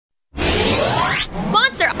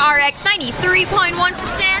RX 93.1%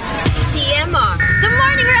 TMR. The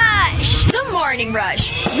Morning Rush. The Morning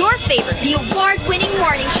Rush. Your favorite, the award-winning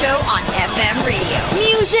morning show on FM radio.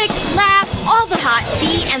 Music, laughs, all the hot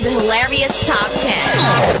tea, and the hilarious top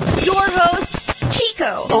 10. Your hosts,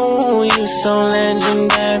 Chico. Oh, you so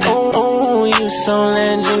legendary. Oh, you so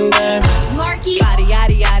legendary. Markki. Yada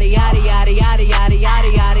yada yada yada yada yada yada yada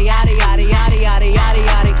yada yada yada yada yada yada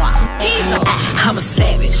yada. Hazel. I'm a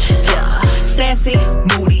savage, yeah. Sassy,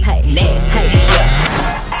 moody, hey, nasty, hey,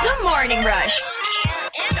 yeah. The Morning Rush. Air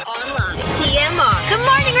and online. TMR. The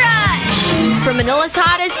Morning Rush. From Manila's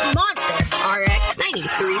hottest monster, RX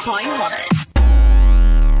 93.1.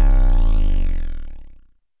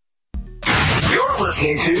 You're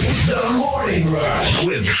listening to The Morning Rush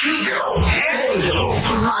with Chico and Hazel.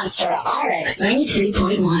 Monster RX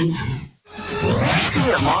 93.1.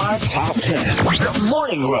 TMR Top 10. The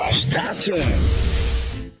Morning Rush Top 10.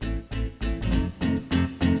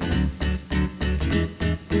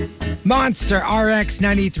 Monster RX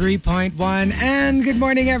 93.1. And good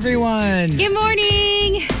morning, everyone. Good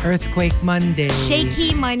morning. Earthquake Monday.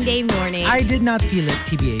 Shaky Monday morning. I did not feel it,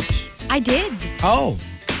 TBH. I did. Oh.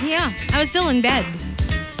 Yeah, I was still in bed.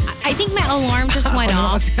 I think my alarm just went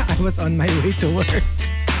off. I was on my way to work.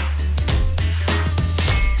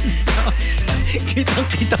 So,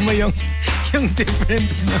 kitang-kita mo yung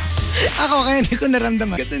difference, no? Ako, kaya hindi ko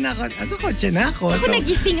naramdaman. Kasi sa kotse na ako. Ako,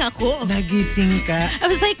 nagising ako. Nagising ka. I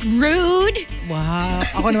was like, rude. Wow.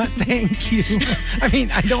 Ako naman, thank you. I mean,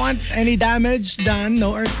 I don't want any damage done,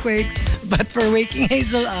 no earthquakes. But for waking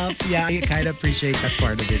Hazel up, yeah, I kind of appreciate that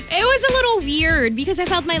part of it. It was a little weird because I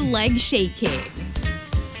felt my legs shaking.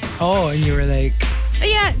 Oh, and you were like...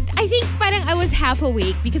 Yeah, I think parang I was half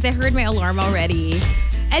awake because I heard my alarm already.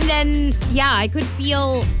 And then, yeah, I could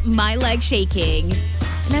feel my leg shaking.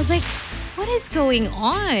 And I was like, what is going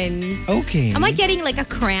on? Okay. Am I getting like a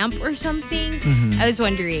cramp or something? Mm-hmm. I was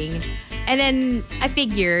wondering. And then I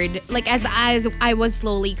figured, like, as I was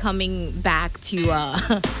slowly coming back to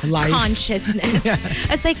Life. consciousness, Yeah.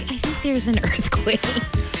 I was like, I think there's an earthquake.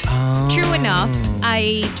 Oh. True enough,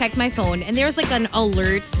 I checked my phone and there was like an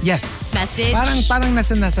alert Yes. message. Parang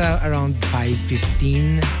nasa around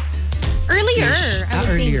 5:15. Earlier, I would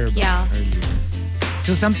earlier. think. Yeah. Earlier.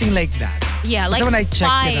 So something like that. Yeah, like So when I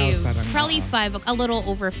checked 5. it out, parang, probably 5, a little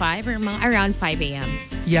over 5 or around 5 a.m.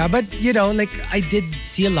 Yeah, but you know, like I did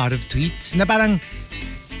see a lot of tweets na parang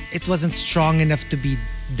it wasn't strong enough to be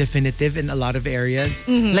definitive in a lot of areas.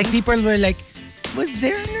 Mm-hmm. Like people were like, was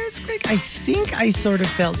there an earthquake? I think I sort of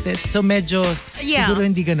felt it. So medyo Yeah. siguro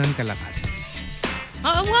hindi ganon kalakas.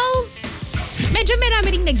 Well, medyo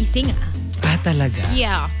marami ring nagising. Ah, talaga?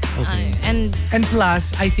 Yeah. Okay. And And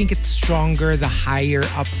plus, I think it's stronger the higher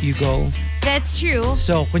up you go. that's true.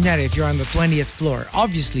 So, kunyari, if you're on the 20th floor,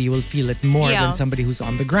 obviously you will feel it more Yeah. than somebody who's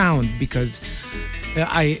on the ground because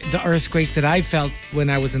the earthquakes that I felt when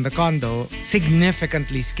I was in the condo,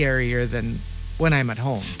 significantly scarier than when I'm at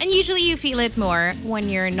home. And usually you feel it more when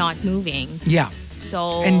you're not moving. Yeah.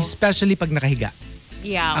 So, And especially pag nakahiga.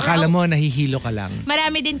 yeah. Akala mo nahihilo ka lang.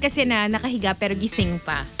 Marami din kasi na nakahiga pero gising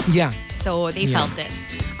pa. Yeah. So, they Yeah. felt it.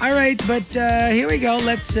 All right, but here we go.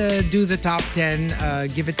 Let's do the top 10.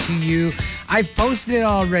 Give it to you. I've posted it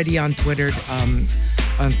already on Twitter, on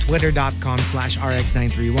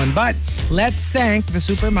twitter.com/rx931. But let's thank the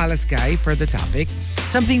Super Malas guy for the topic.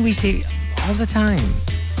 Something we say all the time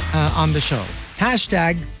on the show.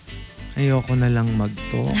 Hashtag, ayoko na lang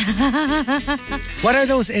magtalk. What are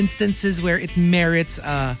those instances where it merits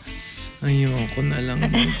ayoko na lang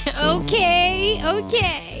magtalk? Okay.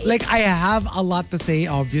 Like, I have a lot to say,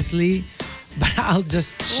 obviously, but I'll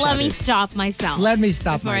just Let shut me it. stop myself. Let me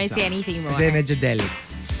stop before myself. I say anything more. Kasi medyo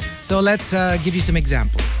delits. So, let's give you some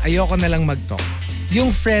examples. Ayoko na lang mag-talk. Yung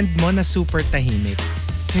friend mo na super tahimik,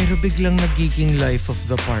 pero biglang nagiging life of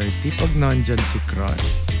the party pag nandyan si crush.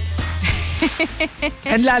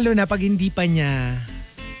 And lalo na pag hindi pa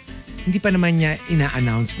naman niya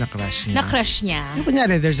ina-announce na crush niya. Na-crush niya. Yung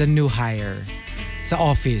kunyari, there's a new hire sa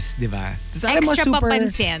office, di ba? Tas alam mo, Extra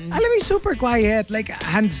papansin. Alam mo, super quiet. Like,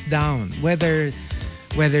 hands down. Whether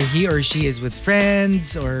he or she is with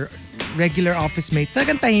friends or regular office mates,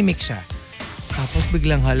 talagang tahimik siya. Tapos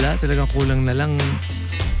biglang talagang kulang na lang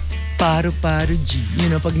paru-paru G.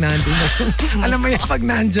 You know, pag nandun na alam mo yan, pag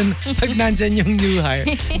nandyan yung new hire,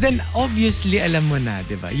 then obviously alam mo na,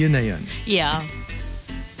 di ba? Yun na yun. Yeah.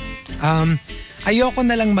 Ayoko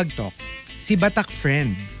na lang mag-talk. Si Batak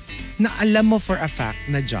friend na alam mo for a fact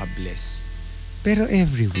na jobless. Pero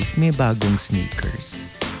every week may bagong sneakers.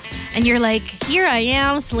 And you're like, here I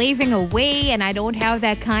am slaving away and I don't have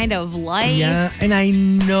that kind of life. Yeah, and I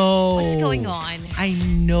know. What's going on? I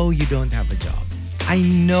know you don't have a job. I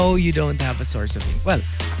know you don't have a source of income. Well,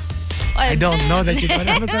 I don't know that you don't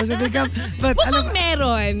have a source of income. But Mukhang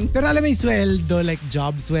meron. pero alam mo yung sweldo, like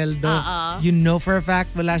job sweldo, you know for a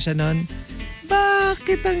fact wala siya nun.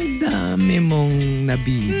 Bakit ang dami mong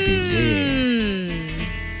nabibili?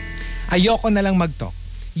 Ayoko na lang mag-talk.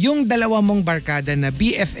 Yung dalawa mong barkada na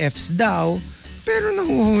BFFs daw, pero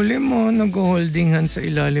nahuhuli mo, nag-holding hands sa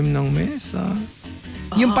ilalim ng mesa.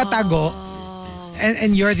 Yung patago,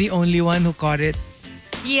 and you're the only one who caught it.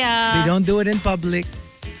 Yeah. They don't do it in public.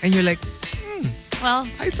 And you're like, Well,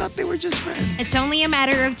 I thought they were just friends. it's only a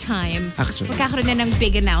matter of time. Actually. Magkakaroon na ng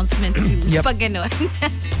big announcement soon. Yep. Pag ganun.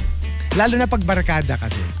 Lalo na pag barkada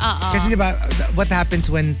kasi. Kasi di ba, what happens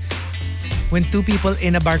when two people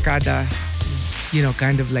in a barkada, you know,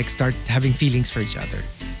 kind of like start having feelings for each other.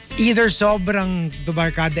 Either sobrang the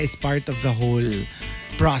barkada is part of the whole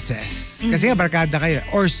process. Kasi nga barkada kayo.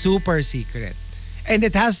 Or super secret. And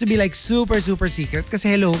it has to be like super, super secret.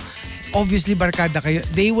 Kasi hello, obviously barkada kayo.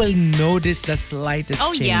 They will notice the slightest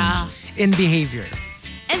change in behavior.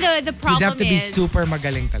 And the problem You'd have to be is, super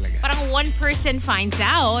magaling talaga. parang one person finds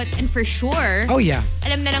out and for sure, Oh yeah.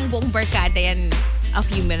 alam na ng buong barkada yan a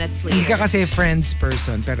few minutes later. Hindi ka kasi friends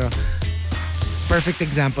person, pero perfect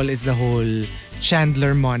example is the whole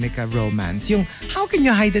Chandler-Monica romance. Yung, how can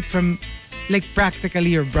you hide it from, like, practically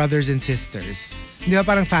your brothers and sisters? Di ba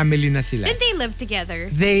parang family na sila? Didn't they live together?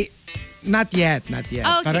 Not yet. Oh,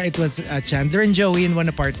 okay. Parang it was Chandler and Joey in one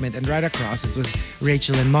apartment, and right across it was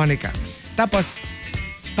Rachel and Monica. Tapos,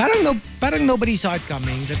 parang nobody saw it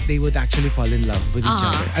coming that they would actually fall in love with each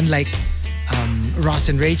other. Unlike Ross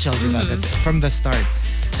and Rachel, diba? That's from the start.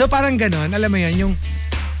 So parang ganon, alam mo yun, yung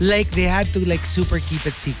like they had to like super keep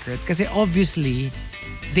it secret kasi obviously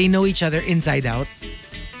they know each other inside out.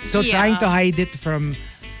 So trying to hide it from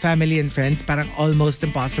family and friends, parang almost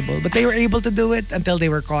impossible. But they were able to do it until they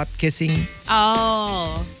were caught kissing.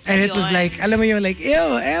 Oh. And it was ayun. like, alam mo yung like,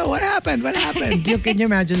 ew, what happened? What happened? Can you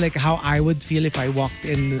imagine like how I would feel if I walked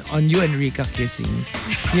in on you and Rika kissing?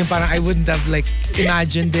 Yung parang I wouldn't have like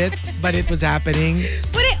imagined it, but it was happening.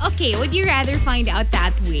 Okay, would you rather find out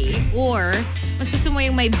that way? Or, mas gusto mo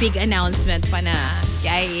yung may big announcement pa na,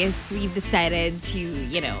 guys, we've decided to,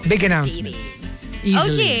 you know, Big start announcement. dating.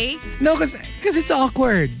 Easily. Okay. No, because it's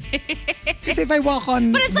awkward. Kasi if I walk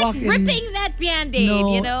on... But it's like walk in- ripping that Band-Aid,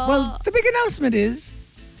 No. you know? Well, the big announcement is...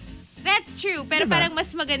 That's true. Pero Diba? parang mas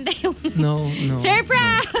maganda yung... No.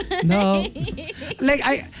 Surprise! No. Like,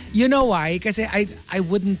 you know why? Kasi I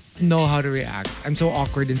wouldn't know how to react. I'm so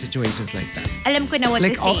awkward in situations like that. Alam ko na what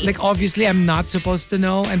Like, to say. like obviously, I'm not supposed to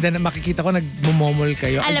know. And then makikita ko nagmumomol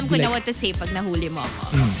kayo. Alam ko like, na what to say pag nahuli mo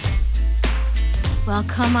ako. Well,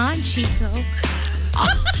 come on, Chico.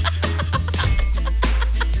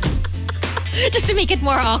 Just to make it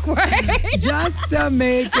more awkward. Just to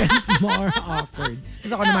make it more awkward.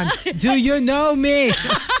 Tapos ako naman, do you know me?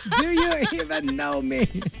 Do you even know me?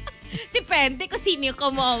 Depende kung sino yung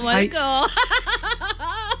kumomol Ay. ko.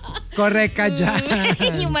 Correct ka dyan.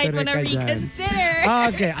 You might Correct wanna ka dyan. reconsider.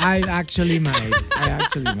 Okay, I actually might.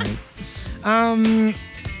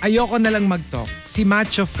 Ayoko na lang mag-talk. Si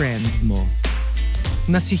macho friend mo,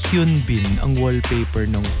 na si Hyun Bin ang wallpaper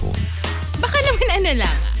ng phone. Baka naman ano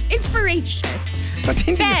lang, inspiration. Ba't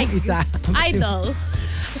hindi Beg. yung isa? Idol.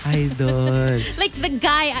 Idol. Like the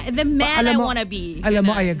guy, the man I wanna be. Alam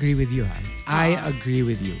mo, I agree with you, ha? I agree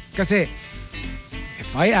with you. Kasi,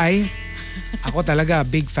 FYI, ako talaga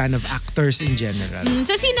big fan of actors in general.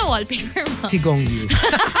 So, sino wallpaper mo? Si Gong Yoo.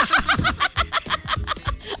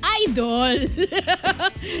 Idol.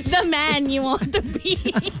 The man you want to be.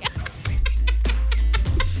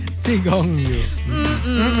 Si Gong Yoo.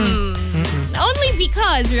 Only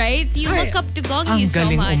because, right? You Ay, look up to Gong Ang Yoo so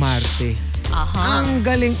galing much. umarte. Ang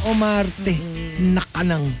galing umarte.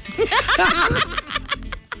 Nakanang.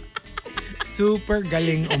 Super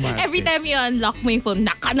galing umarte. Every time you unlock mo yung phone,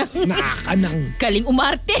 nakanang. Nakanang. Galing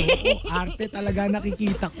umarte. Arte talaga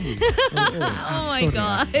nakikita ko. Oh my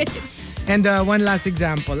God. And one last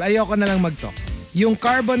example. Ayoko na lang mag-talk. Yung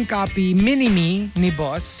carbon copy mini-me ni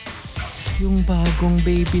boss, yung bagong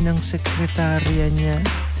baby ng sekretarya niya.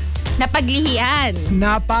 Napaglihian.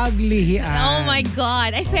 Napaglihian. Oh my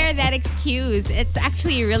God. I swear that excuse. It's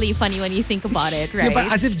actually really funny when you think about it, right? Diba?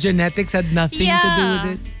 As if genetics had nothing to do with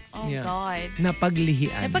it. Oh God.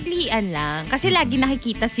 Napaglihian. Napaglihian lang. Kasi lagi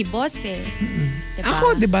nakikita si boss eh. Diba?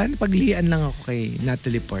 Ako, diba? Napaglihian lang ako kay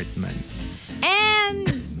Natalie Portman. And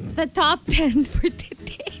the top 10 for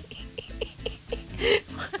today.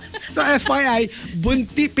 So FYI,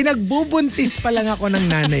 pinagbubuntis pa lang ako ng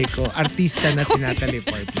nanay ko. Artista na si Natalie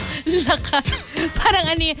Portman. Lakas. Parang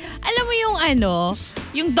ano alam mo yung ano,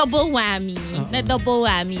 yung double whammy. Na double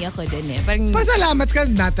whammy ako dun eh. Parang, Pasalamat ka,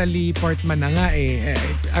 Natalie Portman na nga eh.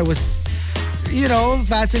 I was,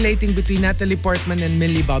 vacillating between Natalie Portman and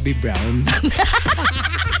Millie Bobby Brown.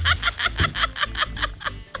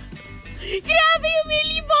 grabe yung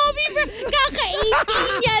Millie Bobby Brown.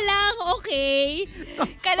 Kaka-18 niya lang, okay?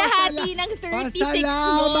 Kalahati ng 36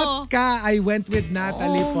 Pasalamat mo. ka. I went with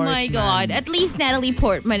Natalie Oh Portman. my God. At least Natalie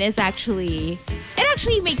Portman is actually... It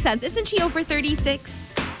actually makes sense. Isn't she over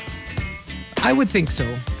 36? I would think so.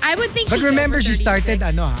 I would think But she's remember, over she 36. started,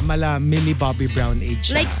 mala Millie Bobby Brown age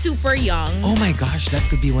siya. Like super young. Oh my gosh, that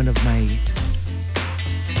could be one of my...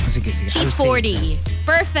 Oh, sige. She's I'll save 40.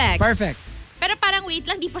 Perfect. that. Perfect. Pero parang wait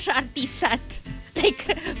lang, di pa siya artista at like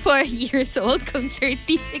 4 years old kung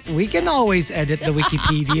 36. We can always edit the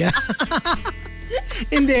Wikipedia.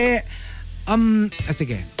 Hindi.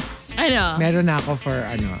 Sige. Ano? Meron na ako for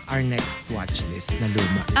our next watch list na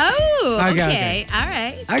luma. Oh, Okay. All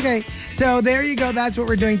right. Okay, so there you go. That's what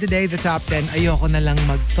we're doing today. The top 10. Ayoko na lang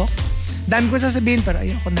mag-talk. Dami ko sasabihin pero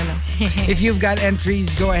ayoko na lang. If you've got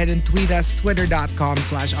entries, go ahead and tweet us.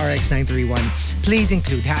 Twitter.com/RX931. Please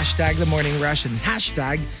include hashtag The Morning Rush and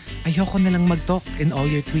hashtag ayoko na lang mag-talk in all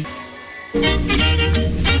your tweets.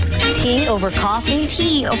 Tea over coffee?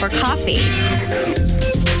 Tea over coffee.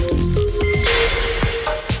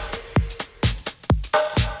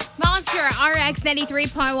 Monster RX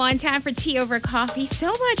 93.1. Time for tea over coffee.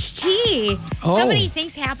 So much tea. Oh. So many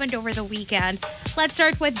things happened over the weekend. Let's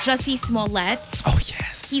start with Jussie Smollett. Oh,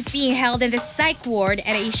 yes. He's being held in the psych ward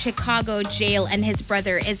at a Chicago jail and his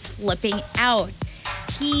brother is flipping out.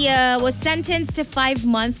 He was sentenced to 5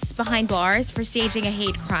 months behind bars for staging a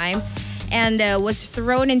hate crime and was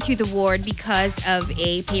thrown into the ward because of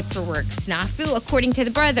a paperwork snafu, according to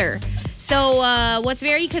the brother. So what's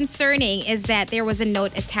very concerning is that there was a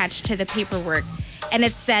note attached to the paperwork and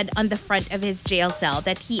it said on the front of his jail cell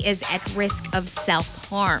that he is at risk of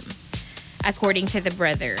self-harm, according to the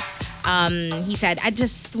brother. He said, I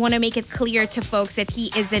just want to make it clear to folks that he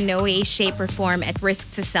is in no way, shape, or form at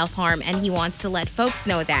risk to self-harm, and he wants to let folks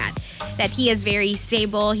know that he is very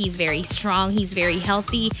stable, he's very strong, he's very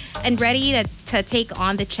healthy, and ready to take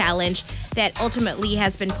on the challenge that ultimately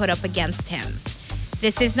has been put up against him.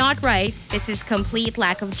 This is not right. This is complete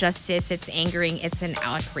lack of justice. It's angering. It's an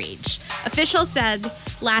outrage. Officials said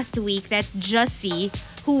last week that Jussie,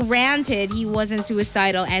 who ranted he wasn't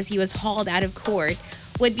suicidal as he was hauled out of court,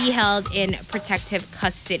 would be held in protective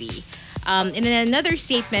custody. In another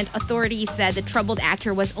statement, authorities said the troubled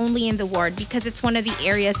actor was only in the ward because it's one of the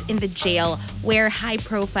areas in the jail where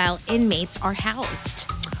high-profile inmates are housed.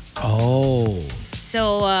 Oh.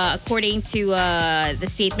 So, according to the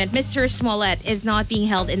statement, Mr. Smollett is not being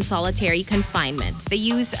held in solitary confinement. The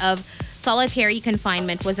use of solitary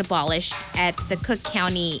confinement was abolished at the Cook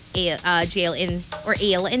County jail in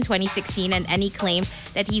 2016, and any claim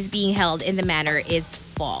that he's being held in the manner is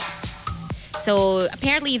false. So,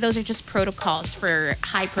 apparently, those are just protocols for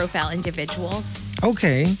high-profile individuals.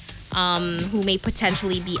 Okay. Who may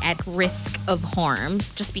potentially be at risk of harm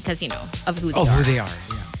just because, of who they are. Oh, who they are.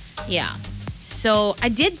 Yeah. Yeah. So I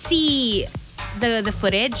did see the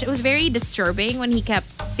footage. It was very disturbing when he kept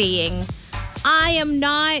saying, I am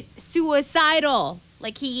not suicidal.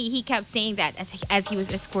 Like he kept saying that as he was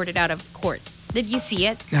escorted out of court. Did you see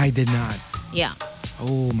it? I did not. Yeah.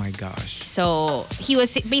 Oh my gosh. So he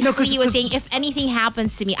was basically saying, if anything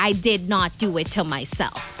happens to me, I did not do it to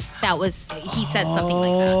myself. That was, he said something like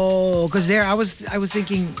that. Oh, because there I was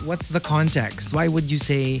thinking, what's the context? Why would you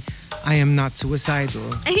say I am not suicidal?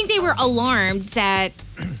 I think they were alarmed that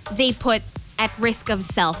they put at risk of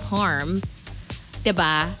self-harm,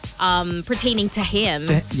 diba? Pertaining to him.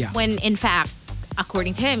 Yeah. When in fact,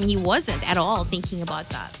 according to him, he wasn't at all thinking about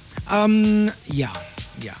that. Yeah.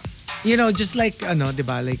 Just like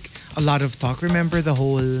diba, like a lot of talk. Remember the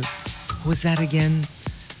whole, who was that again?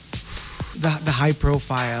 The high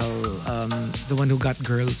profile, the one who got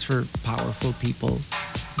girls for powerful people.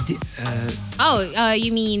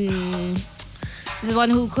 You mean the one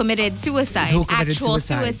who committed suicide? Actual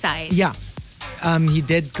suicide. Yeah. He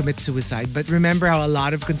did commit suicide. But remember how a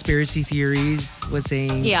lot of conspiracy theories was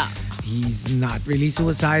saying he's not really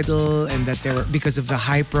suicidal and that there were, because of the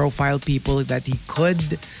high profile people that he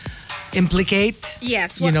could implicate.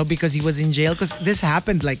 Yes. Because he was in jail. Because this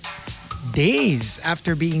happened like days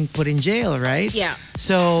after being put in jail, right? Yeah.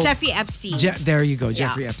 So Jeffrey Epstein. There you go,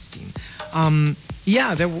 Jeffrey Epstein.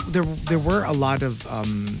 There were a lot of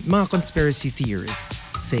mga conspiracy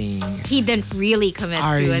theorists saying he didn't really commit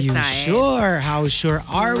suicide. Are you sure? How sure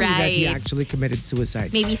are we that he Right. actually committed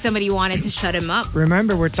suicide? Maybe somebody wanted to shut him up.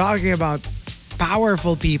 Remember, we're talking about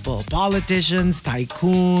powerful people, politicians,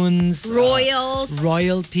 tycoons,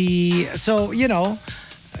 royalty. So,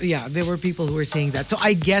 there were people who were saying that. So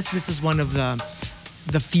I guess this is one of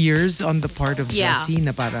the fears on the part of Jessie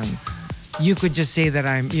na parang you could just say that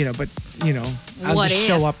I'll What just if?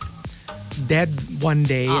 show up dead one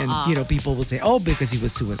day and people will say, oh, because he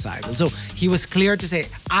was suicidal. So he was clear to say,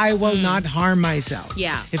 I will not harm myself.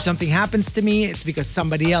 Yeah. If something happens to me, it's because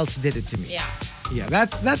somebody else did it to me. Yeah,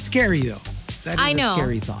 that's scary though. That is I know. a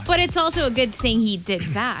scary thought. But it's also a good thing he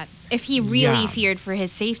did that. If he really Yeah. feared for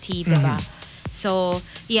his safety, diba? So,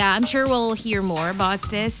 yeah, I'm sure we'll hear more about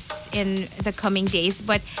this in the coming days.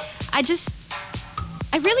 But I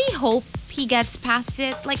really hope he gets past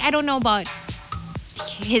it. Like, I don't know about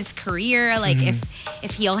his career, like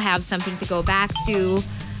if he'll have something to go back to.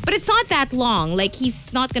 But it's not that long. Like,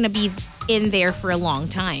 he's not gonna be in there for a long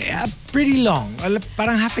time. Yeah, pretty long.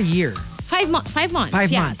 Parang half a year. 5 months. 5 months. 5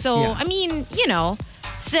 yeah. months, So yeah. I mean,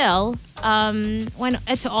 still, when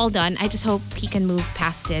it's all done, I just hope he can move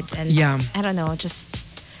past it and Yeah. I don't know, just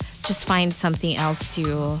find something else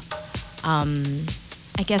to,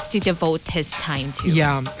 I guess, to devote his time to.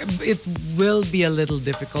 Yeah, it will be a little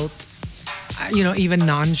difficult. Even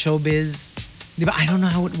non-showbiz. Diba? I don't know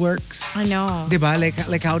how it works. I know. Diba?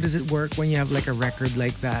 Like how does it work when you have like a record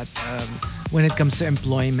like that? When it comes to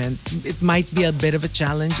employment, it might be a bit of a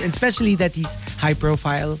challenge, and especially that he's high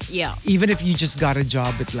profile. Yeah. Even if you just got a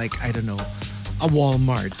job at like, I don't know, a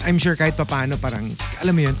Walmart. I'm sure kahit papaano parang,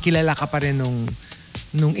 alam mo yun, kilala ka pa rin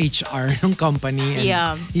nung HR, nung company. And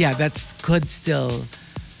Yeah. Could still...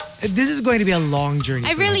 This is going to be a long journey.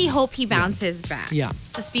 I for really him. hope he bounces back. Yeah.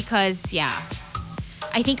 Just because,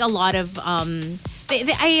 I think a lot of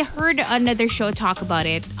I heard another show talk about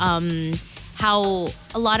it. How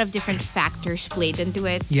a lot of different factors played into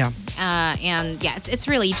it. Yeah. It's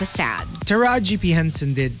really just sad. Taraji P.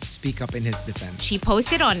 Henson did speak up in his defense. She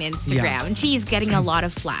posted on Instagram Yeah. and she's getting a lot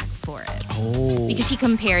of flack for it. Oh. Because she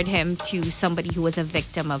compared him to somebody who was a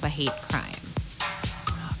victim of a hate crime.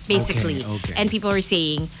 Basically. Okay. And people were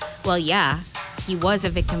saying, well, yeah, he was a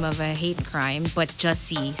victim of a hate crime, but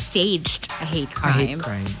Jussie staged a hate crime. A hate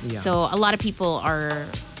crime, yeah. So a lot of people are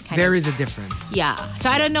There is a difference. Yeah. So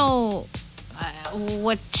I don't know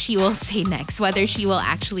what she will say next, whether she will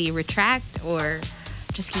actually retract or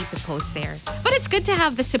just keep the post there. But it's good to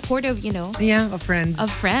have the support of, Yeah, of friends.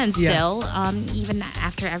 Yeah. still, even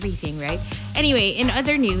after everything, right? Anyway, in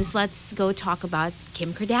other news, let's go talk about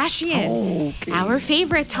Kim Kardashian. Okay. Our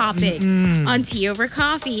favorite topic on Tea Over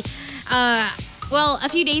Coffee. Well, a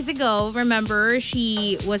few days ago, remember,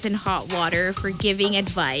 she was in hot water for giving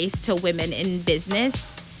advice to women in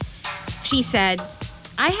business. She said,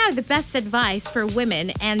 I have the best advice for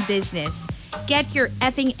women and business. Get your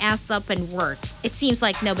effing ass up and work. It seems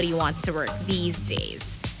like nobody wants to work these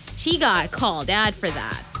days. She got called out for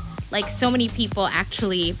that. Like, so many people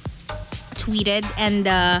actually tweeted, and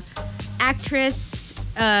actress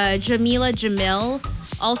Jamila Jamil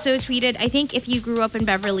also tweeted, I think if you grew up in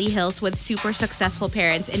Beverly Hills with super successful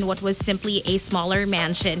parents in what was simply a smaller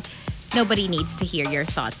mansion, nobody needs to hear your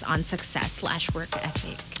thoughts on success/work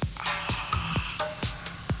ethic.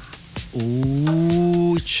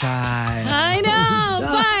 Ooh, child. I know,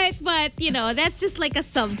 but that's just like a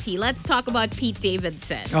sub tea. Let's talk about Pete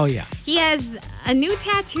Davidson. Oh, yeah. He has a new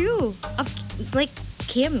tattoo of like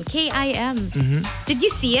Kim, Kim. Did you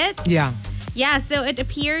see it? Yeah. Yeah, so it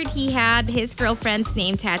appeared he had his girlfriend's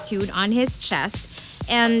name tattooed on his chest,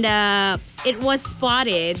 and it was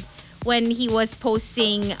spotted when he was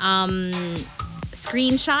posting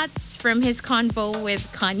screenshots from his convo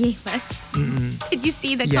with Kanye West. Did you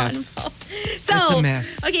see the Yes. convo? So, It's a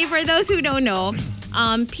mess. okay, for those who don't know,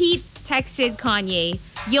 Pete texted Kanye,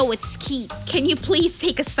 yo, it's Keith. Can you please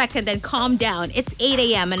take a second and calm down? It's 8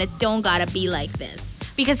 a.m. and it don't gotta be like this.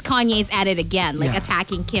 Because Kanye's at it again, like Yeah.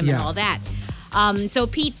 attacking Kim and Yeah. all that. So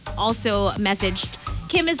Pete also messaged,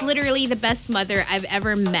 Kim is literally the best mother I've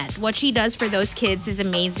ever met. What she does for those kids is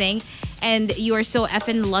amazing. And you are so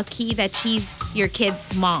effing lucky that she's your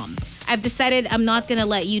kid's mom. I've decided I'm not gonna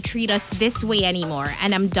let you treat us this way anymore,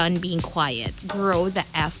 and I'm done being quiet. Grow the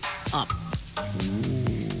F up.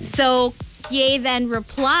 So Ye then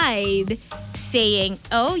replied saying,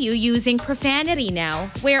 oh, you using profanity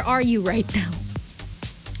now. Where are you right now?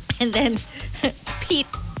 And then Pete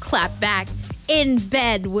clapped back, in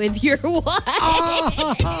bed with your wife.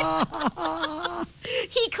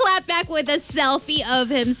 He clapped back with a selfie of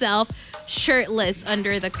himself shirtless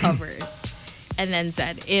under the covers. And then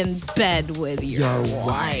said, in bed with your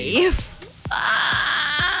wife.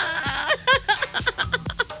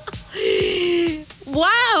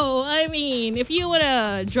 Wow. I mean, if you want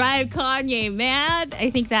to drive Kanye mad,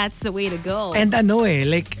 I think that's the way to go. And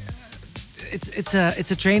like, it's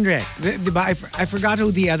a train wreck. Diba? I forgot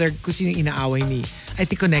who the other kusino inaaway ni. I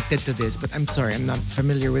think connected to this, but I'm sorry, I'm not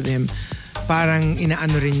familiar with him. Parang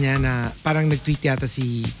inaano rin niya na, parang nag-tweet yata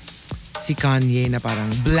si Kanye na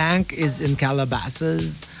parang blank is in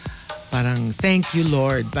Calabasas. Parang thank you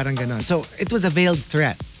Lord, parang ganon. So it was a veiled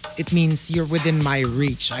threat. It means you're within my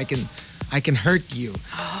reach. I can hurt you.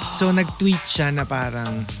 So nag-tweet siya na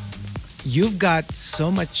parang you've got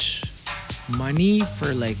so much money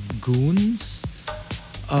for like goons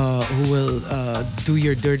who will do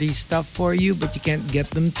your dirty stuff for you, but you can't get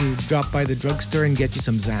them to drop by the drugstore and get you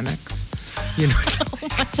some Xanax. You know?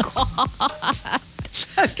 Oh my God.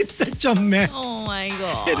 It's such a mess. Oh my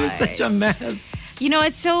God. It is such a mess. You know,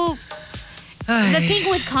 it's so... The thing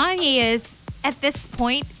with Kanye is, at this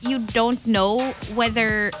point, you don't know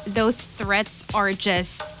whether those threats are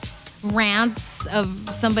just rants of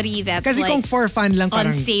somebody that's Kasi like kung for fun lang,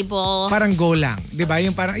 parang, unstable. Parang go lang. Diba?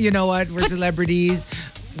 Yung parang, you know what, we're celebrities.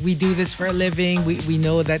 We do this for a living. We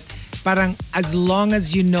know that parang as long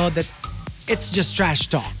as you know that it's just trash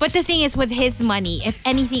talk. But the thing is, with his money, if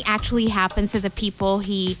anything actually happens to the people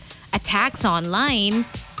he attacks online,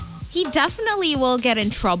 he definitely will get in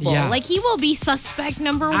trouble. Yeah. Like, he will be suspect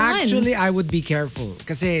number one. Actually, I would be careful.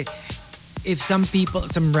 Kasi if some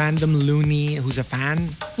random loony who's a fan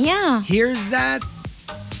hears that,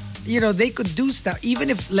 you know, they could do stuff. Even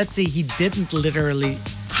if, let's say, he didn't literally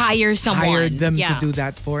hire someone. Hired them to do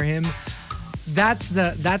that for him. That's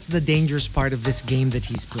the dangerous part of this game that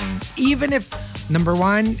he's playing. Even if, number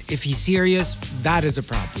one, if he's serious, that is a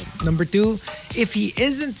problem. Number two, if he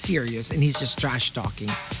isn't serious and he's just trash talking,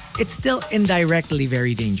 it's still indirectly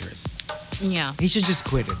very dangerous. Yeah. He should just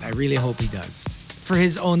quit it. I really hope he does. For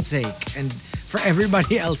his own sake and for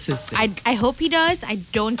everybody else's sake. I hope he does. I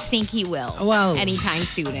don't think he will. Well, anytime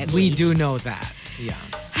soon, at we least. do know that. Yeah.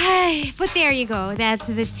 But there you go. That's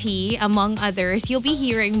the tea, among others. You'll be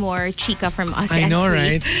hearing more Chica from us I know, as we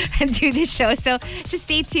right? do the show. So just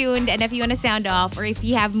stay tuned. And if you want to sound off or if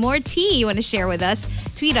you have more tea you want to share with us,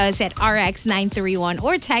 tweet us at RX931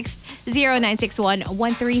 or text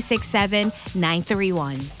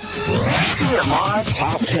 0961-1367-931. TMR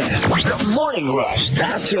Top 10. The Morning Rush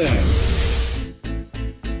Top 10.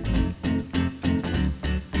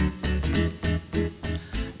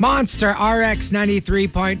 Monster RX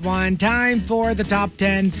 93.1. Time for the top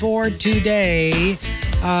 10 for today.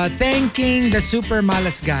 Thanking the Super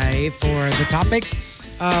Malas guy for the topic.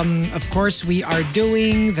 Of course, we are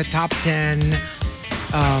doing the top 10.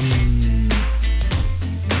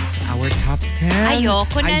 What's our top 10?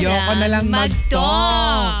 Ayoko na lang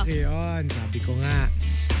mag-talk. Yun, sabi ko nga.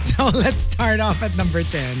 So let's start off at number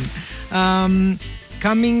 10.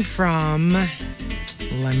 Coming from...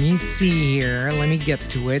 Let me see here. Let me get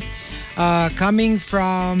to it. Coming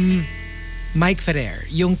from Mike Ferrer.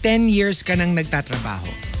 Yung 10 years ka nang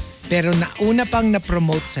nagtatrabaho, pero nauna pang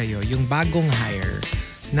na-promote sa'yo yung bagong hire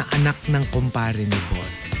na anak ng kumpare ni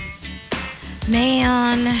boss.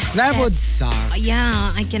 Man. That would suck.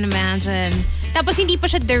 Yeah, I can imagine. Tapos hindi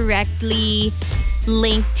pa siya directly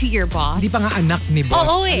linked to your boss. Hindi pa nga anak ni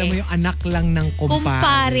boss. Oo, eh. Alam mo yung anak lang ng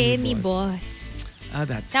kumpare ni boss. Oh,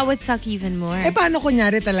 that would suck even more. Eh, paano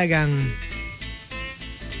kunyari talagang...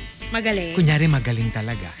 Magaling. Kunyari magaling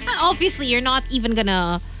talaga. Obviously, you're not even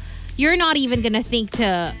gonna think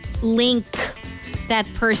to link that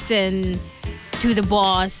person to the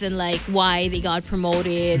boss and like why they got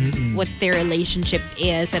promoted, what their relationship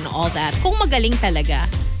is and all that. Kung magaling talaga,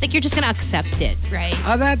 like you're just gonna accept it, right?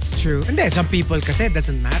 Oh, that's true. Hindi, some people kasi it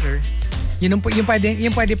doesn't matter. Yung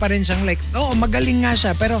pwede pa rin siyang like, oh, magaling nga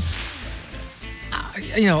siya, pero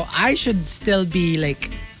you know, I should still be like,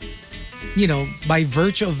 you know, by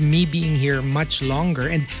virtue of me being here much longer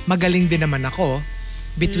and magaling din naman ako,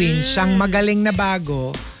 between siyang magaling na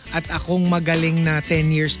bago at akong magaling na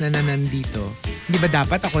 10 years na nandito, di ba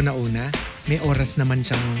dapat ako na una? May oras naman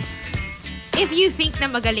siyang... If you think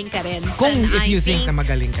na magaling ka rin. If you think na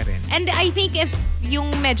magaling ka rin. And I think if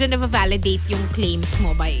yung medyo na-validate yung claims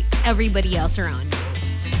mo by everybody else around you.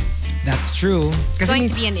 That's true. It's going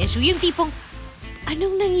to be an issue. Yung tipong,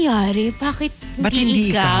 anong nangyari? Bakit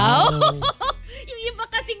hindi ikaw? Yung iba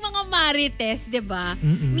kasing mga marites, di ba?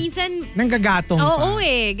 Minsan, nanggagatong pa. Oo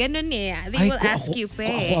ganun eh. They will ask you pa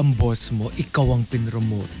eh. Ako ang boss mo, ikaw ang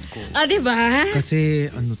pinromote ko. Di ba? Kasi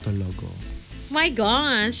ano talaga. My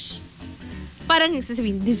gosh. Parang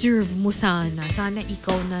sasabihin, deserve mo sana. Sana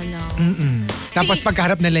ikaw na lang. Tapos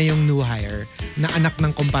pagkaharap nila yung new hire na anak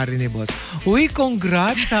ng kumpare ni boss, uy,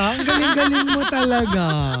 congrats ha. Ang galing-galing mo talaga.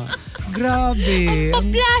 Grabe.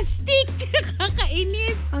 Pa-plastic.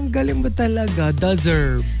 Kakainis. Ang galing mo talaga.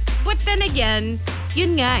 Deserve. But then again,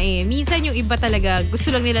 yun nga eh. Minsan yung iba talaga,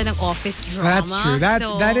 gusto lang nila ng office drama. That's true.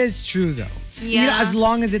 That is true though. Yeah. You know, as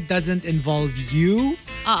long as it doesn't involve you,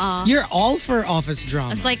 you're all for office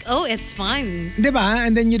drama. It's like, oh, it's fun. Diba?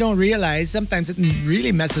 And then you don't realize sometimes it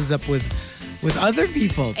really messes up with other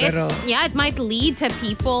people. Pero It might lead to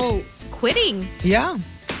people quitting. yeah.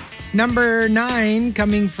 Number 9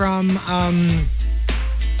 coming from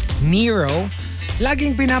Nero.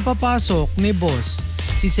 Laging pinapapasok ni boss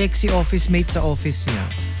si sexy office mate sa office niya.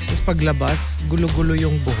 Tapos paglabas, gulo-gulo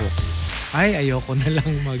yung buhok. Ay, ayoko na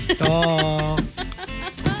lang mag-talk.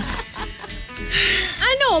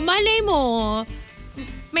 Ano, malay mo,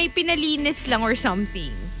 may pinalinis lang or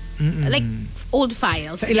something. Like old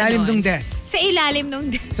files. Sa ilalim ganon. ng desk. Sa ilalim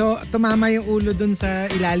ng desk. So, tumama yung ulo dun sa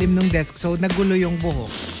ilalim ng desk. So, nagulo yung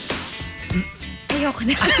buhok. Ayoko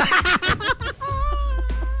na.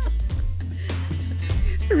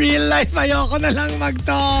 Real life, ayoko na lang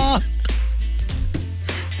mag-talk.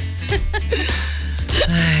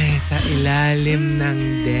 Ay, sa ilalim ng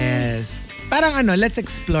desk. Parang ano, let's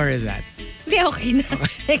explore that. Hindi, okay na.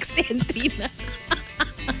 Next entry na.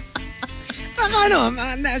 Ano,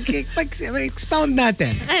 expound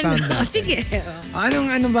natin. Expound natin. Sige.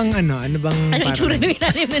 Ano bang Ano parang- itsura ng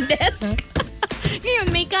ilalim ng desk? Ngayon,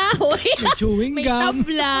 may kahoy. May chewing may gum.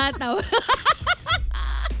 tabla.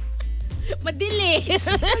 Madili.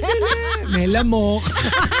 May lamok.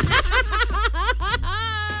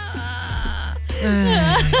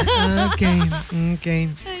 Okay.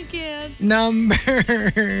 I can't. Number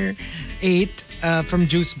 8 from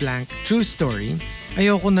Juice Blank. True story.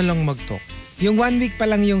 Ayoko na lang mag-talk. Yung 1 week pa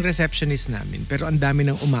lang yung receptionist namin, pero ang dami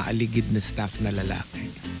ng umaaligid na staff na lalaki.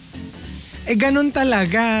 Eh, ganun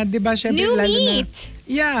talaga. Di ba? Syempre, New lalo meat.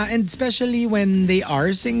 Yeah, and especially when they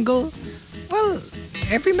are single. Well,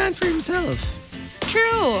 every man for himself.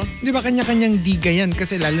 True. Di ba kanya-kanyang diga yan?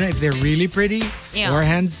 Kasi lalo na if they're really pretty or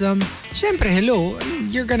handsome, syempre, hello, I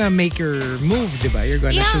mean, you're gonna make your move, di ba? You're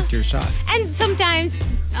gonna shoot your shot. And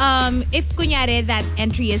sometimes, if kunyari that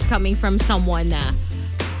entry is coming from someone na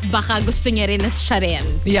baka gusto niya rin na siya rin.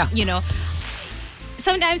 Yeah. You know,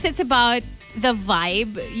 sometimes it's about the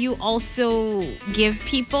vibe you also give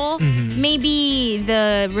people. Maybe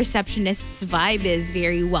the receptionist's vibe is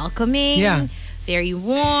very welcoming, very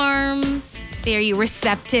warm, very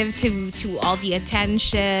receptive to all the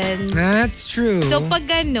attention. That's true. So pag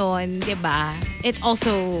ganon, di ba, it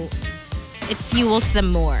fuels them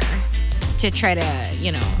more to try to,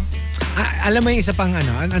 you know. Alam mo yung isa pang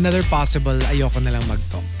another possible ayoko na lang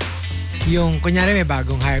mag-talk. Yung kunyari may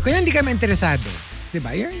bagong hire. Kunyari hindi kami interesado.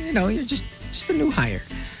 Diba? You're just a new hire.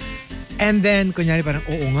 And then, kunyari parang,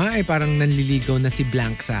 oo nga, parang nanliligaw na si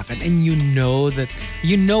blank sa akin. And you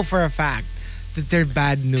know for a fact that they're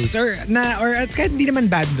bad news. Or kahit hindi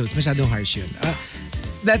naman bad news, masyadong harsh yun.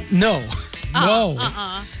 No.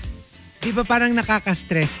 Di ba parang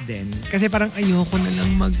nakaka-stress din? Kasi parang ayoko na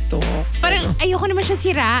lang mag-talk. Parang ayoko naman siya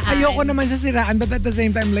siraan. Ayoko naman siya siraan, but at the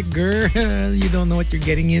same time, like, girl, you don't know what you're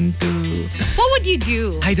getting into. What would you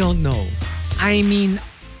do? I don't know. I mean,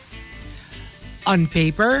 on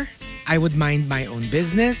paper, I would mind my own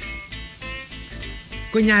business.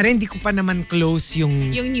 Kunyari, hindi ko pa naman close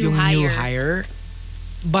yung new hire.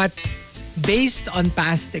 But based on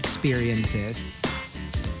past experiences,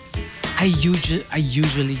 I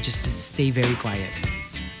usually just stay very quiet.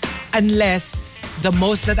 Unless the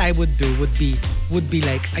most that I would do would be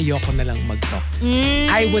like ayoko na lang mag-talk.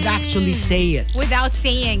 I would actually say it. Without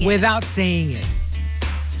saying it. Without saying it.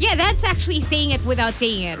 Yeah, that's actually saying it without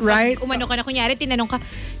saying it. Right? Pag umano ka na, kunyari, tinanong ka,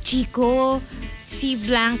 Chico, si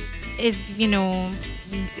blank is,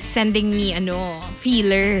 sending me,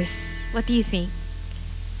 feelers. What do you think?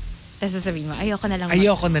 Tapos sasabihin mo, ayoko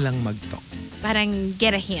na lang mag-talk. Parang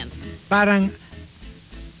get a hint. Parang,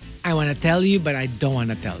 I wanna tell you, but I don't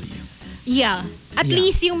wanna tell you. Yeah. At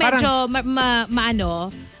least yung medyo,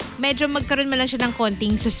 medyo magkaroon mo lang siya ng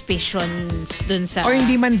konting suspicions dun sa... Or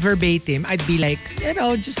hindi man verbatim, I'd be like,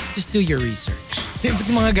 just do your research. Yung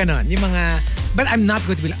mga ganon. Yung mga... But I'm not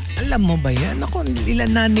good with... Alam mo ba yan? Ako,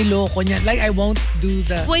 ilan na niloko niya. Like, I won't do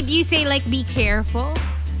the... Would you say like, be careful?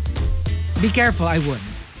 Be careful, I would.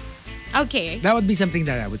 Okay. That would be something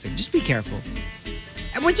that I would say. Just be careful.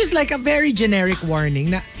 Which is like a very generic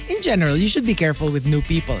warning na, in general, you should be careful with new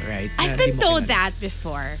people, right? I've been told that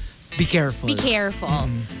before. Be careful. Be careful.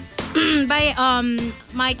 By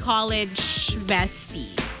my college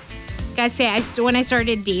bestie. Kasi when I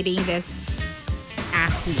started dating this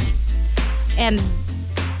athlete, and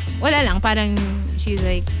wala lang, parang she's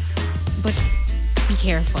like, but be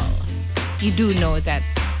careful. You do know that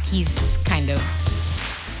he's kind of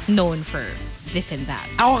known for this and that.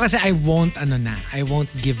 Ako kasi I won't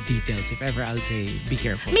give details if ever I'll say be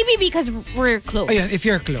careful. Maybe because we're close. Oh, yeah, if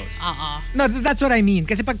you're close. No, that's what I mean.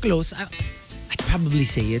 Kasi pag close, I'd probably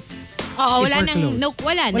say it. Oo, If wala we're nang, close. no,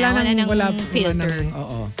 wala nang filter.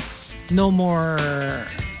 No more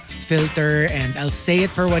filter, and I'll say it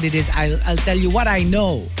for what it is. I'll tell you what I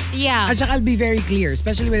know. Yeah. At saka I'll be very clear,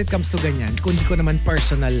 especially when it comes to ganyan. Kung di ko naman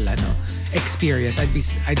personal experience, I'd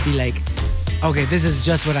be like, okay, this is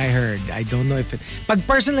just what I heard. I don't know if it... Pag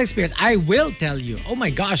personal experience, I will tell you, oh my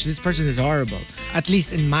gosh, this person is horrible. At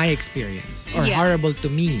least in my experience. Or horrible to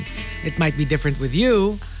me. It might be different with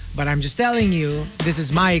you, but I'm just telling you, this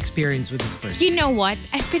is my experience with this person. You know what?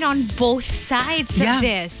 I've been on both sides of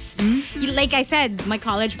this. Mm-hmm. Like I said, my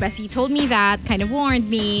college bestie told me that, kind of warned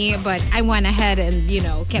me, but I went ahead and,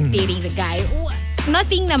 kept dating the guy.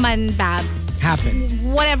 Nothing naman bad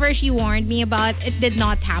happened. Whatever she warned me about, it did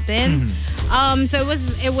not happen. So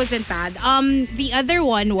it wasn't bad. The other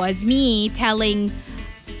one was me telling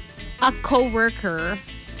a coworker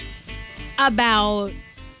about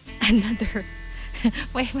another...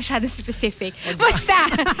 Wait, masyado specific. Basta!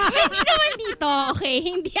 Hindi naman dito, okay?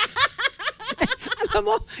 Hindi. Alam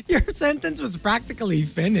mo, your sentence was practically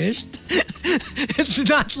finished. It's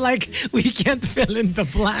not like we can't fill in the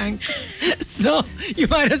blank. So, you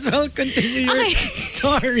might as well continue your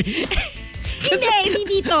story. Hindi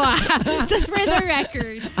dito Just for the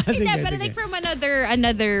record. Hindi, pero like from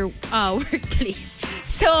another workplace.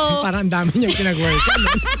 So, parang dami niyang pinag-workan.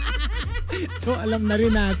 So, alam na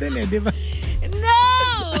rin natin di ba?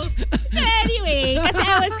 No! So anyway, kasi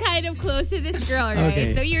I was kind of close to this girl, right?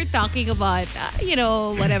 Okay. So you're talking about,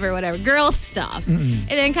 whatever, girl stuff. And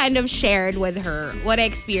then kind of shared with her what I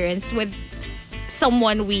experienced with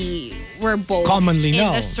someone we were both commonly in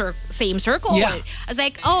know. the same circle. Yeah. I was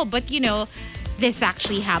like, oh, but this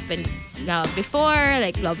actually happened before,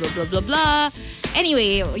 like blah, blah, blah, blah, blah.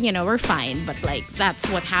 Anyway, we're fine, but like that's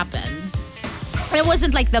what happened. It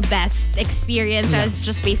wasn't like the best experience. I was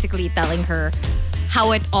just basically telling her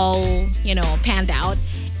how it all, panned out.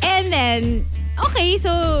 And then, okay,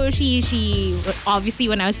 so she obviously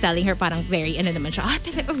when I was telling her, parang very, naman siya,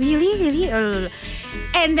 really?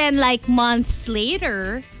 And then like months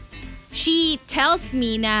later, she tells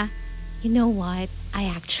me na, you know what?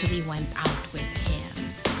 I actually went out with him.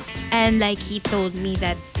 And like he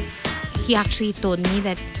actually told me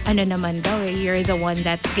that naman daw you're the one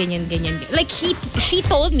that's ganyan. Like she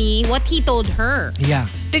told me what he told her. Yeah.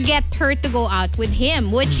 To get her to go out with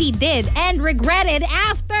him, which she did and regretted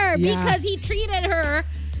after because he treated her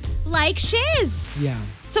like shiz. Yeah.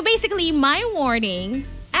 So basically my warning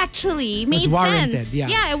actually made sense.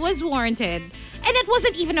 Yeah, it was warranted. And it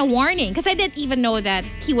wasn't even a warning because I didn't even know that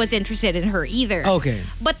he was interested in her either. Okay.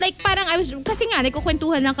 But like parang kasi nga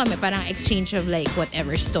nagkukwentuhan lang kami, parang exchange of like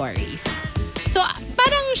whatever stories. So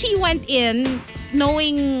parang she went in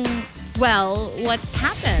knowing well what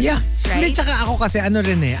happened. Yeah. Right? Hindi, tsaka ako kasi I'm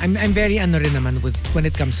very rin naman when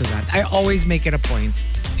it comes to that. I always make it a point,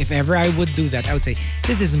 if ever I would do that, I would say,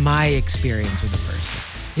 this is my experience with the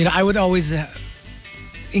person. I would always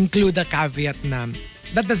include a caveat na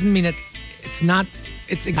that doesn't mean that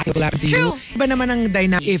it's exactly what happened to you. Iba naman ang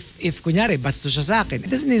dynamic. If kunyari, basto siya sa akin, it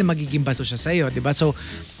doesn't mean na magiging basto siya sa'yo, diba? So,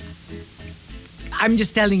 I'm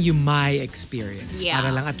just telling you my experience. Yeah.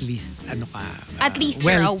 Para lang at least, at least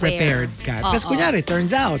well you're aware. prepared ka. Tapos kunyari,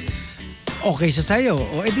 turns out, okay siya sa'yo.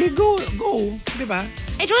 O edi go. Diba?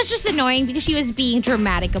 It was just annoying because she was being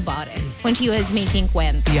dramatic about it when she was making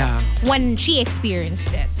kwento. Yeah. When she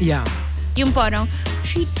experienced it. Yeah. Yung parang,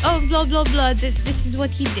 blah, blah, blah, this is what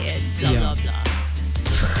he did, blah, blah, blah.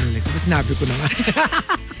 Sinabi ko na nga.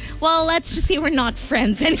 Well, let's just say we're not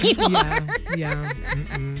friends anymore. Yeah.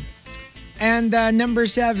 And number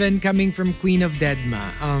 7, coming from Queen of Deadma,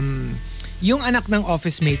 yung anak ng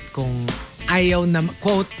office mate kong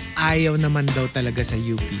quote, ayaw naman daw talaga sa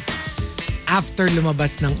UP. After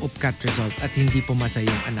lumabas ng UPCAT result at hindi pumasa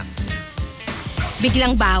yung anak niya.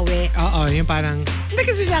 Biglang bawi. Oo, yung parang, hindi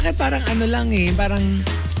kasi sa akin parang parang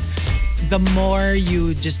the more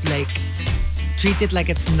you just like treat it like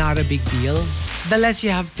it's not a big deal, the less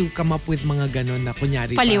you have to come up with mga ganun na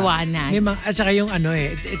kunyari paliwanag. At saka yung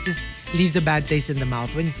it just leaves a bad taste in the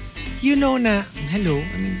mouth when you know na, hello,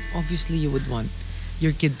 obviously you would want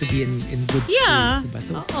your kid to be in good schools, diba?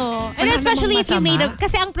 So, and especially if you made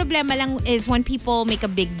kasi ang problema lang is when people make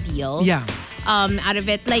a big deal out of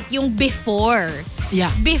it, like yung before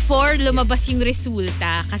lumabas yung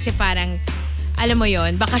resulta, kasi parang alam mo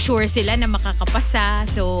yon, baka sure sila na makakapasa,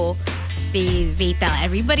 so they tell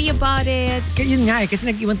everybody about it. Yun nga kasi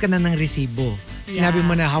nag-iwan ka na ng resibo. Sinabi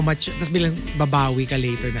mo na how much, tapos bilang babawi ka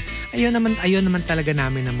later na, ayun naman talaga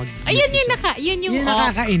namin na Ayun yung Yun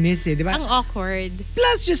nakakainis eh, di ba? Ang awkward.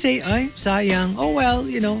 Plus, just say, ay, sayang. Oh well,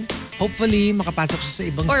 hopefully makapasok siya sa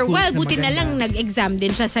ibang Or schools well, na buti na maganda. lang nag-exam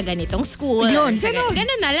din siya sa ganitong school. Yun,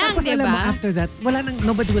 Ganun na lang, tapos di alam mo, ba? after that,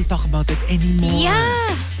 nobody will talk about it anymore.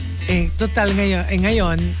 Yeah. Total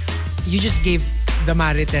ngayon, you just gave the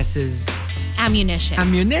Mariteses ammunition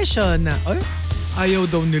na, ayaw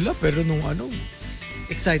daw nila, pero nung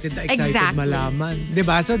excited Exactly. malaman.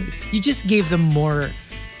 Diba? So, you just gave them more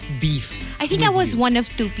beef. I think I was one of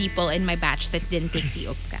 2 people in my batch that didn't take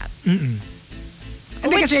the UPCAT.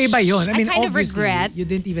 Hindi kasi iba yun. I mean, kind of obviously, regret. you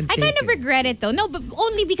didn't even I take kind of regret it though. No, but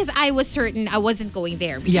only because I was certain I wasn't going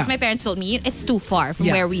there. Because Yeah. my parents told me it's too far from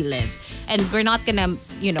Yeah. where we live. And we're not gonna,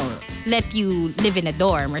 let you live in a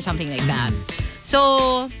dorm or something like that.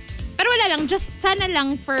 So, pero wala lang. Just sana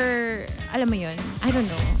lang for, alam mo yun, I don't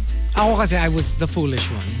know. Ako kasi, I was the foolish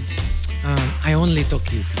one. I only took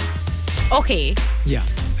UP. Okay. Yeah,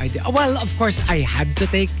 I did. Well, of course, I had to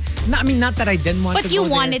take, not that I didn't want to But go you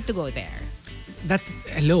there. wanted to go there.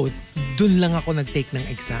 Dun lang ako nag-take ng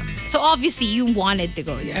exam. So obviously, you wanted to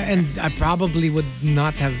go there. And I probably would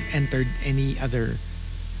not have entered any other.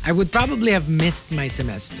 I would probably have missed my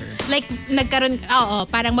semester. Like,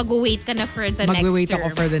 parang mag-wait ka na for the next Magwi-wait term. ako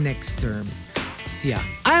for the next term. Yeah.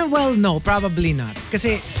 Well, no, probably not.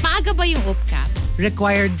 Kasi Maaga ba yung UPCAT?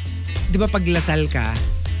 required, di ba pag Lasal ka,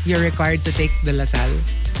 you're required to take the Lasal.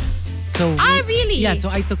 So, Really? Yeah, so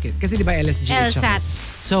I took it. Kasi di ba LSGH ako. LSAT.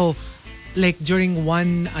 So, like during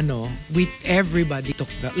everybody took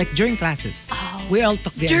during classes. We all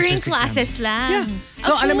took the During entrance classes exam. lang. Yeah.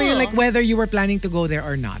 So alam mo yun, cool. like whether you were planning to go there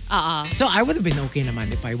or not. So I would have been okay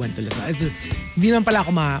naman if I went to Lasal. Hindi naman pala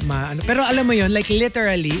ako pero alam mo yun, like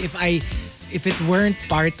literally if it weren't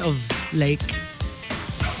part of like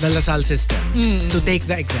the Lasal system to take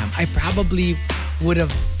the exam, I probably would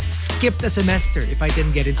have skipped a semester if I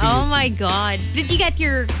didn't get into Oh UP. my God. Did you get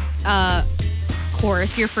your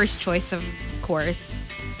course, your first choice of course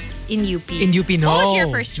in UP? In UP, no. What was your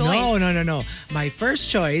first choice? No. My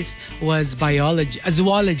first choice was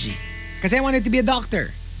zoology. Kasi I wanted to be a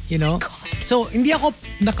doctor, So, hindi ako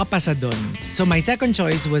nakapasa dun. So, my second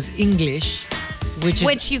choice was English,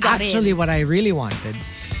 which you got actually what I really wanted.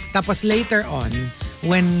 Tapos later on,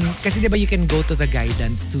 kasi diba you can go to the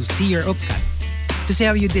guidance to see your UPCAT, to see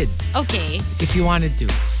how you did, Okay. if you wanted to.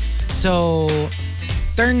 So,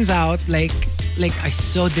 turns out, like I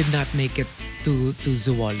so did not make it to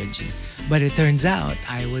zoology. But it turns out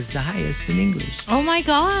I was the highest in English. Oh my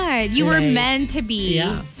God. You were Like, meant to be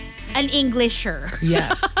an Englisher.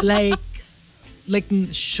 Yes. like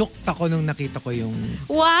shocked ako nung nakita ko yung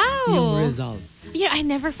Wow. results. Yeah, I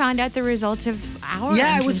never found out the results of our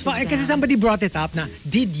Yeah, it was entrance fun. Kasi exam. somebody brought it up na,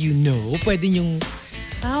 did you know, pwede yung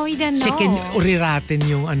Oh, we didn't know. chicken uriratin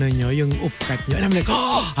yung yung UPCAT nyo. And I'm like,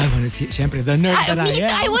 I want to see, syempre, the nerd that I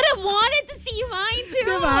am. I would have wanted to see mine too.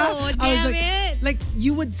 Diba? I was Damn like, it. Like,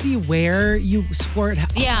 you would see where you scored.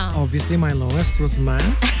 Yeah. Obviously, my lowest was math.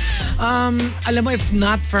 Alam mo, if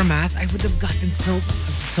not for math, I would have gotten so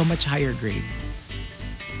much higher grade.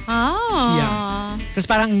 Oh. Yeah. Tapos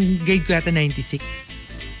parang grade ko yata 96.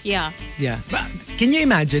 Yeah. Yeah. But can you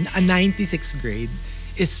imagine, a 96 grade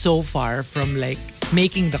is so far from like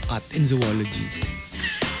making the cut in zoology.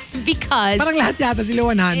 Because Parang lahat yata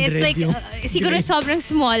sila 100. it's like, yung siguro grade. sobrang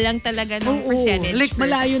small lang talaga ng percentage. Like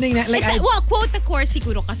malayo na yung, like It's well, quote the course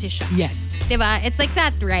siguro kasi siya. yes. Diba? It's like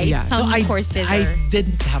that, right? Yeah. Some so courses I are.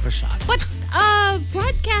 didn't have a shot. But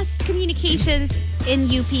broadcast communications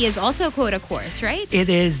in UP is also a quota course, right? It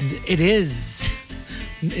is.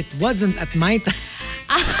 It wasn't at my time.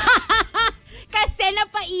 Kasi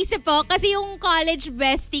napaisip po, kasi yung college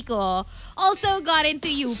bestie ko also got into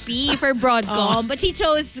UP for Broadcom, but she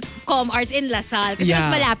chose Com Arts in Lasal kasi mas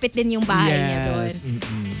Yeah. malapit din yung bahay niya doon.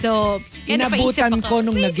 So, kaya napaisip Inabutan ako, ko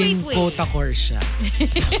nung wait, naging wait. quota course siya.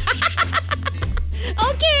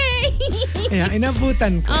 Okay! Kaya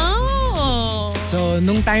inabutan ko. Oh! So,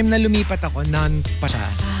 nung time na lumipat ako, none pa siya.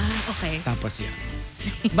 Okay. Tapos yun.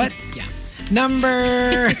 But, yeah.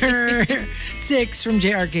 Number 6 from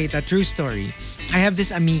JR Keita, true story. I have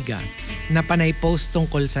this amiga na panay post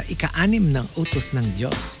tungkol sa ika-6 ng utos ng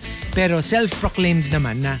Diyos. Pero self-proclaimed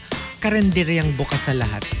naman na karenderyang bukas sa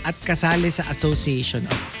lahat at kasali sa Association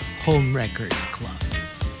of Homewreckers Club.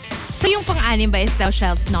 So yung pang-anim ba is thou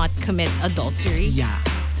shalt not commit adultery? Yeah.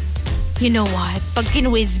 You know what? Pag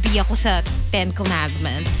kinwizby ako sa 10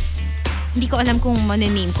 Commandments, hindi ko alam kung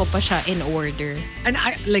mananame ko pa siya in order. And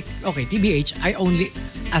I, like, okay, TBH, I only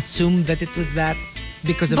assumed that it was that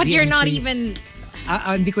because of But the you're not entry. even...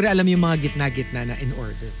 Hindi ko rin alam yung mga gitna-gitna na in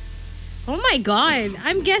order. Oh my God.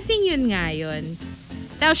 I'm guessing yun nga yun.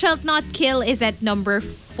 Thou shalt not kill is at number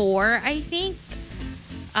 4, I think.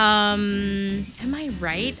 Am I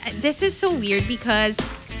right? This is so weird because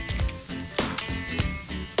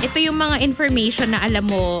ito yung mga information na alam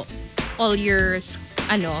mo all your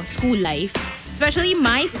school life. Especially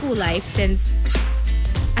my school life since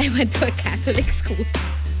I went to a Catholic school.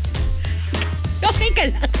 Okay ka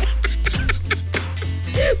lang.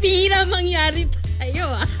 Bihira mangyari to sa'yo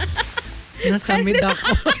ah. Nasamid ako.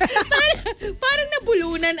 Parang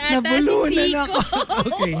nabulunan ata Nabulunan si Chico. ako.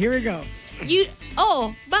 Okay, here we go.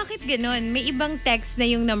 Bakit ganun? May ibang text na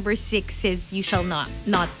yung number 6 says you shall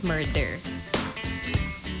not murder.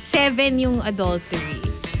 7 yung adultery.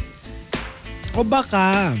 O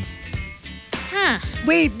baka. Ha?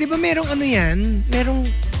 Wait, di ba merong ano yan?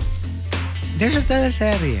 There's a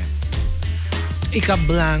teleserye.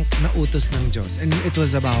 Ika-blank na utos ng Diyos. And it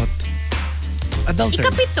was about adultery.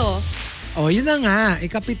 Ikapito. Oh, yun na nga.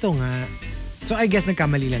 Ikapito nga. So I guess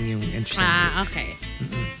nagkamali lang yung entry. Okay.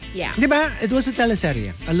 Yeah. Di ba? It was a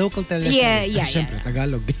teleserye. A local teleserye. Yeah. Siyempre,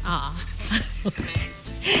 Tagalog. Oo.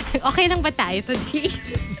 Okay lang ba tayo today?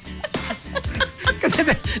 Kasi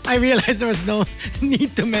I realized there was no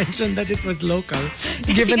need to mention that it was local.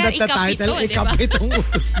 Given nga, that the title, ikapito, diba? Ikapitong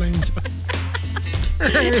utos ng Diyos.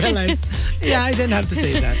 I realized, I didn't have to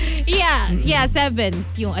say that. Yeah,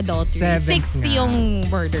 7th yung adultery. 6th nga. yung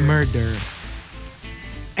murder.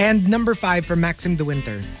 And number 5 for Maxim the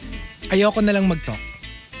Winter. Ayoko na lang mag-talk.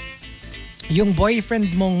 Yung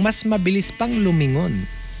boyfriend mong mas mabilis pang lumingon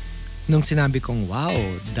nung sinabi kong, wow,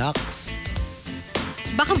 ducks.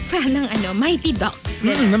 Baka fan ng Mighty Ducks.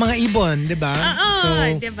 Ng mga ibon, di ba?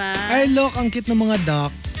 Oo, di ba? Ay, look, ang cute ng mga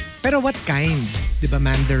duck. Pero what kind? Di ba,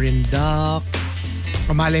 Mandarin duck?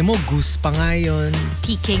 O malay mo, goose pa nga yun.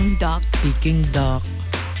 Peking duck.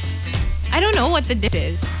 I don't know what the dish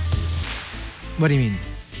is. What do you mean?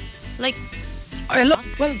 Like, Look,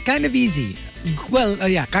 well, kind of easy. Well,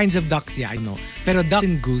 yeah, kinds of ducks, yeah, I know. Pero duck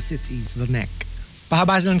and goose, it's easy. The neck.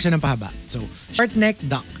 Pahaba lang siya ng pahaba. So, short neck,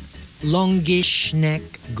 duck. Longish neck,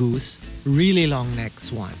 goose. Really long neck,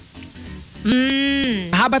 swan.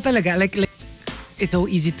 Mahaba talaga. Like, it's so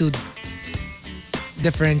easy to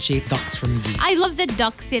differentiate ducks from geese. I love the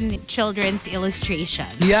ducks in children's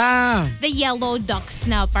illustrations. Yeah. The yellow ducks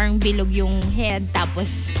na parang bilog yung head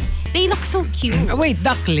tapos they look so cute. Wait,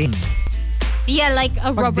 duckling. Yeah, like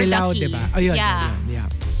a rubber Pagdilaw, ducky. diba? Ayun, yeah. yeah.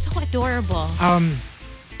 So adorable.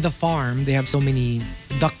 The farm, they have so many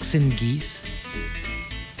ducks and geese.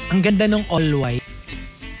 Ang ganda nung all white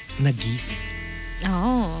na geese.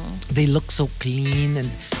 Oh. They look so clean and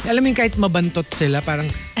alam mo yung kahit mabantot sila parang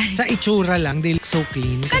sa itsura lang they look so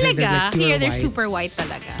clean kasi they're Talaga? like pure They're white. super white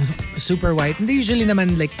talaga. Super white. And they usually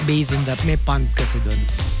naman like bathe in the may pond kasi dun.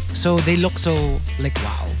 So they look so like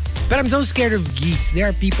wow. But I'm so scared of geese. There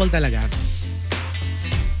are people talaga.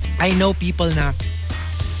 I know people na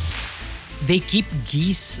they keep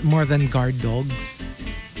geese more than guard dogs.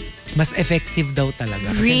 Mas effective daw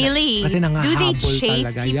talaga. Kasi Really? Kasi Do they nangahabol chase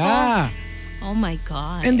talaga. people? Yeah. Oh my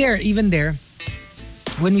God. And even there,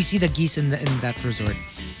 when we see the geese in that resort,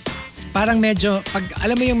 parang medyo, pag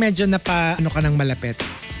alam mo yung medyo ka ng malapit,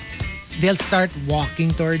 they'll start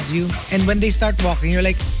walking towards you. And when they start walking, you're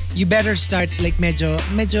like, you better start like medyo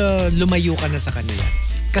lumayo ka na sa kanila.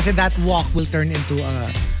 Kasi that walk will turn into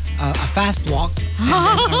a fast walk and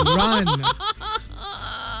then a run.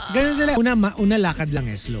 Ganun sila. Una lakad lang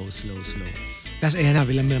slow. Tapos ayan na,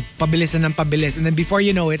 pabilis na ng pabilis. And then before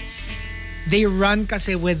you know it, they run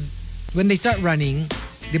kasi when they start running,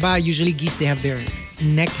 di ba usually geese, they have their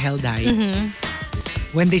neck held high. Mm-hmm.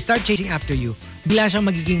 When they start chasing after you, bigla siyang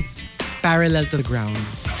magiging parallel to the ground.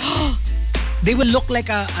 They will look like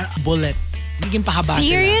a bullet. Magiging pahaba sila.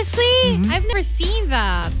 Seriously? I've never seen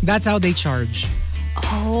that. That's how they charge.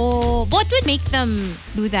 Oh, what would make them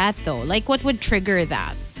do that though? Like what would trigger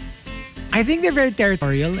that? I think they're very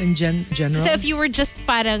territorial in general. So if you were just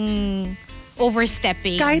parang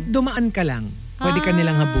overstepping. Kahit dumaan ka lang, pwede ka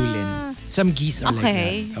nilang habulin. Some geese are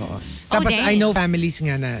Okay. like that. Oo. Tapos I know families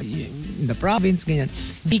nga na in the province, ganyan,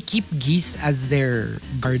 they keep geese as their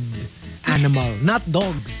guard animal, not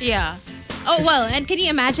dogs. Yeah. Oh, well, and can you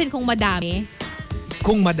imagine kung madami?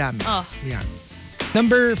 Kung madami. Oh. Yeah.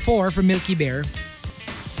 Number 4 for Milky Bear,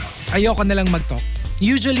 ayoko na lang mag-talk.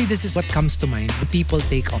 Usually, this is what comes to mind when people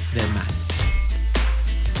take off their masks.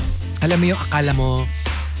 Alam mo yung akala mo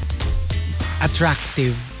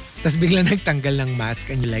attractive, tapos biglang nagtanggal ng mask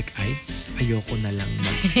and you're like, ay, ayoko na lang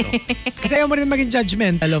mag-talk. Kasi ayaw mo rin maging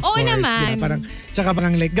judgmental, of Oo course. naman. Diba? Tsaka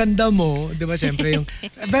parang like, ganda mo. Di ba? Siyempre yung,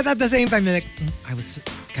 but at the same time, like, I was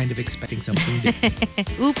kind of expecting something different.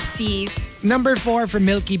 Oopsies. Number 4 from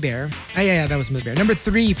Milky Bear. Yeah, that was Milky Bear. Number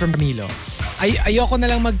 3 from Camilo. Ayoko na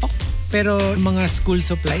lang mag-talk. Pero mga school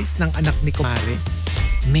supplies ng anak ni Kumare,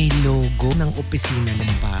 may logo ng opisina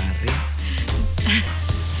ng pare.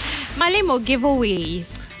 Malay mo, giveaway.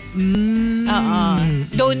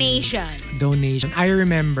 Donation. I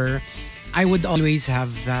remember, I would always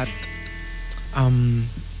have that, alam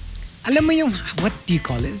mo yung, what do you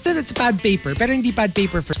call it? It's pad paper, pero hindi pad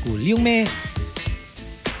paper for school. Yung may,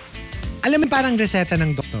 alam mo parang reseta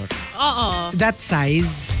ng doktor. Oo. That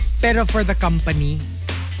size, pero for the company.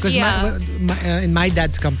 Because in my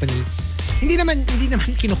dad's company, hindi naman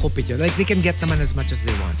kinukupit yun. Like, they can get naman as much as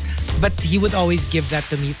they want. But he would always give that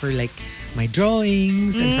to me for like my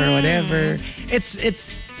drawings and for whatever. It's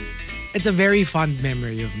a very fond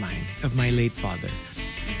memory of mine, of my late father.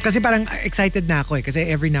 Kasi parang excited na ako kasi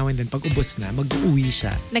every now and then pag ubos na, mag-uwi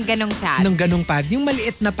siya. Ng ganong pads. Ng ganong pad. Yung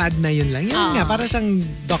maliit na pad na yun lang. Yun nga, para siyang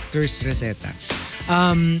doctor's reseta.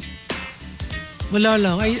 Wala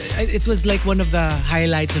lang. It was like one of the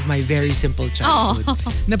highlights of my very simple childhood.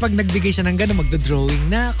 Na pag nagbigay siya ng gano'n,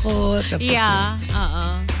 magdo-drawing na ako. Tapos,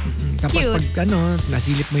 tapos Cute. pag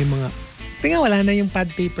nasilip mo yung mga... Tinga, wala na yung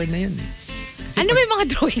pad paper na yun. Ano ba yung mga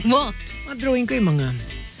drawing mo? Mga drawing ko yung mga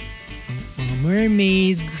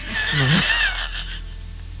mermaid,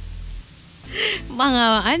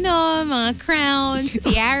 mga crowns,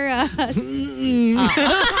 tiaras.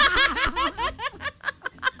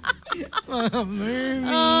 mga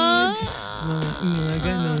mermaid, mga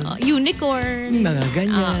ganon. Unicorn. Mga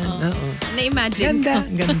ganyan. Oo. Na-imagine ko.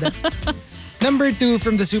 Ganda. Number 2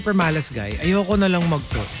 from the Super Malas Guy. Ayoko na lang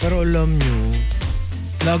mag-talk. Pero alam nyo,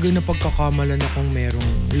 lagi na pagkakamalan akong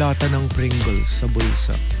merong lata ng Pringles sa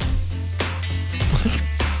bulsa.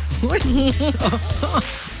 Okay.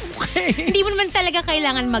 Hindi mo naman talaga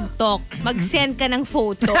kailangan mag-talk. Mag-send ka ng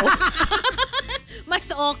photo.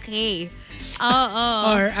 Mas okay.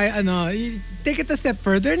 Or, take it a step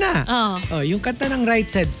further na. Yung kanta ng Right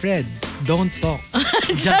Said Fred, Don't Talk.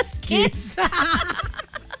 Just kiss.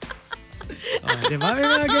 Diba? May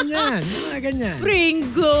mga ganyan.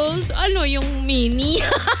 Pringles. Ano yung mini?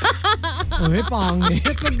 Uy, pangit.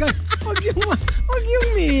 Wag yung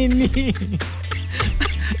mini.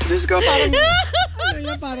 Diyos ko,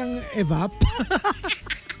 parang evap.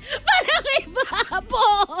 Parang iba po.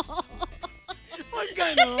 Wag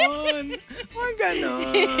ganon.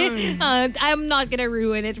 I'm not gonna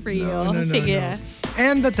ruin it for you. No. Sige.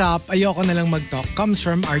 And the top, ayoko na lang mag-talk, comes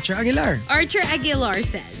from Archer Aguilar. Archer Aguilar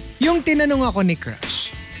says, Yung tinanong ako ni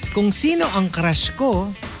Crush, kung sino ang crush ko,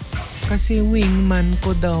 kasi wingman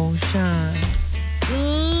ko daw siya.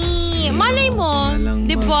 Malay mo,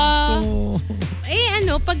 di ba?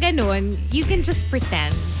 mag-talk. Pag ganun, you can just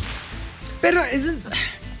pretend. Pero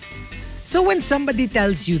so when somebody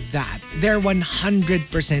tells you that, they're 100%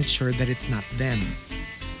 sure that it's not them.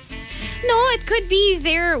 No, it could be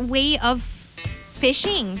their way of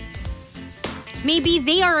fishing. Maybe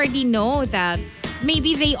they already know that.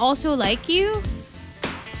 Maybe they also like you.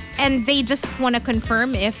 And they just want to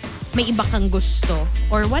confirm if may iba kang gusto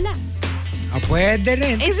or wala. Pwede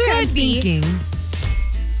rin. It Kasi I'm could be. thinking,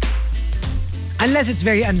 unless it's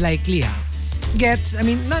very unlikely, gets, I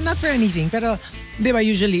mean, not for anything, pero, di ba,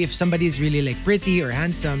 usually if somebody is really like pretty or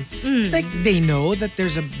handsome, like they know that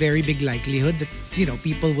there's a very big likelihood that,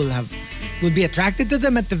 people will be attracted to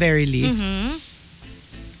them at the very least.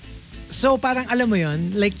 So parang alam mo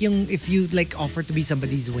yon, like if you like offer to be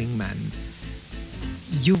somebody's wingman,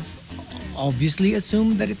 you've obviously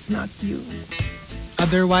assumed that it's not you.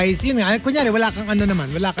 Otherwise, yun nga, kunyari wala kang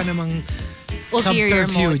wala ka namang Ulterior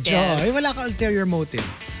subterfuge. motive. Wala kang ulterior motive.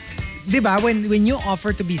 Diba, when you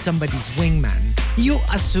offer to be somebody's wingman, you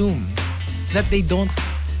assume that they don't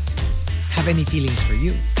have any feelings for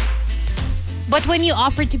you. But when you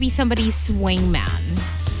offer to be somebody's wingman,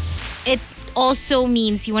 it also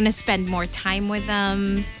means you want to spend more time with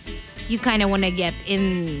them. You kind of want to get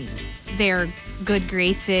in their good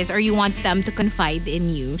graces, or you want them to confide in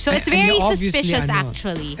you. So it's very suspicious,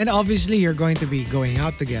 actually. And obviously, you're going to be going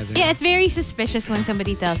out together. Yeah, it's very suspicious when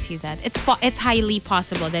somebody tells you that. It's highly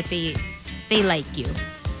possible that they like you.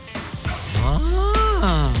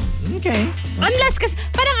 Okay. Unless kasi,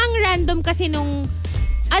 parang ang random kasi nung,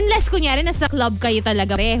 unless kunyari nasa club kayo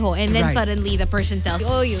talaga pareho, and then suddenly the person tells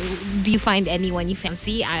you, do you find anyone you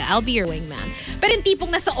fancy? I'll be your wingman. Pero yung tipong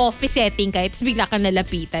nasa office setting kayo, tapos bigla kang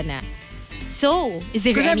nalapitan na, so, is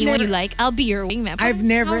there anyone you like? I'll be your wingman. I've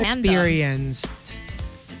never experienced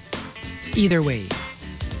either way.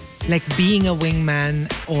 like being a wingman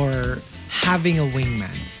or having a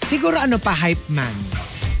wingman. Siguro hype man.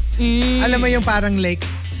 Alam mo yung parang like,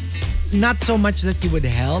 not so much that you would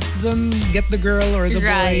help them get the girl or the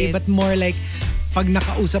boy, but more like, pag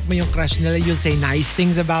nakausap mo yung crush nila, you'll say nice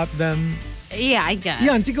things about them. Yeah, I guess.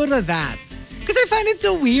 Yan, siguro that. Because I find it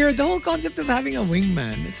so weird, the whole concept of having a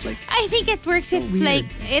wingman. It's like, I think it works so if weird. like,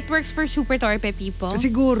 it works for super torpe people.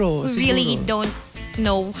 Siguro. Who really don't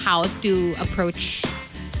know how to approach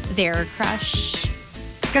their crush.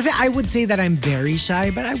 Kasi I would say that I'm very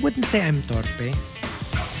shy, but I wouldn't say I'm torpe.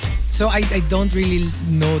 So I don't really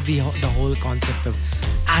know the whole concept of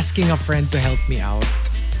asking a friend to help me out.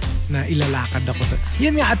 Na ilalakad ako sa...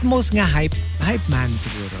 Yun nga, at most nga hype man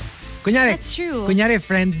siguro. Kunyari, That's true. Kunyari,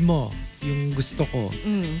 friend mo, yung gusto ko.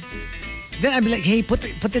 Then I'd be like, hey, put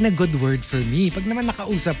in a good word for me. Pag naman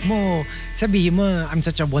nakausap mo, sabihin mo, I'm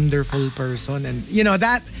such a wonderful person. And you know,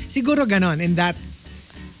 that, siguro ganon, in that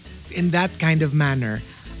kind of manner,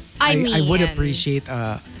 I would appreciate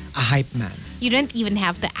a hype man. You don't even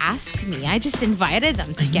have to ask me. I just invited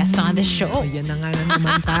them to guest on the show. Yan na nga na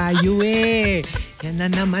naman tayo eh. Yan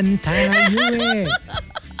na naman tayo eh.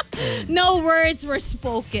 No words were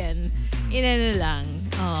spoken. Inano lang.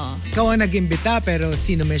 Oh. Ikaw ang nag-imbita pero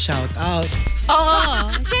sino may shout out?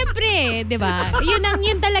 Oo. Syempre, di ba?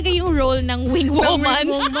 Yun talaga yung role ng wing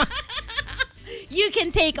woman. You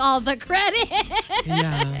can take all the credit.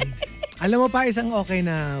 Yeah. Alam mo pa isang okay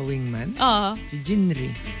na wingman? Oo. Si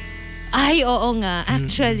Jinri. Ay, oo nga.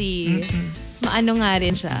 Actually, maano nga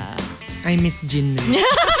rin siya. I miss Jinri.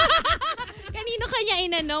 Kanino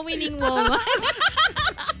kanya winning woman?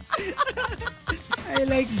 I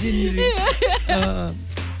like Jinri.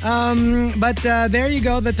 But there you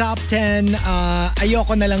go, the top 10.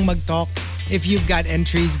 Ayoko na lang mag-talk. If you've got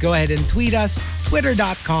entries, go ahead and tweet us.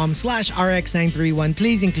 Twitter.com/RX931.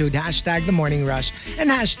 Please include hashtag The Morning Rush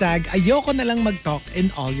and hashtag Ayoko na lang mag-talk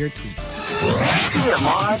in all your tweets.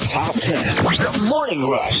 TMR Top 10. The Morning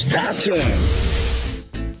Rush Top 10.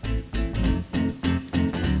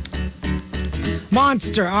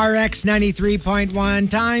 Monster RX 93.1.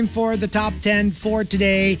 Time for the top 10 for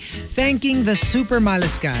today. Thanking the Super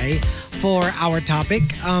Malaskay for our topic.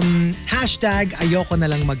 Hashtag Ayoko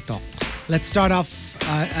na lang mag-talk. Let's start off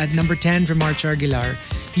at number 10 from March Aguilar.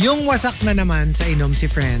 Yung wasak na naman sa inom si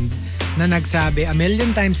friend na nagsabi a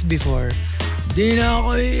million times before, di na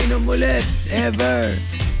ako iinom ulit, ever.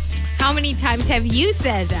 How many times have you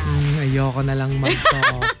said that? Ayoko na lang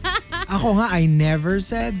mag-talk. Ako nga, I never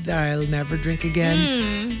said that I'll never drink again.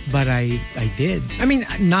 But I did. I mean,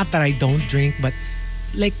 not that I don't drink, but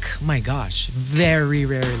like, my gosh, very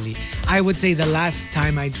rarely. I would say the last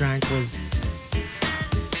time I drank was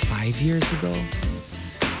 5 years ago.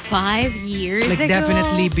 5 years like, ago?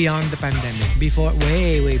 Definitely beyond the pandemic. Before,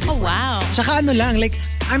 way before. Oh, wow. Tsaka ano lang, like,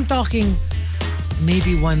 I'm talking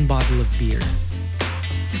maybe 1 bottle of beer.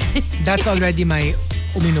 That's already my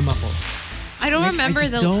uminom ako. I don't like, remember I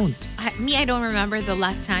just don't. I don't remember the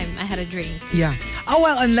last time I had a drink. Yeah. Oh,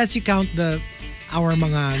 well, unless you count our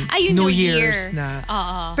mga yung New New Year's Year. na.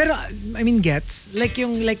 Oo. Pero, I mean, gets. Like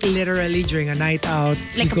yung, like literally during a night out.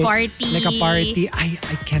 Like you a party. Like a party. I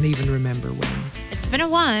can't even remember when. It's been a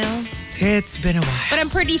while. It's been a while. But I'm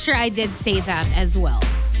pretty sure I did say that as well.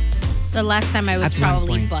 The last time I was At one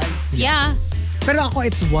probably point. buzzed. Yeah. Pero ako,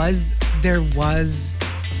 there was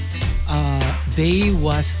they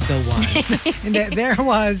was the one. Hindi, there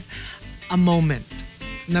was a moment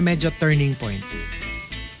na medyo turning point.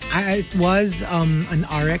 It was an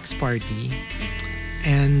RX party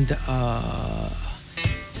and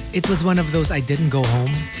it was one of those I didn't go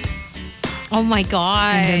home. Oh my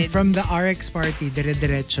God. And then from the RX party,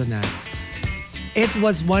 dire-diretso na. It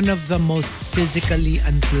was one of the most physically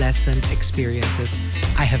unpleasant experiences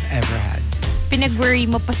I have ever had. Pinag-worry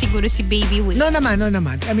mo pa siguro si baby Will. No naman.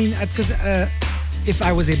 I mean, because if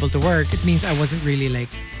I was able to work, it means I wasn't really like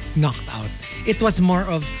knocked out. It was more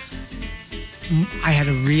of I had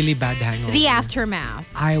a really bad hangover. The aftermath.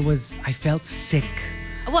 I felt sick.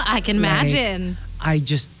 Well, I can imagine. I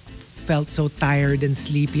just felt so tired and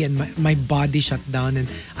sleepy and my body shut down and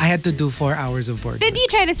I had to do 4 hours of work. Did you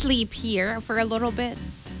try to sleep here for a little bit?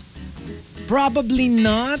 Probably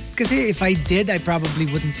not. Kasi if I did, I probably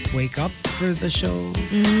wouldn't wake up for the show.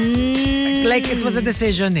 Like, it was a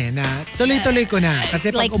decision na tuloy-tuloy ko na.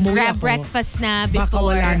 Kasi pag like umuwi grab ako, breakfast na before. baka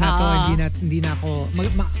wala na to. Hindi na ako,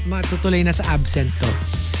 matutuloy na sa absent to.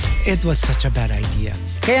 It was such a bad idea.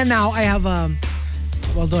 Kaya now, I have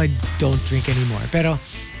although I don't drink anymore, pero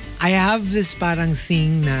I have this parang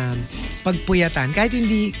thing na pagpuyatan,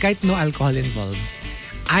 kahit no alcohol involved,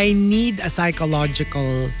 I need a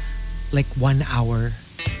psychological like 1 hour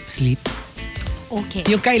sleep. Okay.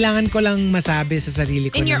 Yung kailangan ko lang masabi sa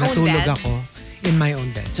sarili ko In na your own natulog bed? ako in my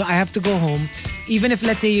own bed. So I have to go home. Even if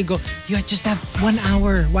let's say you go, you just have 1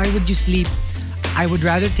 hour. Why would you sleep? I would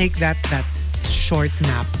rather take that short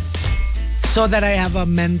nap so that I have I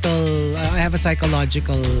have a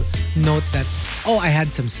psychological note that, I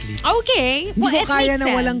had some sleep. Okay. Well, Hindi it ko kaya makes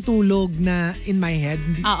na walang sense. tulog na in my head.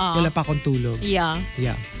 Wala pa akong tulog. Yeah.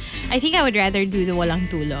 Yeah. I think I would rather do the walang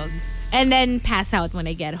tulog and then pass out when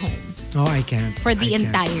I get home Oh, I can't. for the I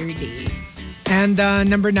can't. entire day. And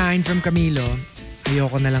number 9 from Camilo,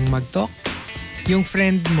 ayoko na lang mag-talk. Yung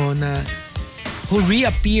friend mo na who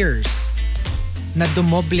reappears na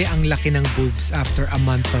dumoble ang laki ng boobs after a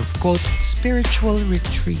month of, quote, spiritual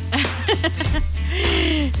retreat.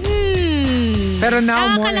 Pero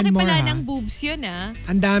now more and Nakakalaki more, pala ha? ng boobs yun, ah.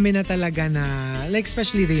 Ang dami na talaga na, like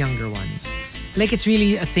especially the younger ones. Like it's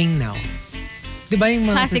really a thing now. Di ba yung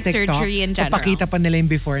mga Plastic sa TikTok, surgery in general. papakita pa nila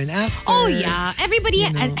yung before and after. Oh, yeah. Everybody,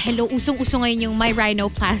 You know. hello, usong-uso ngayon yung my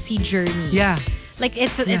rhinoplasty journey. Yeah. Like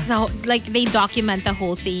like they document the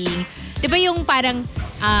whole thing. 'Di ba yung parang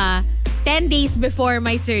 10 days before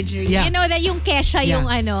my surgery. Yeah. You know that yung Kesha Yeah.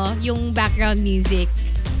 yung background music.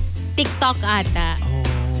 TikTok ata.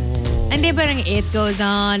 Oh. And di ba it goes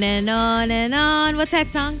on and on and on. What's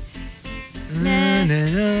that song? Na, na,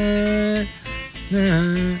 na, na.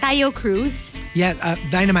 Tayo Cruz. Yeah,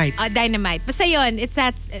 Dynamite. Dynamite. Basta yun, it's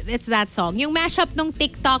that song. Yung mashup nung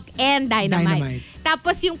TikTok and Dynamite.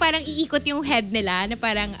 Tapos yung parang iikot yung head nila na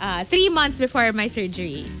parang 3 months before my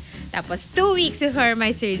surgery. Tapos 2 weeks before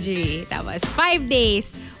my surgery. Tapos 5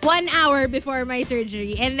 days, 1 hour before my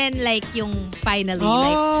surgery. And then like yung finally.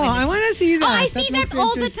 I wanna see that. Oh, I see that looks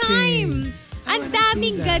all the interesting. time. I Ang wanna see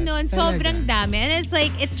daming that. ganon. Talaga. Sobrang dami. And it's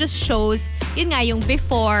like, it just shows, yun nga, yung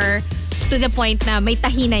before, to the point na may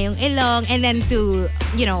tahi na yung ilong, and then to,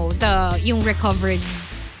 yung recovered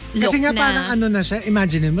look Kasi nga na. parang ano na siya,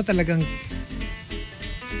 imagine mo talagang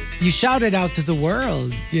you shouted out to the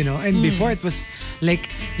world, and before it was like,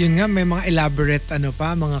 yun nga, may mga elaborate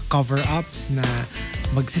mga cover-ups na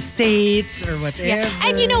magsi-states or whatever. Yeah.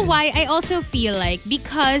 And you know why? I also feel like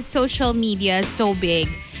because social media is so big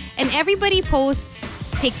and everybody posts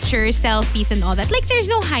pictures, selfies, and all that, like there's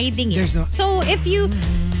no hiding it. There's no- So if you...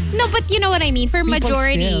 No, but you know what I mean? For People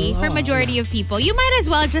majority still, of people, you might as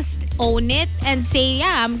well just own it and say,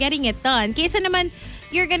 yeah, I'm getting it done. Kaysa naman,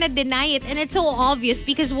 you're gonna deny it. And it's so obvious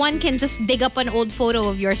because one can just dig up an old photo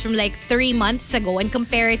of yours from like 3 months ago and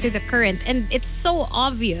compare it to the current. And it's so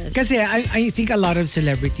obvious. Kasi I think a lot of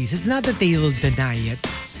celebrities, it's not that they will deny it.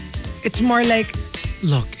 It's more like,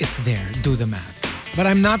 look, it's there. Do the math. But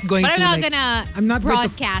I'm not going But to I'm not gonna I'm not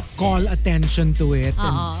broadcast going to call attention to it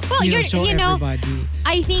and Well, show everybody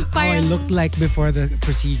I think how I parang looked like before the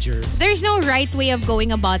procedures. there's no right way of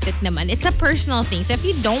going about it naman. It's a personal thing. So if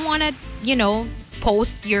you don't wanna,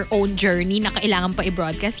 post your own journey na kailangan pa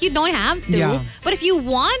i-broadcast, you don't have to. Yeah. But if you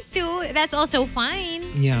want to, that's also fine.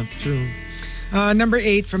 Yeah, true. Number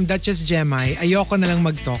 8 from Duchess Gemay, ayoko na lang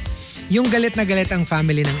mag-talk. Yung galit na galit ang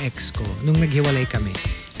family ng ex ko nung naghiwalay kami.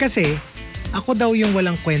 Kasi ako daw yung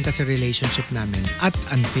walang kwenta sa relationship namin at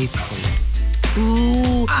unfaithful.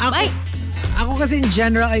 Ooh. Ako kasi in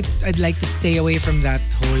general, I'd like to stay away from that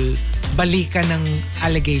whole balikan ng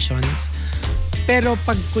allegations. Pero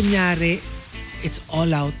pag kunyari, it's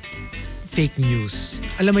all out fake news.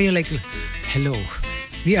 Alam mo yung like, hello,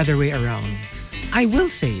 it's the other way around. I will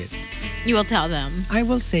say it. You will tell them. I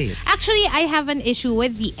will say it. Actually, I have an issue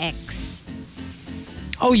with the ex.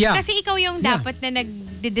 Oh yeah. Kasi ikaw yung dapat na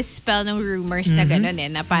nag-dispel ng rumors na gano'n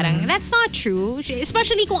na parang that's not true.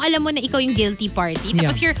 Especially kung alam mo na ikaw yung guilty party.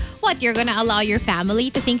 Tapos you're gonna allow your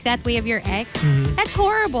family to think that way of your ex? That's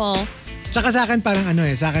horrible. Tsaka sa akin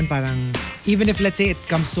parang even if let's say it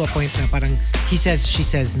comes to a point na parang he says, she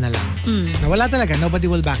says na lang. Na wala talaga, nobody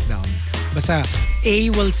will back down. Basta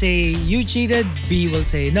A will say you cheated, B will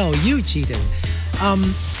say no, you cheated.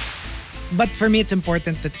 But for me it's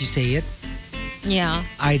important that you say it. Yeah.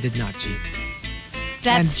 I did not cheat.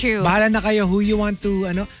 That's And true. Bahala na kayo who you want to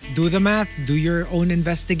do the math, do your own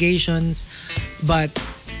investigations. But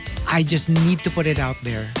I just need to put it out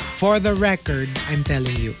there. For the record, I'm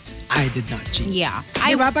telling you, I did not cheat. Yeah.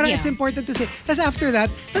 Diba? Parang it's important to say. Tapos after that,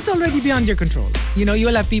 that's already beyond your control. You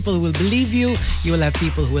will have people who will believe you. You will have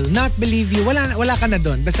people who will not believe you. Wala ka na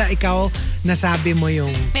doon. Basta ikaw, nasabi mo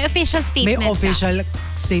yung... May official statement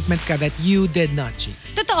statement ka that you did not cheat.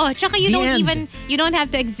 Totoo. Tsaka you don't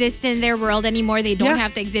have to exist in their world anymore. They don't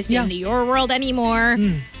have to exist in your world anymore.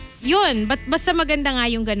 Yun. But basta maganda nga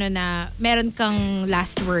yung gano'n na meron kang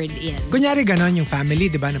last word in. Kunyari ganon yung family,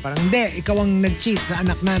 di ba? Na parang, hindi, ikaw ang nag-cheat sa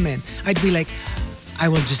anak namin. I'd be like, I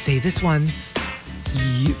will just say this once.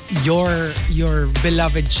 your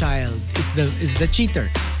beloved child is the cheater.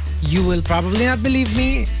 You will probably not believe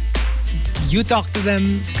me. You talk to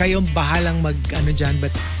them, kayong bahalang mag ano dyan,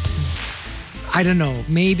 but I don't know,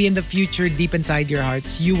 maybe in the future, deep inside your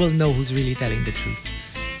hearts, you will know who's really telling the truth.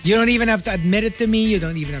 You don't even have to admit it to me. You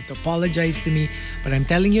don't even have to apologize to me. But I'm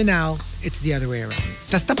telling you now, it's the other way around.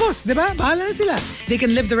 Tas tapos, di ba? Bahala na sila. They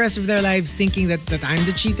can live the rest of their lives thinking that I'm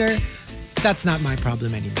the cheater. That's not my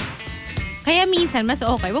problem anymore. Kaya minsan, mas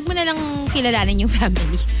okay. Wag mo na lang kilalanin yung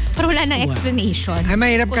family. Para wala nang explanation. Ay,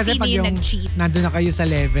 mahirap Kung kasi sino pag yung nag-cheat. nandun na kayo sa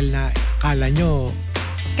level na akala nyo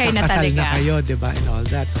Kayo na kakasal talaga. na kayo, di ba? And all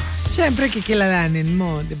that. So, syempre, kikilalanin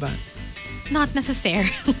mo, di ba? Not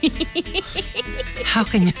necessarily. How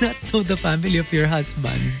can you not know the family of your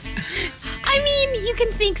husband? I mean, you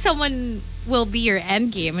can think someone will be your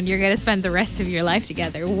end game and you're gonna spend the rest of your life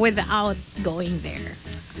together without going there.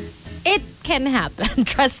 It can happen,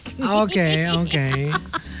 trust me. Okay.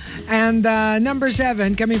 And number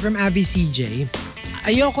 7, coming from Avi CJ,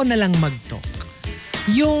 ayoko na lang mag-talk.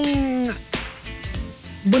 Yung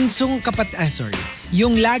bunsong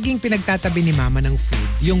yung laging pinagtatabi ni mama ng food,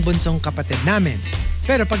 yung bunsong kapatid namin.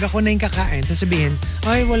 Pero pag ako na yung kakain, sasabihin,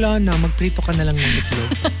 ay wala na, magprito ka na lang ng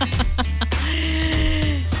itlog.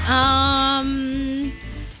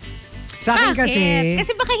 Sa akin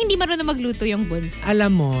kasi baka hindi marunong magluto yung bunso.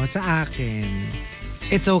 alam mo, sa akin,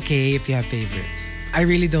 it's okay if you have favorites. I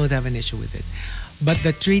really don't have an issue with it. But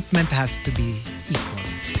the treatment has to be equal.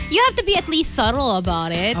 You have to be at least subtle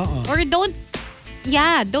about it. Oo. Or don't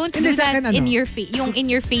Hindi, do sa that akin, in your face, yung in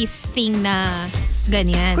your face thing na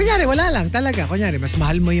ganyan. Kunyari, wala lang talaga. Kunyari, mas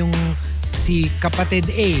mahal mo yung si kapatid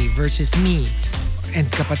A versus me and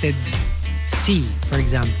kapatid C, for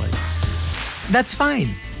example. That's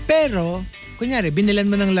fine. Pero, kunyari, binilan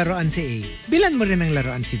mo ng laruan si A, bilan mo rin ng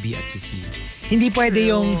laruan si B at si C. Hindi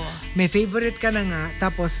pwede yung may favorite ka na nga,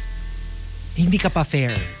 tapos hindi ka pa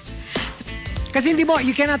fair. Kasi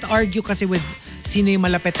you cannot argue kasi with sino yung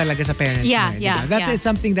malapit talaga sa parents mo. Yeah. That is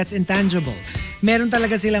something that's intangible. Meron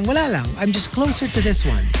talaga silang, wala lang, I'm just closer to this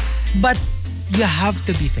one. But you have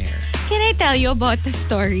to be fair. Can I tell you about the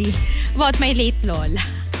story about my late lola?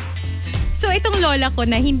 So, itong lola ko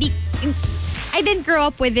na I didn't grow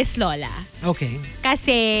up with this lola. Okay.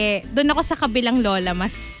 Kasi doon ako sa kabilang lola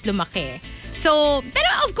mas lumaki. So, pero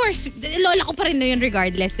of course, lola ko pa rin na yun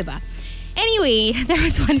regardless, diba? Anyway, there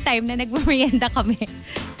was one time na nagmamerienda kami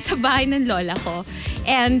sa bahay ng lola ko.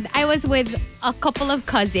 And I was with a couple of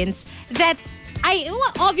cousins that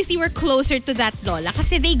obviously we're closer to that lola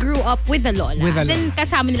kasi they grew up with the lola. With the lola. And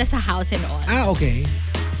kasama nila sa house and all. Okay.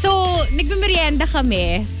 So, nagmamerienda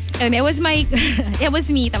kami. And it was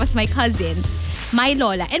me, tapos my cousins, my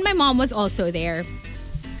lola, and my mom was also there.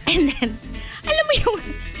 And then, alam mo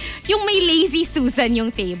yung may lazy Susan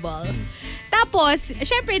yung table. Tapos,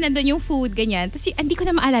 syempre, nandun yung food, ganyan. Tapos, hindi ko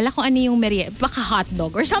na maalala kung ano yung merienda. Baka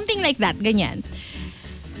hotdog or something like that, ganyan.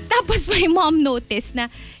 Tapos, my mom noticed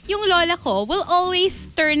na yung lola ko will always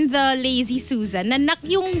turn the lazy Susan na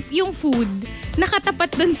yung food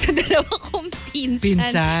nakatapat dun sa dalawa kong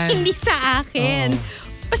pinsan. Hindi sa akin. Oh.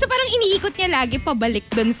 Basta parang iniikot niya lagi pabalik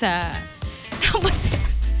dun sa... Tapos,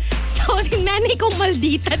 so, yung nanay kong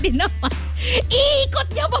maldita din naman. Iikot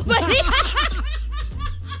niya pabalik.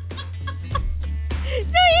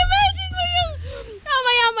 So, imagine mo yung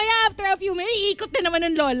maya-maya after a few minutes, iikot na naman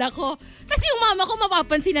ng lola ko. Tapos yung mama ko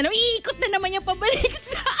mapapansin na iikot na naman niya pabalik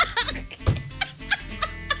sa akin.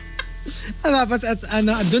 Tapos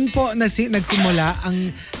dun po nagsimula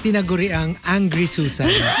ang tinaguriang Angry Susan.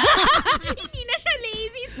 Hindi na siya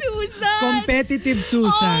lazy Susan. Competitive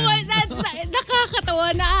Susan. Oh, that's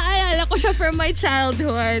nakakatawa. Naaalala ko siya from my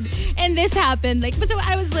childhood. And this happened. Like, basta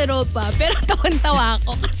I was little pa. Pero tawan-tawa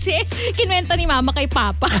ako kasi kinwento ni mama kay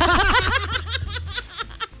papa.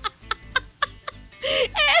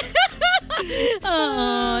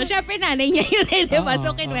 Syempre nanay niya yun eh, diba?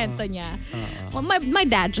 So kinwento niya. Well, my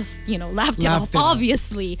dad just, laughed it off,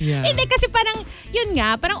 obviously. Yeah. Hindi kasi parang, yun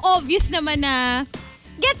nga, parang obvious naman na,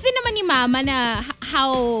 gets din naman ni mama na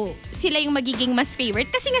how sila yung magiging mas favorite.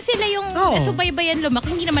 Kasi nga sila yung subaybayan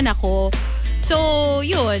lumaki, hindi naman ako. So,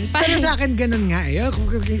 yun. Pero sa akin ganun nga eh.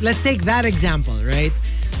 Let's take that example, right?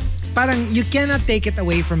 Parang you cannot take it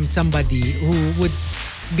away from somebody who would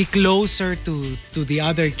be closer to the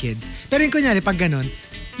other kids. Pero yung kunyari, pag ganun,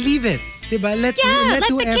 leave it. Diba? Let the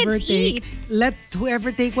whoever kids take, eat. Let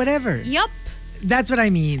whoever take whatever. Yup. That's what I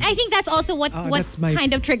mean. I think that's also what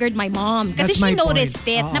kind of triggered my mom. Kasi That's my she noticed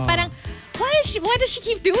point. it. Na parang, why does she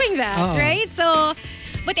keep doing that? Right? So,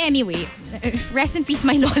 But anyway, rest in peace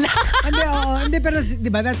my lola. Hindi, pero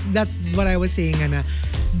diba, that's what I was saying, na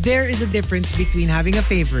there is a difference between having a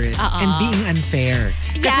favorite and being unfair.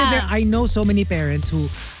 Kasi I know so many parents who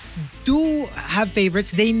do have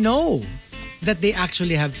favorites. They know that they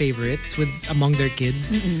actually have favorites among their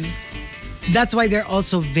kids. That's why they're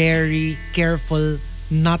also very careful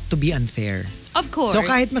not to be unfair. Of course. So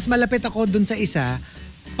kahit mas malapit ako dun sa isa,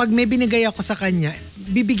 pag may binigay ako sa kanya,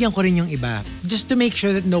 bibigyan ko rin yung iba. Just to make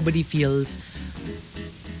sure that nobody feels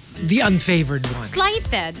the unfavored one.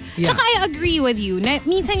 Slighted. Yeah. Tsaka I agree with you. Na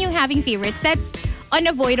minsan yung having favorites, that's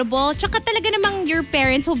unavoidable. Tsaka talaga namang your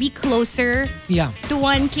parents will be closer to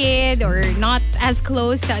one kid or not as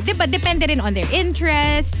close. Diba? Depende rin on their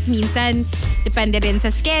interests. Minsan, depende rin sa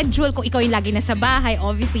schedule. Kung ikaw yung lagi nasa bahay,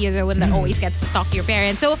 obviously you're the one that always gets to talk to your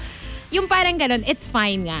parents. So, yung parang ganun, it's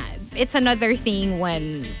fine nga. It's another thing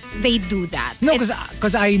when they do that. No,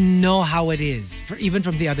 because I know how it is, even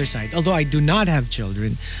from the other side. Although I do not have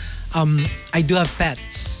children, I do have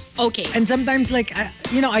pets. Okay. And sometimes like, I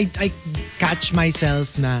catch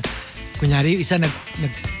myself na, kunyari yung isa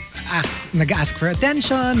nag-ask for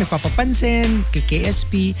attention, nagpapapansin,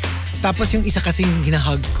 KSP. Tapos yung isa kasing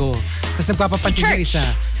hinahug ko. Tapos nagpapapansin yung isa.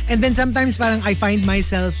 And then sometimes parang I find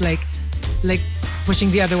myself like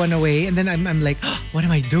pushing the other one away, and then I'm like, oh, what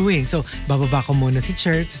am I doing? So bababa ko muna si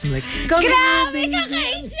Church. I'm like, come grabe ka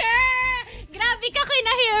kay Church! Grabe ka kay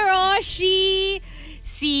na Hiroshi!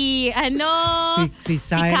 Si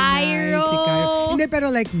Cairo. Hindi,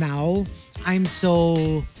 pero like now, I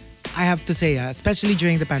have to say, especially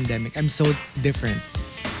during the pandemic, I'm so different.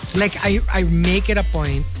 Like I make it a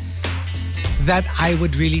point that I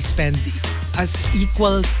would really spend as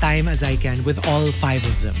equal time as I can with all 5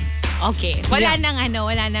 of them. Okay. Wala nang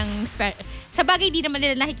sa bagay di naman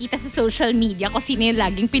nila nakikita sa social media kung sino yung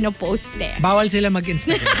laging pinopost eh. Bawal sila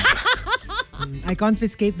mag-Instagram. I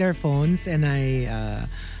confiscate their phones and I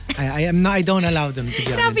don't allow them to be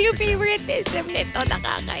on Grabe yung Instagram. favoritism nito,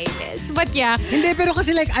 nakakainis. But yeah. Hindi, pero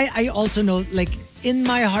kasi like I also know, like in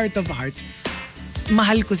my heart of hearts,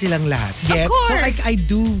 mahal ko silang lahat. Gets? Of course. So like I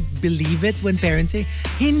do believe it when parents say,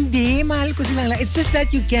 hindi, mahal ko silang lahat. It's just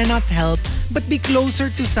that you cannot help but be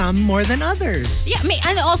closer to some more than others. Yeah,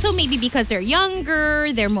 and also maybe because they're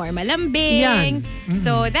younger, they're more malambing. Yan.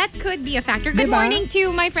 So that could be a factor. Good Diba? morning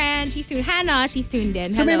to my friend. She's tuned. Hannah, she's tuned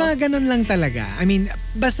in. So may Hello. mga ganun lang talaga. I mean,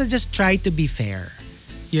 basta just try to be fair.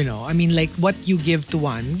 You know, I mean like what you give to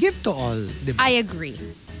one, give to all. Diba? I agree.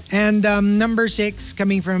 And number 6,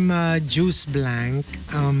 coming from Juice Blank,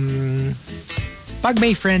 pag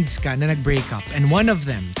may friends ka na nag-break up and one of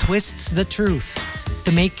them twists the truth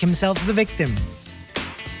to make himself the victim,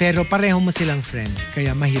 pero pareho mo silang friend,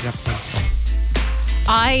 kaya mahirap pa.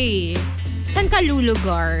 Ay, saan ka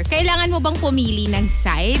lulugar? Kailangan mo bang pumili ng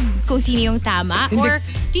side kung sino yung tama? Hindi. Or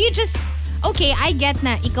do you just, okay, I get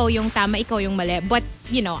na ikaw yung tama, ikaw yung mali, but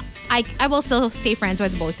you know, I will still stay friends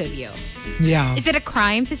with both of you. Yeah. Is it a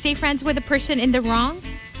crime to stay friends with the person in the wrong?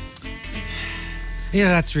 You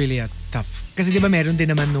know, that's really tough. Kasi di ba meron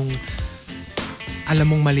din naman nung alam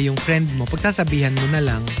mong mali yung friend mo, pagsasabihan mo na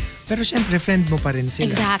lang, pero syempre friend mo pa rin sila.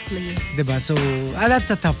 Exactly. Di ba? So, that's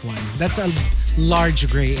a tough one. That's a large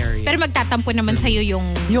gray area. Pero magtatampo naman sa'yo yung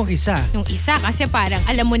isa. Yung isa kasi parang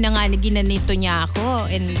alam mo na nga na ginanito niya ako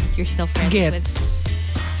and you're still friends with.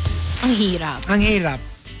 Ang hirap. Ang hirap.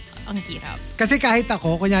 Ang hirap. Kasi kahit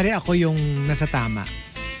ako, kunyari ako yung nasa tama,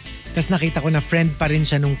 tapos nakita ko na friend pa rin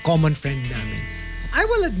siya nung common friend namin, I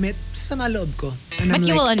will admit, sa maloob ko. And But I'm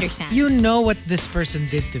you like, will understand. You know what this person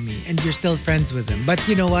did to me and you're still friends with them. But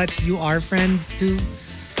you know what? You are friends too.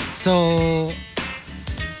 So,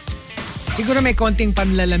 siguro may konting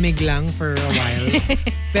panlalamig lang for a while.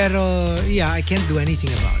 Pero, yeah, I can't do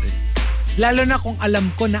anything about it. Lalo na kung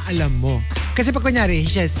alam ko na alam mo. Kasi pag kunyari, he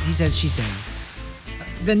says, she says,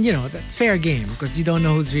 then, you know, that's fair game because you don't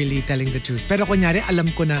know who's really telling the truth. Pero kunyari, alam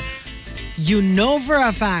ko na you know for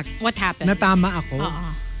a fact what happened? Na tama ako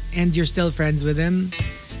and you're still friends with him.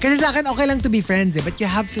 Kasi sa akin, okay lang to be friends but you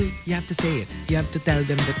have to say it. You have to tell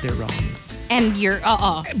them that they're wrong. And you're,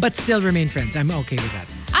 But still remain friends. I'm okay with that.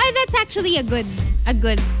 That's actually a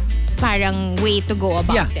good parang way to go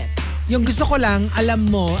about it. Yung gusto ko lang, alam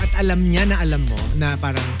mo at alam niya na alam mo na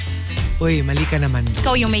parang, uy, mali ka naman doon.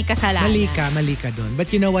 Ikaw yung may kasalanan. Mali ka doon.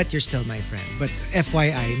 But you know what? You're still my friend. But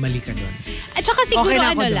FYI, mali ka doon. At saka siguro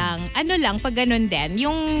okay ano lang, pag ganun din,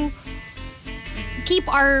 yung keep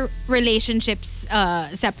our relationships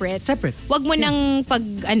separate. Wag mo nang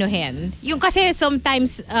pag-anuhin. Yung kasi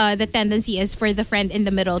sometimes the tendency is for the friend in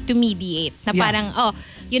the middle to mediate. Na parang,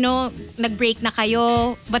 you know, nag-break na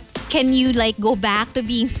kayo, but can you like go back to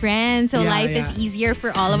being friends so life is easier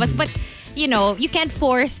for all of us? But you know, you can't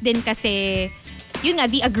force din kasi, yun nga,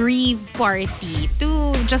 the aggrieved party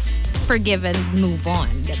to just forgive and move on.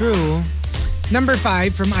 Diba? True. Number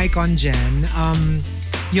 5 from Icon Jen,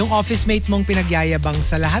 yung office mate mong pinagyayabang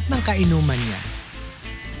sa lahat ng kainuman niya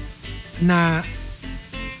na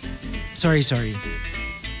sorry.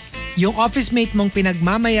 Yung office mate mong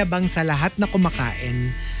pinagmamayabang sa lahat na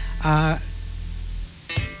kumakain,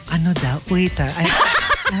 ano daw? Wait I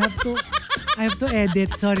have to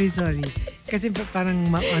edit. Sorry. Kasi parang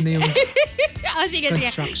ano yung Sige.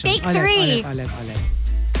 construction. Take 3. Ulit.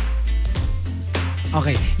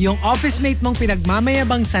 Okay. Yung office mate mong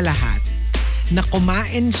pinagmamayabang sa lahat na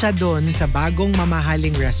kumain siya doon sa bagong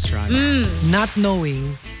mamahaling restaurant not knowing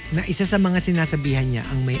na isa sa mga sinasabihan niya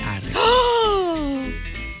ang may-ari.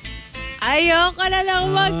 Ayoko na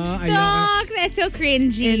lang mag-talk. That's so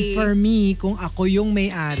cringy. And for me, kung ako yung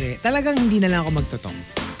may-ari, talagang hindi na lang ako magtotalk.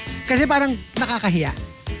 Kasi parang nakakahiya.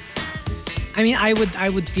 I mean, I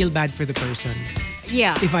would feel bad for the person.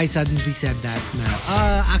 Yeah. If I suddenly said that na,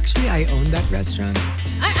 actually, I own that restaurant.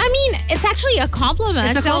 I mean, it's actually a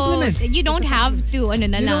compliment. It's a compliment. So you don't have to, You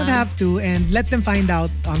don't have to, and let them find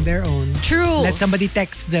out on their own. True. Let somebody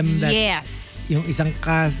text them that Yes. yung isang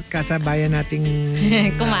kasabayan nating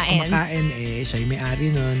kumakain, siya yung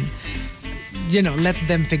may-ari nun. You know, let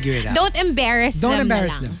them figure it out. Don't embarrass them. Don't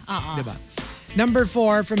embarrass na them. lang. Diba? Number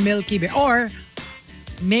 4 from Milky Way. Or,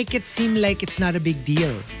 make it seem like it's not a big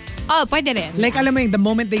deal. Oh, pwede rin. Like, alam mo yung, the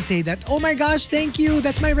moment they say that, oh my gosh, thank you,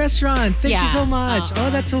 that's my restaurant. Thank you so much. Oh,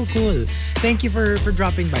 that's so cool. Thank you for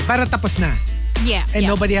dropping by. Para tapos na. Yeah. And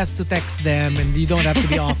nobody has to text them and you don't have to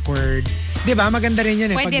be awkward. Diba? Maganda rin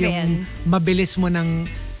yun eh. Pwede Pag rin. yung mabilis mo nang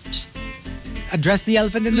just address the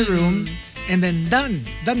elephant in the room and then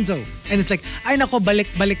donezo. And it's like, ay nako,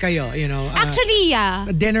 balik kayo. You know. Actually, yeah.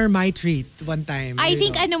 Dinner my treat one time. I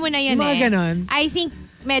think ano mo na yun yung mga eh. ganon. I think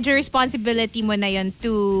medyo responsibility mo na yun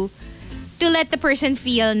to let the person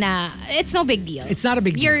feel na it's no big deal. It's not a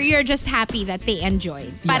big deal. You're just happy that they enjoyed.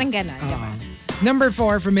 Parang ganon. Diba? Number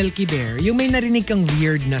 4 for Milky Bear, yung may narinig kang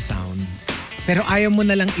weird na sound pero ayaw mo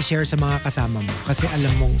na lang i-share sa mga kasama mo kasi alam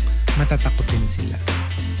mong matatakotin sila.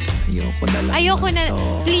 Ayoko na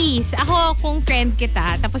to. Please, ako kung friend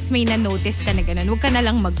kita tapos may na-notice ka na ganun, huwag ka na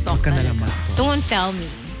lang mag-talk. Huwag ka na lang mag-talk. Don't tell me.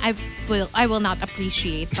 I will not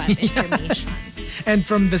appreciate that information. And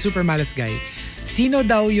from the super malas guy, sino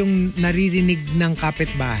daw yung naririnig ng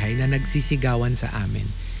kapitbahay na nagsisigawan sa amin?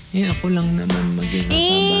 Ako lang naman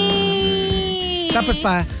mag-inasabang. Tapos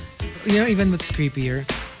pa, you know, even what's creepier,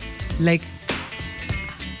 like,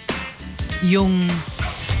 yung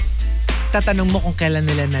tatanong mo kung kailan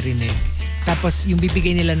nila narinig. Tapos yung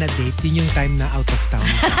bibigay nila na date, yun yung time na out of town.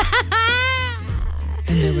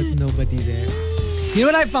 And there was nobody there. You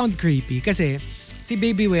know what I found creepy? Kasi si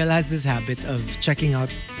Baby Whale has this habit of checking out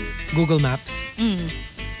Google Maps.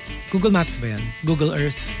 Google Maps ba yan? Google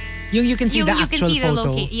Earth. Yung you can see the actual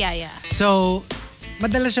photo. Yeah. So,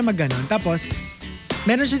 madalas siya mag-ganon. Tapos,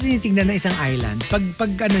 meron siya tinitingnan na isang island. Pag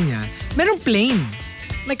ano niya, merong plane.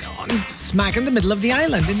 Like, smack in the middle of the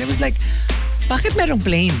island. And it was like, bakit merong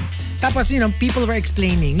plane? Tapos, you know, people were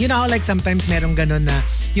explaining. You know how like sometimes merong ganon na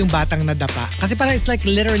yung batang nadapa. Kasi parang it's like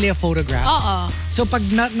literally a photograph. Oo. So pag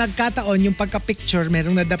nagkataon yung pagka-picture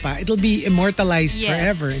merong nadapa, it'll be immortalized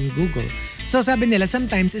forever in Google. So sabi nila,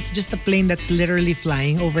 sometimes it's just a plane that's literally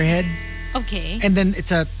flying overhead. Okay. And then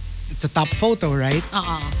it's a top photo, right?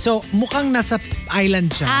 So mukhang nasa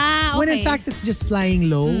island siya. Okay. When in fact, it's just flying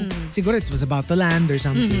low. Siguro it was about to land or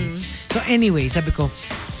something. So anyway, sabi ko,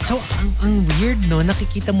 so ang weird no,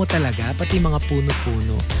 nakikita mo talaga, pati mga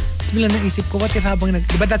puno-puno. Tapos bilang naisip ko, what if habang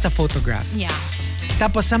diba that's a photograph? Yeah.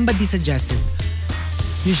 Tapos somebody suggested,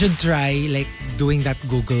 you should try like doing that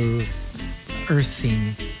Google Earth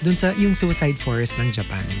thing dun sa yung suicide forest ng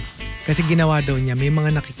Japan. Kasi ginawa daw niya, may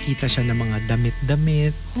mga nakikita siya na mga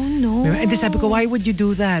damit-damit. Oh no. And then sabi ko, why would you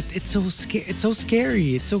do that? It's so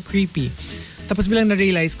scary. It's so creepy. Tapos bilang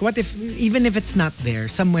na-realize ko, what if, even if it's not there,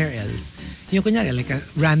 somewhere else, yung kunyari, like a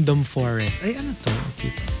random forest, ay ano to? Okay.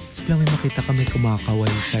 Tapos bilang may makita kami kumakawal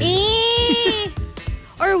sa'yo.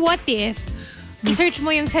 Or what if, i-search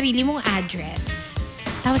mo yung sarili mong address,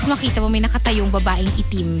 tapos makita mo may nakatayong babaeng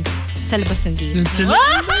itim sa labas ng gate. Dun sila.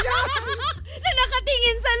 Na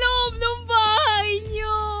nakatingin sa loob ng bahay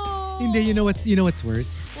niyo. Hindi, you know what's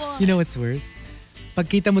worse? What? You know what's worse?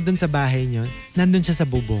 Pagkita mo dun sa bahay niyo, nandun siya sa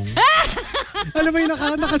bubong. Alam mo yung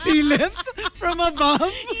nakasilip from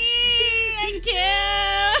above? I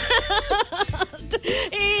can't.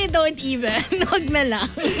 Don't even. Huwag na lang.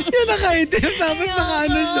 Yung nakaitim, tapos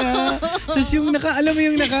nakaano siya. Tapos yung alam mo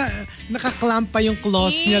yung naka-clamp pa yung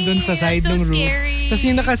claws niya dun sa side so ng roof. scary. Tapos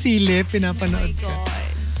yung nakasilip, pinapanood Oh my ka. God.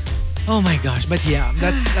 Oh my gosh. But yeah,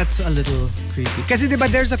 that's a little creepy. Kasi diba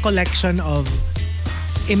there's a collection of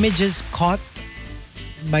images caught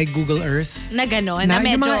by Google Earth. Na gano'n, na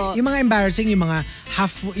medyo... yung mga embarrassing, yung mga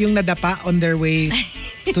yung nadapa on their way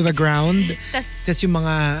to the ground. Tas yung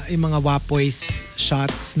mga wapoys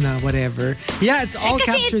shots na whatever. Yeah, it's all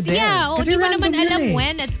captured there. Yeah, kasi di mo random naman alam yun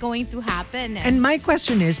when it's going to happen. And my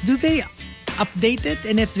question is, do they update it?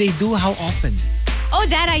 And if they do, how often? Oh,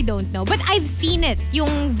 that I don't know. But I've seen it,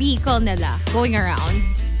 yung vehicle nila going around.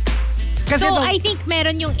 Kasi so, I think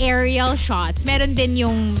meron yung aerial shots. Meron din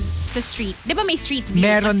yung sa street. Di ba may street view?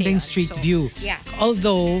 Meron kasi ding yun. street So, view. Yeah.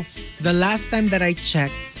 Although, the last time that I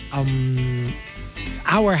checked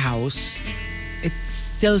our house,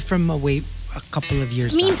 it's still from away a couple of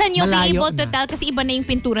years Minsan back. yung be Malayo able to na. tell kasi iba na yung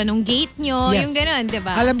pintura ng gate nyo. Yes. Yung gano'n, di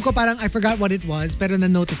ba? Alam ko parang, I forgot what it was, pero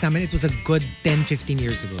na-notice namin it was a good 10-15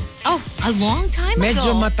 years ago. Oh, a long time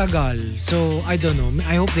Medyo ago. matagal. So, I don't know.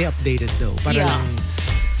 I hope they update it though. Parang, Yeah.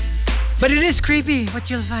 But it is creepy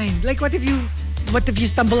what you'll find. Like, what if you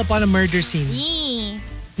stumble upon a murder scene? Yee.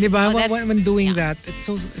 Diba? Oh, that's- when doing yeah. that, it's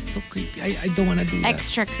so creepy. I don't want to do that.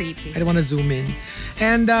 Extra creepy. I don't want to zoom in.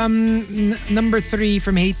 And number 3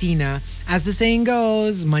 from Hey Tina, as the saying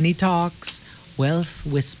goes, money talks, wealth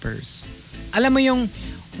whispers. Alam mo yung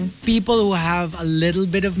people who have a little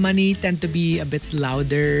bit of money tend to be a bit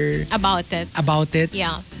louder About it.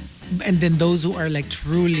 Yeah. And then those who are like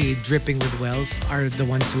truly dripping with wealth are the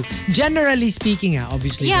ones who, generally speaking,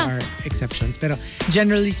 obviously Yeah. there are exceptions, pero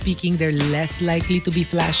generally speaking, they're less likely to be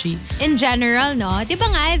flashy. In general, no? Di ba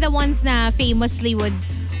nga, the ones na famously would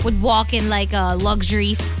walk in like a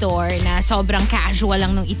luxury store na sobrang casual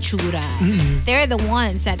lang ng itsura. They're the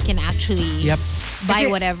ones that can actually Yep. buy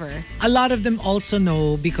Kasi whatever. a lot of them also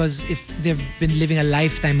know, because if they've been living a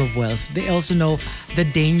lifetime of wealth, they also know the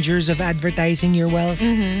dangers of advertising your wealth.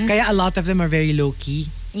 Kaya a lot of them are very low-key.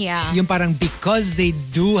 Yeah. Yung parang because they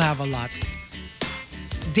do have a lot,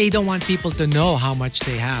 they don't want people to know how much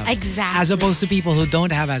they have. Exactly. As opposed to people who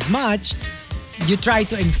don't have as much, you try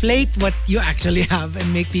to inflate what you actually have and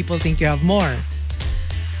make people think you have more.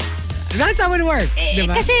 That's how it works.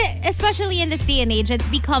 Diba? Kasi especially in this day and age, it's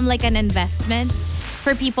become like an investment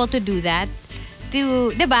for people to do that.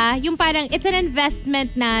 Diba? Yung parang, it's an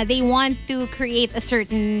investment na they want to create a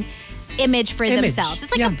certain image for themselves.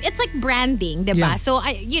 It's like it's like branding, diba? Yeah. So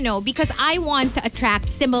because I want to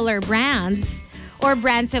attract similar brands or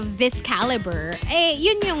brands of this caliber,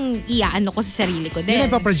 yun yung iaano ko sa sarili ko din.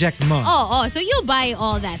 Yun ang pa-project mo. Oh, so you'll buy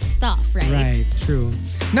all that stuff, right? Right, true.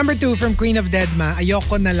 Number 2 from Queen of Deadma,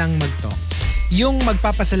 ayoko na lang mag-talk. Yung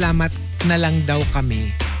magpapasalamat na lang daw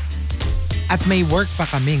kami at may work pa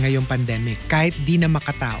kami ngayong pandemic kahit di na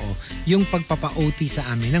makatao yung pagpapa-OT sa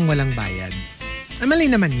amin nang walang bayad. Mali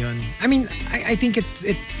naman yun. I mean, I think it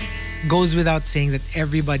goes without saying that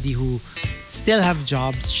everybody who still have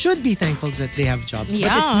jobs should be thankful that they have jobs.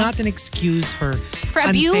 Yeah. But it's not an excuse for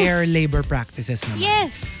abuse. unfair labor practices naman.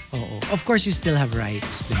 Yes. Oo. Of course, you still have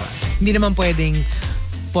rights, di ba? Hindi naman pwedeng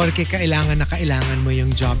porke kailangan mo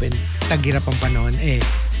yung job and tagirap ang panahon,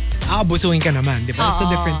 aabusuhin ka naman, di ba? That's a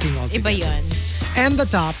different thing altogether. Iba yun. And the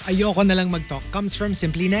top, ayoko na lang mag-talk, comes from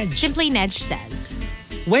Simply Nedge. Simply Nedge says,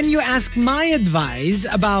 When you ask my advice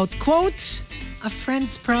about, quote, a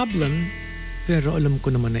friend's problem, pero alam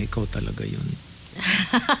ko naman na ikaw talaga yun.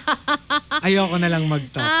 Ayoko na lang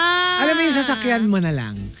mag-talk. Alam mo yung sasakyan mo na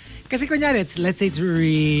lang. Kasi kunyari, let's say it's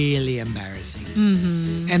really embarrassing.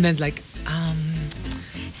 And then like,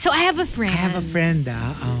 so I have a friend. I have a friend,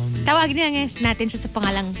 Tawagin na natin siya sa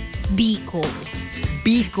pangalang Biko.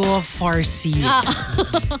 Biko Farsi.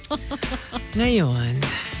 Ngayon,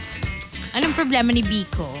 Anong problema ni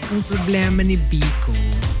Biko? ang problema ni Biko,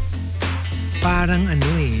 parang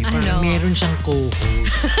parang meron siyang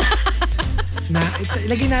co-host. na,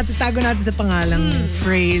 tago natin sa pangalang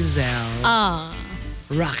Hazel.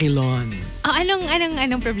 Rockylon.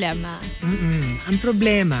 Anong problema? Ang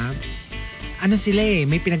problema, sila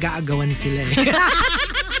may pinag-aagawan sila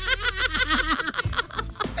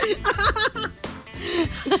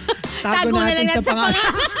Tago na natin lang sa pangalan.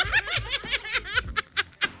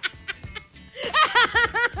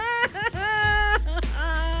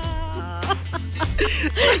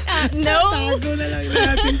 No? Tago na lang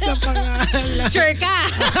natin sa pangalan. Sure ka?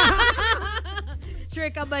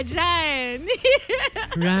 Sure ka ba dyan?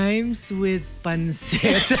 Rhymes with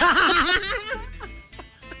pansit.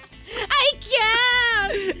 I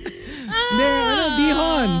can't! Hindi,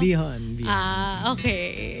 bihon.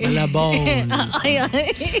 Okay. Malabon. Ayun.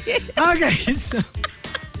 Okay, so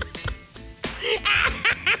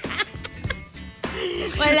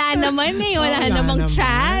Wala naman Wala namang naman.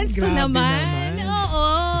 chance to Grabe naman. naman. Oo.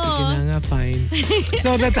 Sige na nga, fine.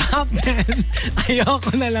 So the top 10,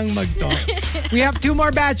 ayoko na lang mag-talk. We have 2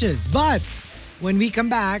 more batches, but when we come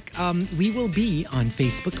back, we will be on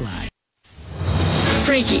Facebook Live.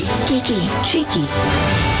 Freaky, geeky, cheeky.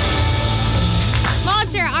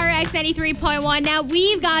 Monster RX 93.1. Now,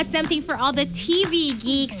 we've got something for all the TV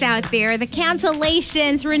geeks out there. The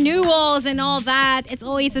cancellations, renewals, and all that. It's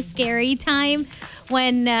always a scary time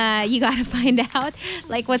when you gotta find out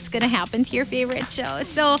like what's gonna happen to your favorite show.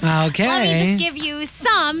 So let me just give you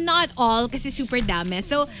some, not all, kasi super dami.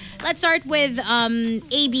 So let's start with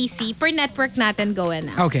ABC. Per network natin going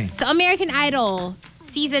na. Okay. So American Idol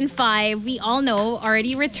Season 5, we all know,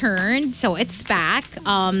 already returned. So it's back.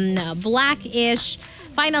 Blackish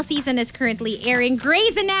final season is currently airing.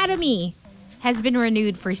 Grey's Anatomy has been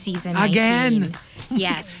renewed for season 19. Again?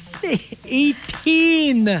 Yes.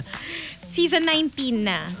 18! Season 19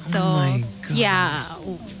 na. So, oh my God. yeah,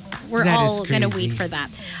 we're That all is gonna crazy. wait for that.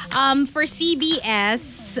 For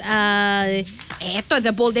CBS, eto,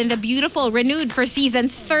 The Bold and the Beautiful, renewed for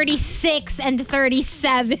seasons 36 and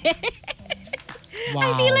 37.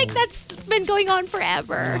 Wow. I feel like that's been going on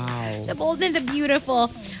forever. Wow. The Bold and the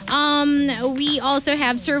Beautiful. We also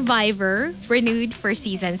have Survivor, renewed for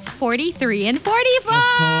seasons 43 and 44. Of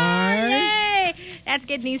course. Yay! That's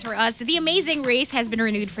good news for us. The Amazing Race has been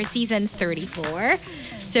renewed for season 34.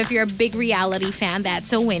 So if you're a big reality fan,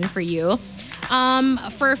 that's a win for you.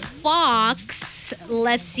 For Fox,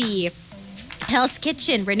 let's see. Hell's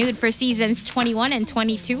Kitchen, renewed for seasons 21 and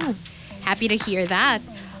 22. Happy to hear that.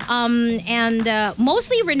 And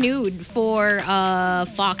mostly renewed for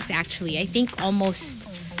Fox, actually. I think almost,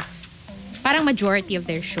 parang majority of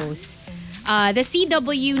their shows. The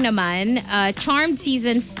CW naman, Charmed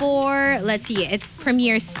Season 4, let's see, it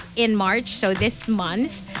premieres in March, so this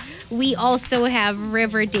month. We also have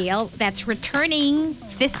Riverdale, that's returning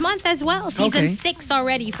this month as well. Season 6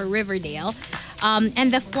 already for Riverdale.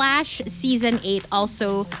 And The Flash Season 8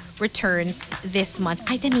 also returns this month.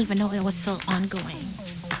 I didn't even know it was still ongoing.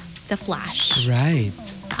 The Flash. Right.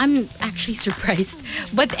 I'm actually surprised.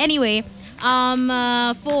 But anyway,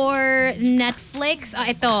 for Netflix,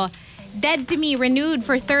 ito, Dead to Me, renewed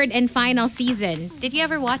for 3rd and final season. Did you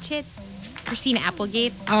ever watch it? Christina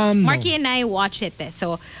Applegate? Markki and I watched it.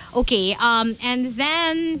 So, okay. And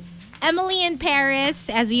then Emily in Paris,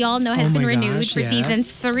 as we all know, has been renewed for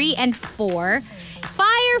seasons 3 and 4.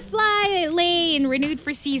 Firefly Lane, renewed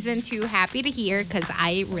for season 2. Happy to hear, because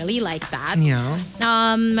I really like that. Yeah.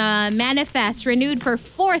 Manifest, renewed for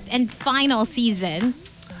 4th and final season.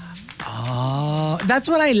 Oh, that's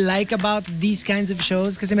what I like about these kinds of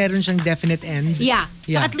shows kasi meron siyang definite end. Yeah.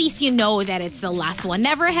 So at least you know that it's the last one.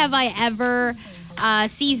 Never Have I Ever,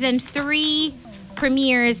 season 3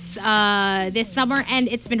 premieres this summer, and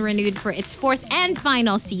it's been renewed for its 4th and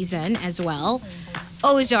final season as well.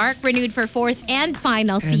 Ozark, renewed for 4th and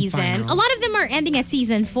final season. A lot of them are ending at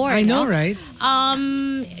season 4. I know, right?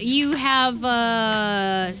 You have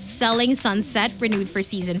Selling Sunset, renewed for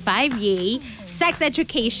season 5. Yay. Sex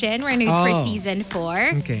Education, renewed for season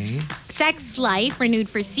 4. Okay. Sex Life, renewed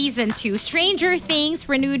for season 2. Stranger Things,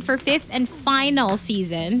 renewed for 5th and final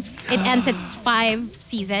season. It ends at 5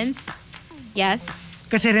 seasons. Yes.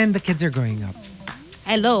 Kasi rin the kids are growing up.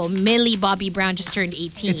 Hello, Millie Bobby Brown just turned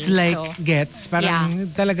 18. It's like gets. Parang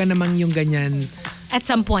talaga namang yung ganyan. At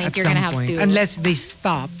some point, you're gonna have to. Unless they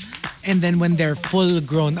stop, and then when they're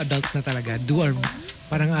full-grown adults na talaga, do a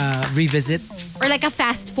parang revisit. Or like a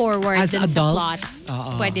fast forward as dun adults. sa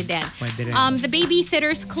plot. Pwede din. Pwede rin. The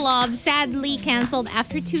Babysitter's Club, sadly canceled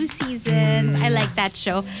after 2 seasons. I like that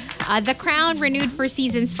show. The Crown, renewed for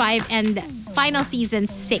seasons 5 and final season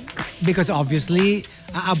 6. Because obviously,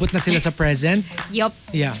 aabot na sila sa present. Yup.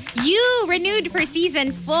 Yeah. You, renewed for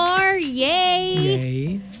season 4. Yay.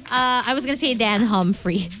 Yay. I was gonna say Dan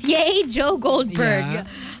Humphrey. Yay, Joe Goldberg. Yeah.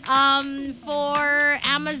 For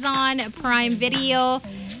Amazon Prime Video,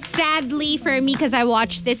 sadly for me, because I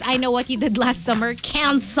watched this, I Know What You Did Last Summer,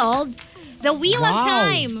 canceled. The Wheel of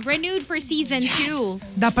Time, renewed for season 2.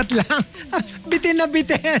 Dapat lang. Bitin na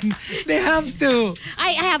bitin. They have to.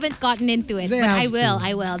 I haven't gotten into it, They but I have will. to.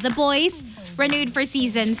 I will. The Boys, renewed for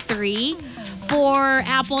season 3. For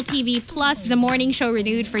Apple TV Plus, The Morning Show,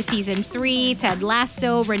 renewed for season 3. Ted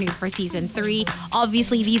Lasso, renewed for season 3.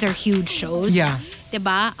 Obviously, these are huge shows. Yeah.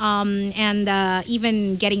 Diba? And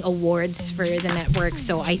even getting awards for the network,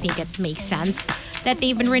 so I think it makes sense that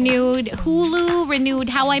they've been renewed. Hulu renewed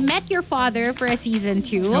How I Met Your Father for a season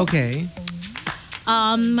 2. Okay.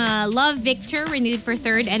 Love Victor, renewed for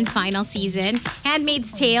 3rd and final season.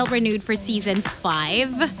 Handmaid's Tale, renewed for season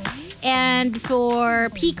 5. And for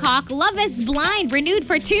Peacock, Love is Blind renewed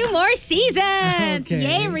for 2 more seasons. Okay.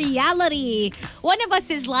 Yay, reality. One of Us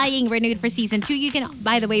is Lying renewed for season 2. You can,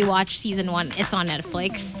 by the way, watch season 1. It's on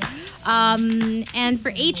Netflix. And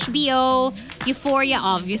for HBO, Euphoria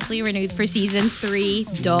obviously renewed for season 3.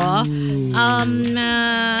 Duh.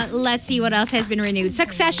 Let's see what else has been renewed.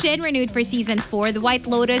 Succession renewed for season 4. The White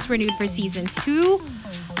Lotus renewed for season 2.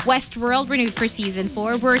 Westworld renewed for season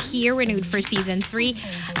 4. We're Here renewed for season 3.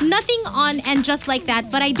 Nothing on And Just Like That,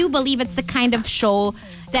 but I do believe it's the kind of show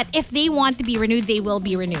that if they want to be renewed, they will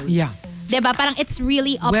be renewed. Yeah. Diba? Parang it's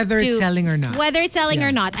really up Whether to... it's selling or not. Whether it's selling Yeah.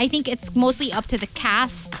 or not. I think it's mostly up to the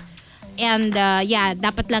cast. And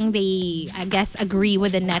dapat lang they, I guess, agree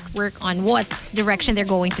with the network on what direction they're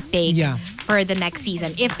going to take for the next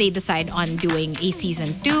season if they decide on doing a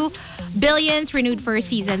season 2. Billions renewed for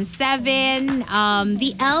season 7.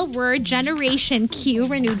 The L Word Generation Q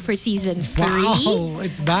renewed for season 3. Wow,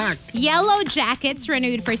 it's back. Yellow Jackets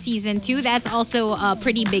renewed for season 2. That's also a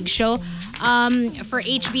pretty big show. For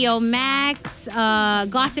HBO Max,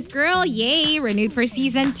 Gossip Girl, yay, renewed for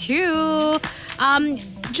season 2.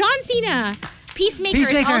 John Cena, Peacemaker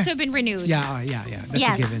has also been renewed. Yeah. That's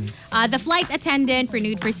a given. The Flight Attendant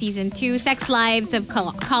renewed for season 2. Sex Lives of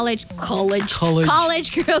College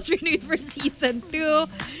Girls renewed for season 2.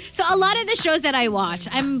 So a lot of the shows that I watch,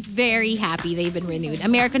 I'm very happy they've been renewed.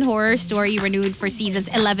 American Horror Story renewed for seasons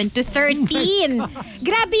 11 to 13.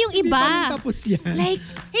 Grabe yung iba. Di pa tapos yan. Like,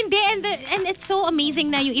 hindi. And it's so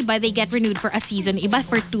amazing na yung iba, they get renewed for a season. Iba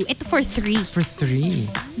for 2. Ito for 3. For 3.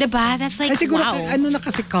 Diba? That's like, Ay, siguro, wow. ano na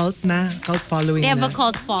kasi cult following They have na. a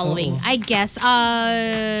cult following, Oo. I guess.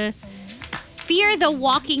 Fear the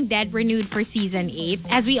Walking Dead renewed for season 8.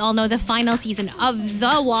 As we all know, the final season of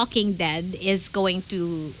The Walking Dead is going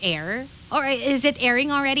to air. Or is it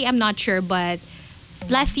airing already? I'm not sure, but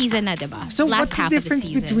last season na, diba? So last what's the half difference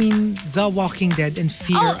of the season. between The Walking Dead and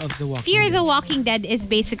Fear of the Walking Fear Dead? the Walking Dead is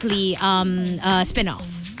basically a spin-off.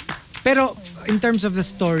 Pero in terms of the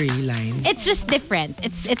storyline, It's just different.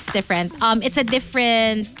 It's different. It's a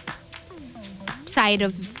different side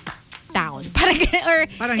of town. Parang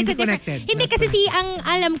Parang it's hindi a different- connected. Hindi Not kasi ang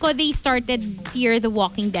alam ko, they started Fear the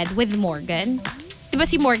Walking Dead with Morgan. Diba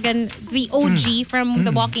si Morgan, the OG from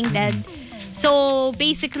The Walking Dead. So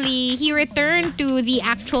basically, he returned to the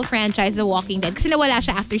actual franchise, The Walking Dead. Kasi nawala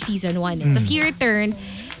siya after season 1. Tapos he returned,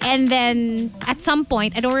 and then at some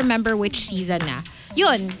point, I don't remember which season na,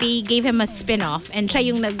 yun, they gave him a spin-off, and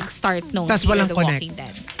siya yung nag-start nung Tas Fear walang the connect. Walking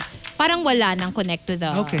Dead. Parang wala nang connect to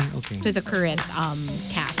the Okay. to the current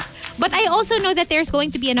cast. But I also know that there's going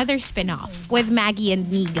to be another spin-off with Maggie and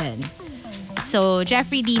Negan. So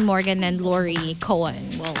Jeffrey Dean Morgan and Laurie Cohen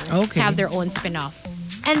will have their own spin-off.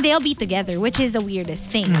 And they'll be together, which is the weirdest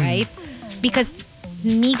thing, right? Because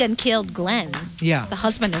Negan killed Glenn, the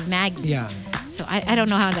husband of Maggie. yeah. So I don't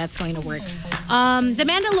know how that's going to work. The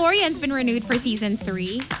Mandalorian's been renewed for season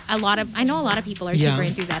 3. I know a lot of people are super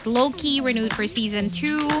into that. Loki renewed for season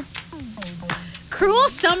 2. Cruel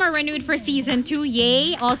Summer renewed for season 2.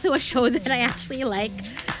 Yay! Also a show that I actually like,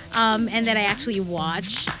 and that I actually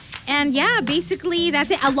watch. And yeah, basically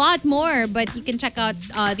that's it. A lot more, but you can check out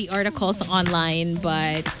the articles online.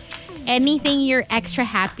 But anything you're extra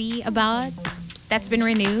happy about that's been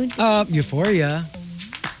renewed? Euphoria.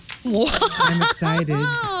 I'm excited.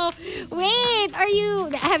 Oh, wait,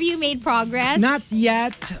 have you made progress? Not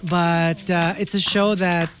yet, but it's a show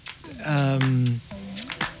that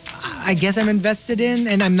I guess I'm invested in,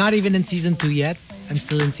 and I'm not even in season 2 yet. I'm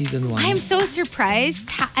still in season 1. I'm so surprised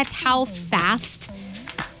at how fast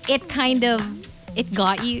it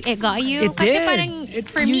got you. It Kasi did. parang,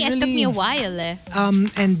 for me, it took me a Usually- while eh.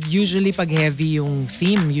 And usually pag heavy yung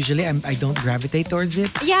theme, usually I don't gravitate towards it.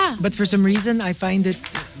 Yeah. But for some reason, I find it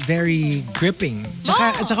very gripping.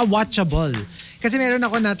 Tsaka watchable. Kasi meron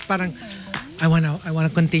ako na parang, I wanna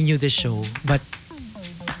continue this show, but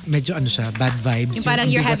medyo bad vibes. Yung parang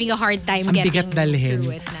ang you're bigat- having a hard time ang getting bigat dalhin.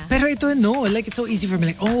 through it na. Pero ito, no. Like, it's so easy for me.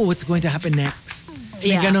 Like, oh, what's going to happen next?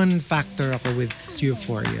 May Yeah. ganon factor ako with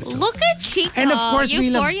Euphoria. So. Look at Chico. And of course, we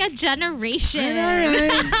love- Euphoria generation. And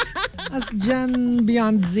alright. As Jan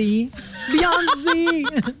Beyond Z. Beyond Z!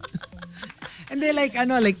 And they like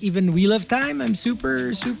even Wheel of Time, I'm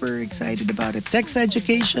super, super excited about it. Sex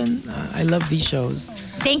Education, I love these shows.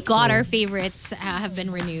 Thank God our favorites have been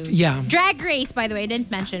renewed. Yeah. Drag Race, by the way, I didn't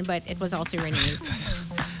mention, but it was also renewed.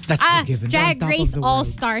 That's a given. Drag On top of Race the world.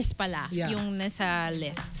 All-Stars pala, yung nasa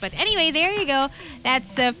list. But anyway, there you go.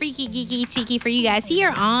 That's Freaky, Geeky, Cheeky for you guys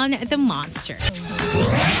here on The Monster.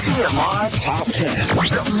 TMR Top 10.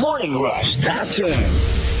 The Morning Rush Top 10.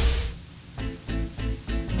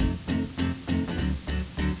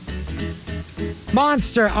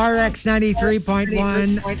 Monster RX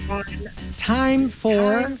 93.1. Time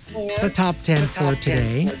for the top 10 for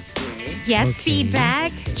today. Yes, Okay.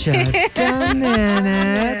 feedback. Just a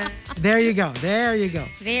minute. There you go. There you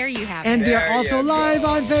have And it. we are also live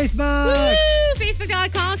on Facebook. Woo!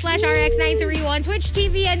 Facebook.com/RX931, Twitch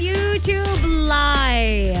TV, and YouTube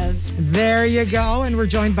Live. There you go. And we're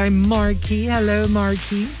joined by Markki. Hello,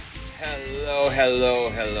 Markki. Hello.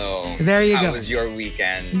 There you go. How was your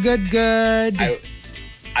weekend? Good.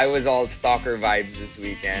 I was all stalker vibes this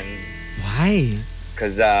weekend Why?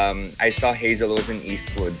 because I saw Hazel was in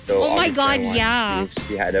Eastwood. So Oh my obviously I God, wanted yeah. to see if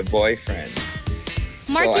she had a boyfriend.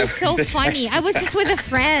 Markki's I so went to funny. I was just with a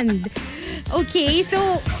friend. Okay,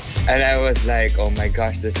 so And I was like, oh my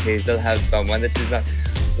gosh, does Hazel have someone that she's not?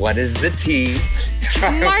 What is the tea?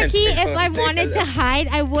 Markki, if I wanted to hide,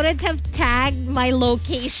 I wouldn't have tagged my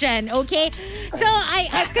location, okay? So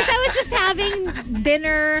because I was just having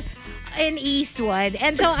dinner in Eastwood,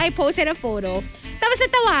 and so I posted a photo. Tapos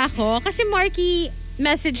natawa ako kasi Markki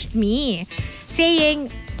messaged me saying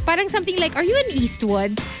parang something like, are you in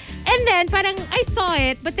Eastwood? And then parang I saw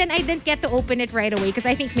it, but then I didn't get to open it right away because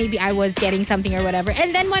I think maybe I was getting something or whatever.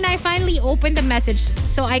 And then when I finally opened the message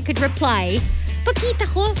so I could reply, pagkita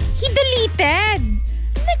ko, he deleted.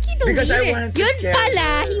 Like, he deleted. Because I wanted to Yun scare pala,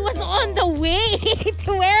 her. he was on the way to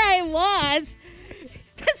where I was.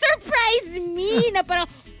 To surprise me na parang,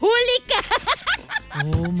 huli ka!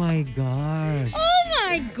 Oh my God. Oh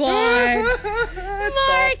my God!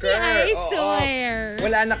 Markki, I Oo. swear.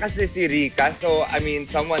 Wala na kasi si Rika, so I mean,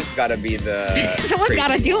 someone's gotta be the Someone's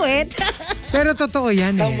gotta crazy do one. it. Pero totoo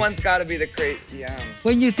yan eh. Someone's gotta be the crazy. Yeah.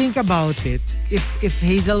 When you think about it, if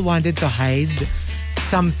Hazel wanted to hide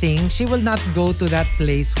something, she will not go to that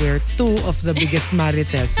place where two of the biggest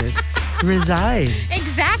mariteses reside.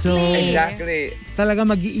 Exactly. So, Exactly. Talaga So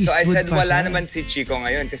I mag-i-Eastwood said, pa wala siya. naman si Chico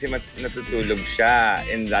ngayon kasi natutulog siya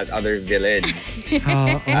in that other village.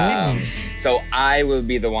 Oo. So I will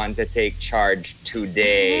be the one to take charge Ay,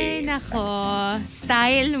 today. nako.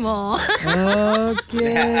 Style mo.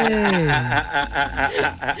 Okay.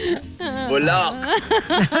 Bulok!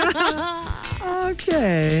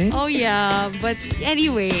 Okay. Oh yeah, but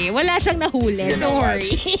anyway, wala siyang nahuli. You know Don't what?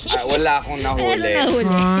 worry. Wala akong Wala siyang nahuli.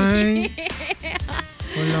 nahuli. Ay.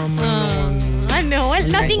 Wala man naman. Ano,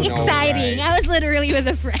 nothing know, exciting. right? I was literally with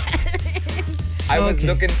a friend. I was Okay.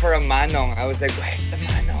 looking for a manong. I was like, where's the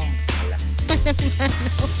manong? Wala.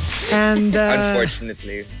 And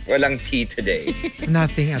Unfortunately, walang tea today.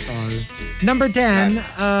 nothing at all. Number 10,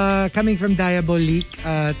 coming from Diabolique,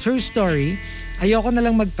 true story. Ayoko na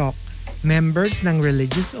lang mag-talk. Members ng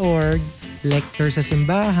religious org, lector sa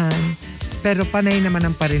simbahan, pero panay naman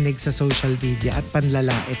ang parinig sa social media at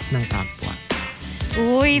panlalait ng kapwa.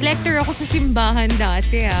 Uy, lector ako sa simbahan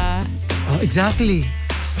dati ah. Oh, exactly.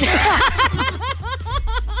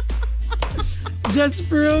 Just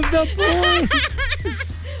prove the point.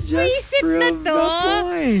 Just Buisit na prove to. the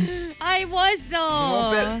point. I was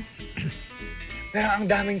though. No, pero ang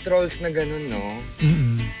daming trolls na ganun, no?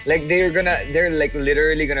 Like they're like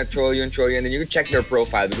literally gonna troll you, and then you check their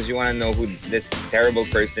profile because you want to know who this terrible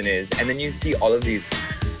person is, and then you see all of these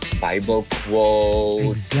Bible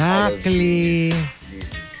quotes. all of Exactly. these,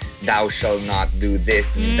 thou shall not do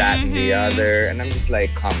this and that and the other, and I'm just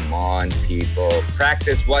like, come on, people,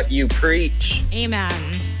 practice what you preach.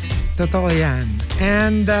 Amen. Totoo yan.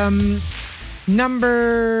 And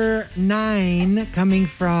number 9, coming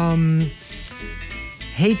from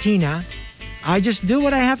Hey Tina, I just do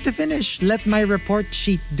what I have to finish. Let my report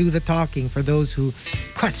sheet do the talking for those who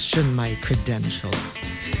question my credentials.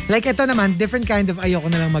 Like ito naman, different kind of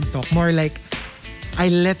ayoko na lang mag-talk. More like, I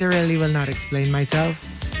literally will not explain myself.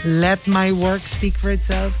 Let my work speak for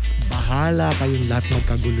itself. Bahala kayong lahat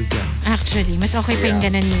magkagulo dyan. Actually, mas okay pa yung Yeah.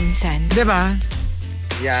 ganun minsan. Diba?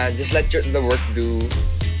 Yeah, just let the work do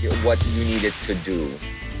what you need it to do.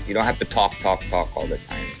 You don't have to talk all the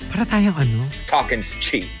time. Para tayong ano? Talking's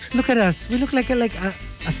cheap. Look at us. We look like a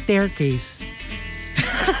staircase.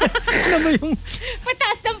 Alam mo yung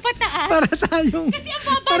Pataas ng pataas. para tayong Kasi ang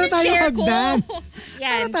baba para ng tayong chair hagdan. ko.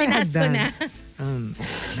 Yan, Para tayong tinaas ko hagdan. na.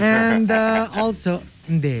 And also,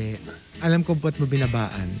 hindi. Alam ko ba't mo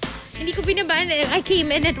binabaan. Hindi ko binabaan. I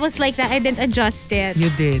came in, it was like that. I didn't adjust it.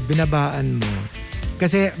 You did. Binabaan mo.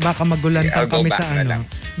 Kasi baka magulantang Sige, I'll go kami back sa na ano. lang.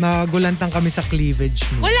 Magulantang kami sa cleavage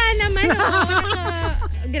mo. Wala naman.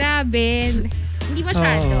 Grabe. Hindi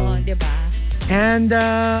masyado, Oo. di ba? And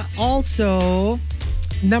also,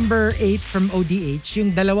 number 8 from ODH, yung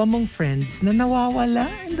dalawa mong friends na nawawala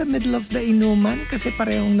in the middle of the inuman kasi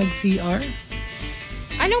parehong nag-CR.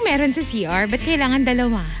 Anong meron sa CR? Ba't kailangan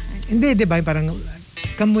dalawa? Hindi, di ba? Parang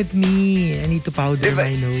come with me. I need to powder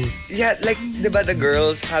my nose. Yeah, like, diba the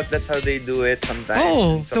girls, that's how they do it sometimes.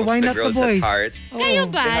 Oh, so why not the boys? Heart, Kayo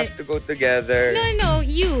ba? they have to go together. No,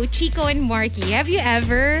 you, Chico and Markki, have you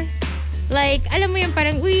ever, like, alam mo yung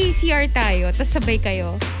parang, uy, CR tayo, tas sabay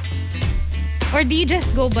kayo? Or do you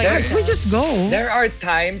just go by yourself? We just go. There are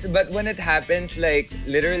times, but when it happens, like,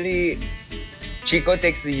 literally, Chico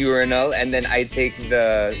takes the urinal and then I take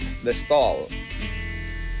the stall.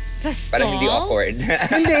 The stall? Parang hindi awkward.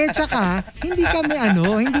 Hindi, tsaka, hindi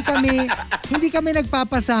kami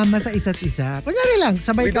nagpapasama sa isa't isa. Kunyari lang,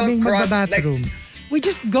 sabay We don't kaming cross, magba-bathroom. We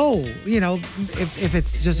just go. You know, if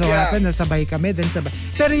it's just so happen na sabay kami, then sabay.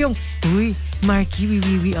 Pero yung, uy, Markki,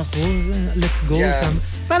 wiwiwi ako. Let's go. Yeah.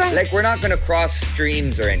 Parang, Like, we're not gonna cross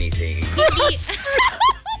streams or anything.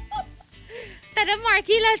 Tara,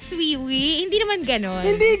 Markki, let's wiwi. Hindi naman ganon.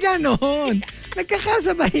 hindi ganon.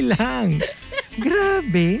 Nagkakasabay lang.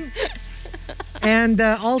 Grabe. And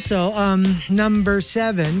also, number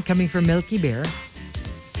 7, coming from Milky Bear,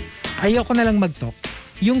 ayoko na lang mag-talk.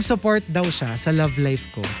 Yung support daw siya sa love life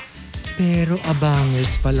ko. Pero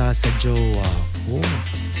abangers pala sa jowa ko.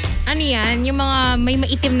 Ano yan? Yung mga may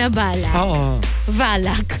maitim na balak? Oo.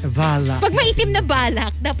 Valak. Valak. Pag maitim na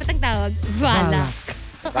balak, dapat ang tawag, valak.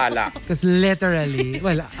 Bala. Because literally,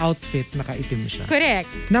 well, outfit, nakaitim siya. Correct.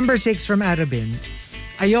 Number 6 from Arabin,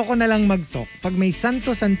 ayoko na lang mag-talk pag may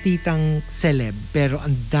santo-santitang celeb pero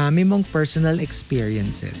ang dami mong personal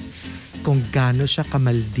experiences kung gaano siya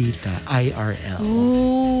kamaldita IRL.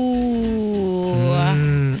 Ooh.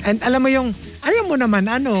 And alam mo yung, ayaw mo naman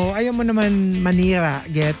manira,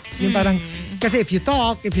 gets? Yung parang, kasi if you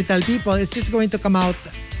talk, if you tell people, it's just going to come out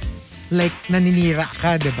like naninira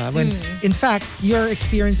ka, diba? When in fact, your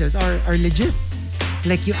experiences are legit.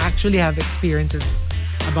 Like you actually have experiences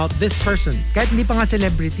about this person. Kahit hindi pa nga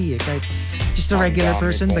celebrity kahit just a regular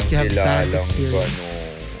person, but you have that experience.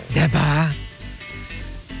 Diba?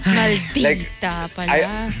 Maldita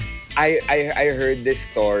pala. I heard this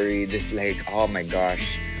story, this like, oh my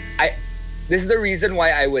gosh. This is the reason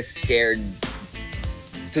why I was scared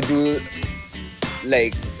to do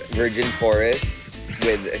like Virgin Forest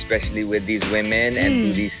especially with these women and do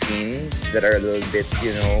these scenes that are a little bit,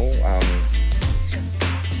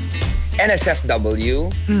 NSFW,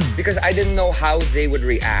 because I didn't know how they would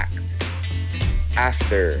react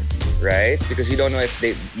after, right? Because you don't know if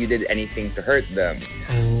you did anything to hurt them.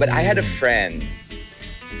 But I had a friend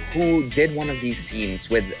who did one of these scenes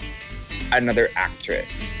with another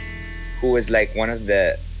actress who was like one of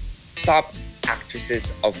the top actresses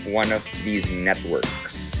of one of these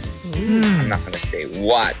networks. I'm not gonna say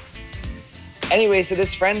what. Anyway, so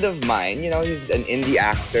this friend of mine, he's an indie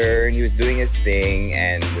actor and he was doing his thing,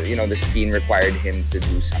 and the scene required him to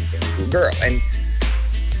do something to a girl, and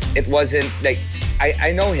it wasn't like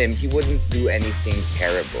I know him. He wouldn't do anything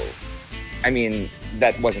terrible. I mean,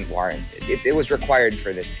 that wasn't warranted. It was required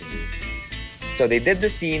for the scene. So they did the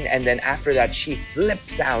scene, and then after that, she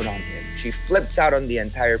flips out on him. She flips out on the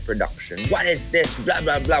entire production. What is this? Blah,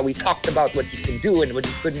 blah, blah. We talked about what he could do and what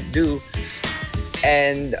he couldn't do.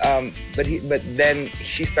 And, but then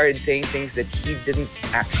she started saying things that he didn't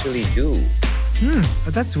actually do.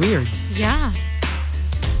 But that's weird. Yeah.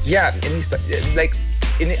 Yeah, and he's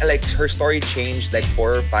like her story changed like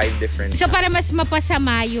 4 or 5 different So para mas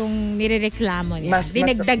mapasama yung nirereklamo niya.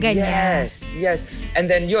 Dinagdagan niya. Yes. And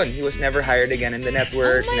then he was never hired again in the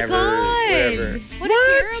network. Oh my never, God. whatever. What a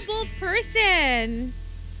terrible person.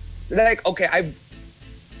 Like, okay,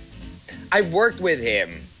 I've worked with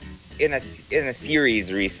him in a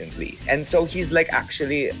series recently, and so he's like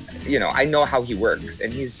actually, I know how he works,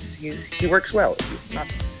 and he works well.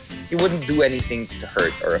 He wouldn't do anything to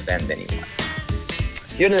hurt or offend anyone.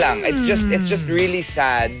 Yun lang. It's just really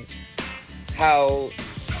sad how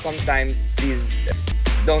sometimes these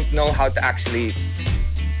don't know how to actually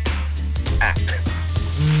act.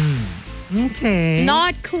 Okay.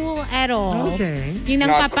 Not cool at all. Okay. Yung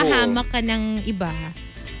Not nangpapahamak ka ng iba.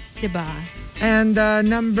 Diba? And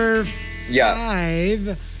number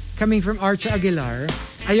 5, coming from Arch Aguilar,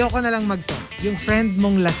 ayoko na lang mag-talk. Yung friend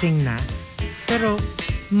mong lasing na, pero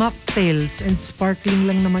mocktails and sparkling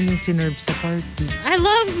lang naman yung sinerve sa party. I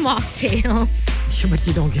love mocktails. But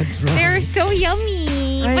you don't get drunk. They're so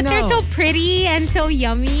yummy. I But they're know. so pretty and so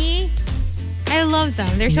yummy. I love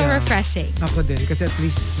them. They're so refreshing. Ako din, kasi at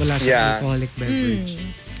least wala siyang alcoholic beverage.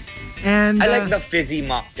 And I like the fizzy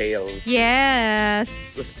mocktails. Yes.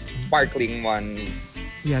 The sparkling ones.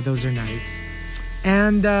 Yeah, those are nice.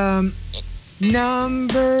 And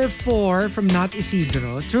number 4 from Not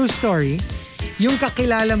Isidro, true story, yung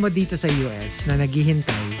kakilala mo dito sa US na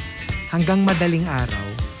naghihintay hanggang madaling araw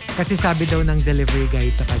kasi sabi daw ng delivery guy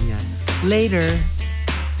sa kanya, later,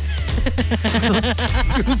 So,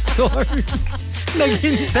 true story.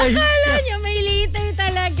 Naghintay Akala siya. niya may later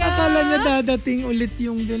talaga. Akala niya dadating ulit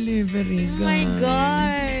yung delivery, Oh my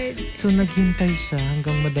guys. God. So, naghintay siya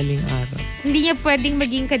hanggang madaling araw. Hindi niya pwedeng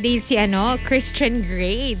maging kadate si Christian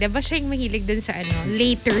Grey. Diba siya yung mahilig dun sa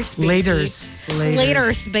Laters, baby.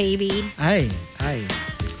 Laters, baby. Ay.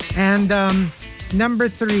 And number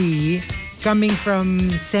 3, coming from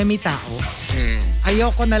Semitao,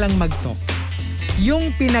 ayoko na lang mag-talk.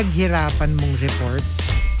 Yung pinaghirapan mong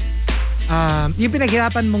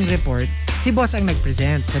report, si boss ang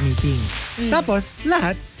nag-present sa meeting. Tapos,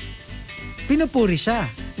 lahat, pinupuri siya.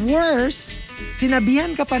 Worse,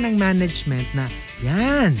 sinabihan ka pa ng management na,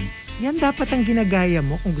 yan dapat ang ginagaya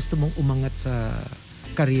mo kung gusto mong umangat sa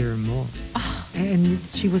career mo. And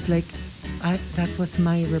she was like, that was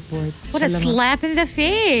my report. What a slap in the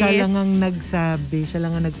face. Siya lang ang nagsabi, siya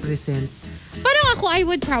lang ang nag-present. Parang ako, I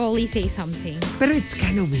would probably say something. Pero it's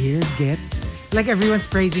kind of weird, gets? Like everyone's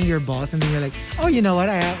praising your boss and then you're like, oh, you know what?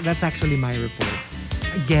 That's actually my report.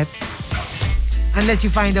 Gets? Unless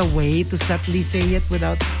you find a way to subtly say it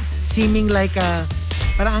without seeming like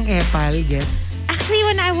parang ang epal, gets? Actually,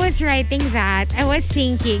 when I was writing that, I was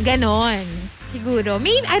thinking, ganon. Siguro.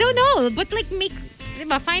 I don't know. But like,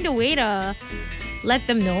 find a way to let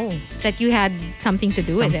them know that you had something to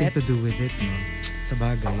do with it. Something to do with it, no? Sa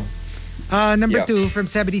bagay. Number 2, from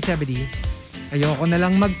 7070. Ayoko na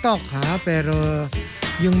lang mag-talk, ha? Pero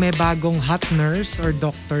yung may bagong hot nurse or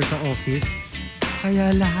doctor sa office,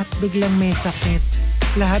 kaya lahat biglang may sakit.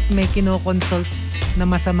 Lahat may kinoconsult na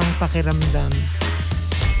masamang pakiramdam.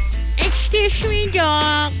 Excuse me,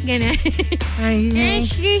 Doc. Ganun.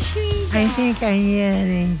 Excuse me, Doc. I think I need an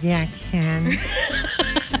injection.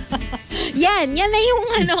 Yan na yung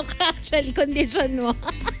actually condition mo.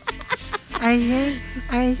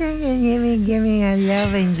 I think you give me a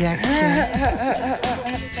love injection.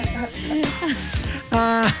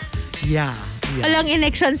 Yeah. Walang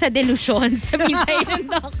injection sa delusion, sabi tayo ng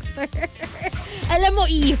doctor. Alam mo,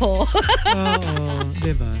 iho. Oo,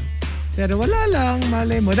 diba? Pero wala lang,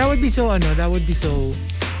 malay mo. That would be so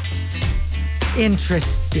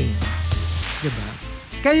interesting. Diba?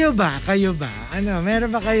 Kayo ba?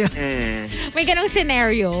 Meron ba kayo? May ganong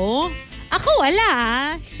scenario? Ako wala.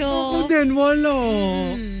 So, ako din, wala.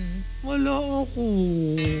 Wala ako.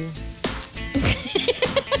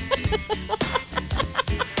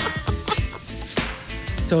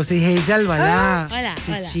 So, si Hazel, wala. Wala.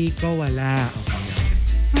 Si Chico, wala.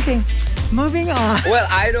 Okay. Moving on. Well,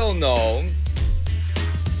 I don't know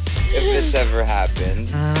if it's ever happened.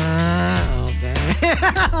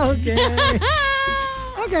 Okay.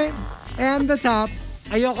 Okay. And the top,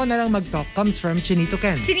 ayoko na lang mag-talk, comes from Chinito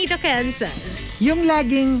Ken. Chinito Ken says, yung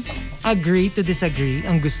laging agree to disagree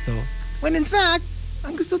ang gusto, when in fact,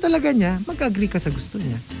 ang gusto talaga niya, mag-agree ka sa gusto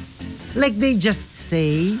niya. Like they just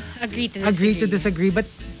say, agree to disagree, but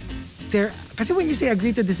kasi when you say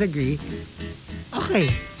agree to disagree,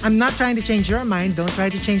 okay, I'm not trying to change your mind, don't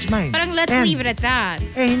try to change mine. Parang let's leave it at that.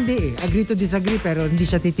 Hindi agree to disagree, pero hindi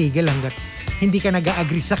siya titigil hanggat hindi ka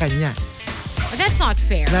nag-agree sa kanya. But that's not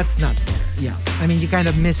fair. That's not fair. Yeah. I mean, you kind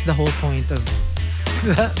of miss the whole point of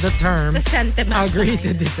the term. The sentiment. Agree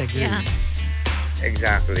to disagree. Yeah.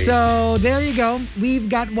 Exactly. So, there you go. We've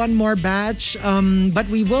got one more batch. But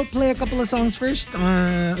we will play a couple of songs first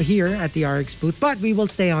here at the RX booth. But we will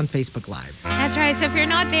stay on Facebook Live. That's right. So if you're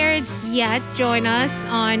not there yet, join us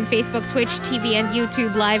on Facebook, Twitch TV, and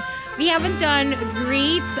YouTube Live. We haven't done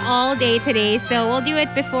greets all day today, so we'll do it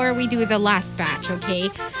before we do the last batch, okay?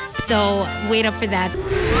 So wait up for that.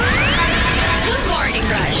 Good Morning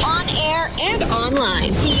Rush. On air and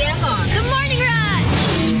online. TMR. The Morning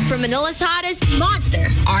Rush. From Manila's hottest, Monster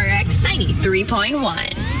RX 93.1.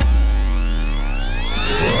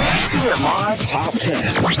 TMR Top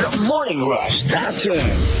 10. The Morning Rush Top 10.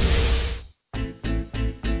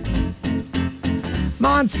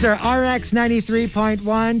 Monster RX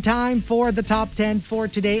 93.1. Time for the top 10 for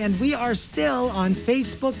today. And we are still on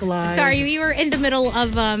Facebook Live. Sorry, we were in the middle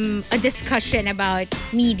of a discussion about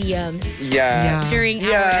mediums Yeah. during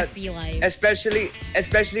our FB Live.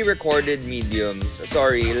 Especially recorded mediums.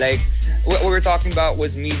 Sorry, like what we were talking about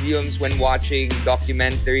was mediums when watching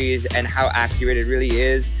documentaries and how accurate it really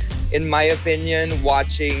is. In my opinion,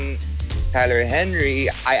 watching Tyler Henry,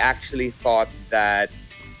 I actually thought that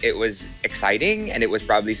it was exciting and it was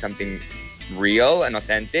probably something real and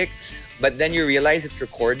authentic. But then you realize it's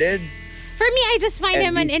recorded. For me, I just find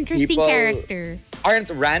him an interesting character. Aren't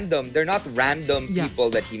random. They're not random people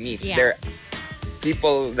that he meets. Yeah. They're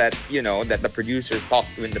people that, that the producers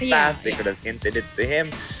talked to in the past. They could have hinted it to him.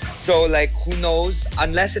 So, like, who knows?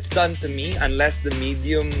 Unless it's done to me, unless the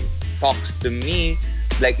medium talks to me,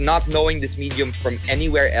 like not knowing this medium from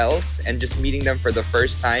anywhere else and just meeting them for the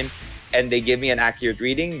first time and they give me an accurate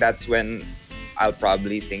reading, that's when I'll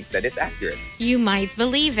probably think that it's accurate. You might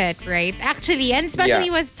believe it, right? Actually, and especially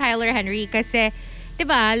with Tyler Henry kasi,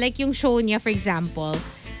 diba, like yung show niya, for example,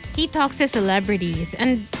 he talks to celebrities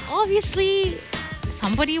and obviously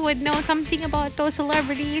somebody would know something about those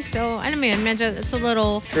celebrities. So, alam mo yun, medyo it's a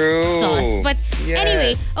little sus. But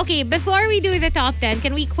anyway, okay, before we do the top 10,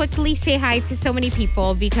 can we quickly say hi to so many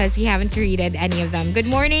people because we haven't greeted any of them. Good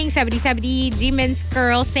morning, 7070, Jimin's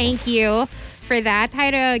girl, thank you for that. Hi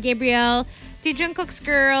to Gabriel, to Jungkook's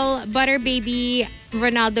girl, Butter Baby,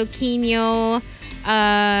 Ronaldo Quino,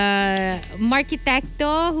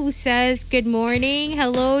 Markitecto, who says good morning.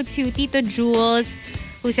 Hello to Tito Jules,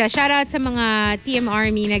 who says shout out sa mga TM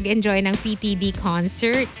Army nag-enjoy ng PTD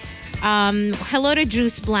concert. Hello to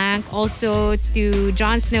Juice Blank, also to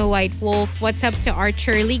Jon Snow White Wolf. What's up to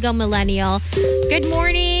Archer, Legal Millennial. Good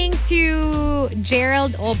morning to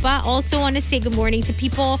Gerald Opa. Also want to say good morning to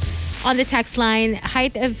people on the text line.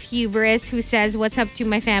 Height of Hubris, who says what's up to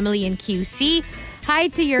my family in QC. Hi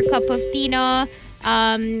to your cup of Tino.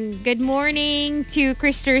 Good morning to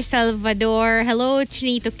Krister Salvador. Hello,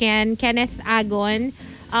 Chinito Ken, Kenneth Agon,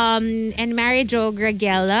 and Marijo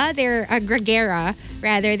Gragera.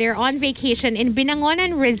 They're on vacation in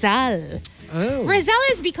Binangonan, Rizal. Oh. Rizal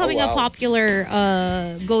is becoming a popular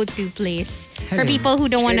go-to place for people who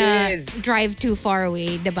don't want to drive too far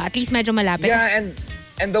away, diba? At least medyo malapit. Yeah,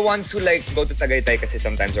 and the ones who like go to Tagaytay kasi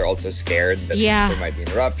sometimes are also scared that there might be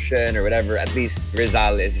an eruption or whatever. At least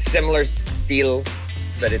Rizal is a similar feel,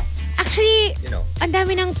 but it's actually, you know, ang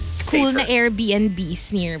dami ng cool na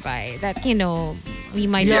Airbnbs nearby that, you know, we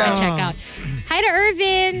might want to check out. Hi to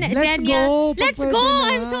Irvin, Daniel. Let's go!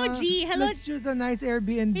 I'm so G. Hello. Let's choose a nice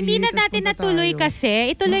Airbnb. Hindi na natin natuloy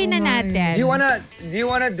kasi. Ituloy na natin. Do you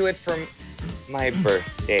wanna do it from my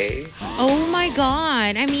birthday? Oh my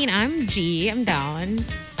God. I mean, I'm G. I'm down.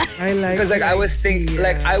 I like because I was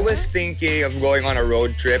thinking of going on a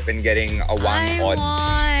road trip and getting a one-odd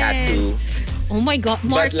tattoo. Oh my God,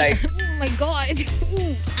 Markki. But like, oh my God.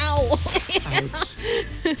 Ow.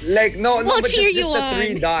 Like, no, we'll but cheer just the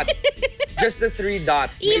 3 dots. Just the 3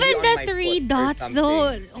 dots. Even the 3 dots,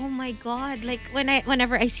 though. Oh my God. Like,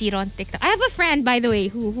 whenever I see it on TikTok. I have a friend, by the way,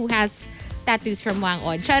 who has tattoos from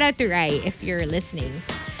Wangod. Shout out to Rai if you're listening.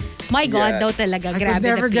 My God, daw talaga. I Grabe could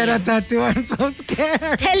never the get pain. a tattoo. I'm so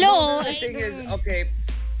scared. Hello. No, the thing is, okay,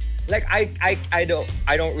 like I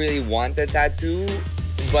don't really want a tattoo,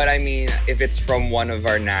 but I mean, if it's from one of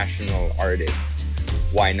our national artists,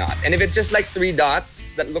 why not? And if it's just like 3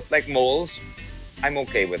 dots that look like moles, I'm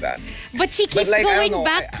okay with that. But she keeps like, going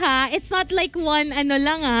back, ha? It's not like one ano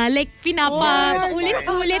lang, like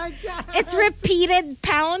ulit-ulit. It's repeated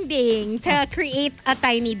pounding to create a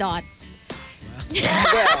tiny dot.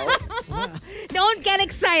 Well, don't get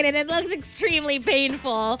excited. It looks extremely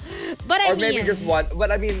painful. But I or mean, maybe just one.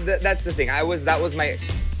 But I mean, that's the thing. That was my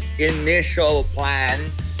initial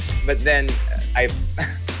plan, but then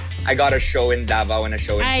I got a show in Davao and a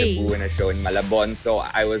show in Cebu and a show in Malabon, so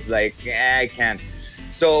I was like, I can't.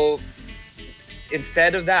 So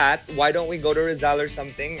instead of that, why don't we go to Rizal or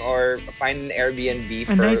something, or find an Airbnb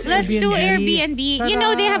for? Nice let's do Airbnb. Tara. You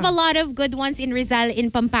know, they have a lot of good ones in Rizal,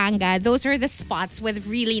 in Pampanga. Those are the spots with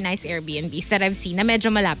really nice Airbnbs that I've seen na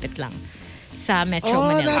medyo malapit lang sa Metro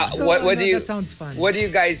Manila. That sounds fun. What do you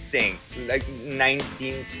guys think? Like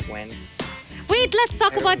 1920? Wait, let's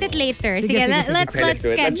talk about it later. Sige, let's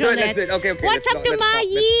schedule it. Okay, what's up to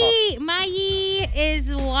Mayi? Mayi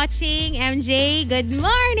is watching. MJ, good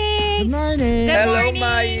morning. Good morning. Good Hello, morning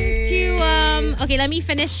Mayi. to, okay, let me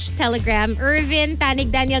finish Telegram. Irvin, Tanig,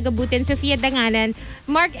 Daniel Gabutin, Sofia Danganan,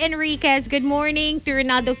 Mark Enriquez, good morning to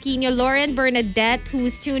Ronaldo Quino, Lauren Bernadette,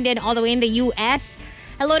 who's tuned in all the way in the U.S.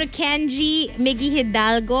 Hello to Kenji, Miggy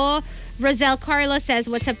Hidalgo. Roselle Carlos says,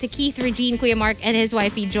 what's up to Keith, Regine, Kuya Mark, and his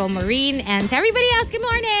wifey, Jo Marine. And to everybody else, good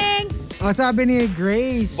morning. Oh, sabi ni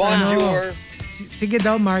Grace, Bonjour. Sige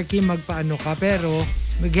daw, Markki, magpaano ka, pero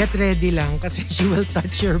get ready lang kasi she will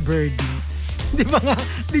touch your birdie. Di ba nga?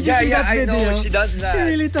 Did you see that video? I know, she does that. She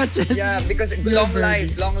really touches. Yeah, because long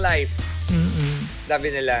life.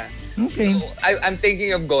 Sabi nila. Okay. So, I'm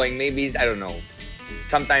thinking of going, maybe, I don't know,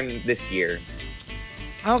 sometime this year.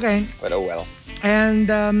 Okay. But oh well. And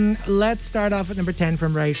let's start off at number 10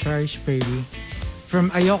 from Rice Baby. From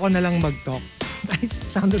Ayoko na lang mag-talk. It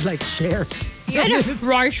sounded like Cher.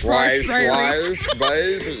 Rice,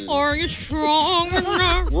 baby. Are you strong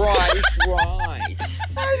enough? Rice. Why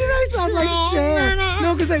did I sound like Cher?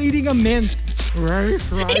 No, because I'm eating a mint. Rice.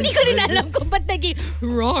 Hindi ko din alam kung ba't naging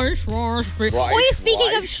rice. Uy,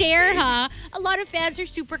 speaking of Cher, ha? A lot of fans are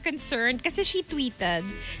super concerned kasi she tweeted.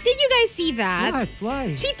 Did you guys see that? What?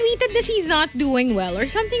 Why? She tweeted that she's not doing well or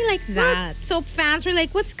something like that. What? So fans were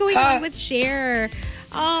like, what's going on with Cher?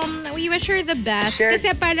 We wish her the best. Cher?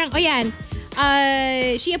 Kasi parang,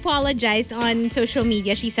 she apologized on social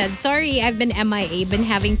media. She said, sorry, I've been MIA, been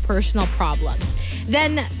having personal problems.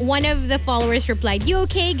 Then one of the followers replied, you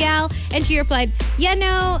okay, gal? And she replied,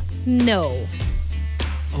 no.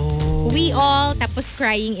 Oh. We all, tapos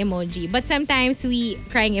crying emoji. But sometimes we,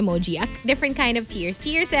 crying emoji, a different kind of tears.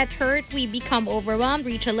 Tears that hurt, we become overwhelmed,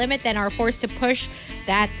 reach a limit, then are forced to push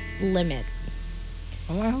that limit.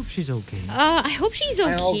 Oh, I hope she's okay. I hope she's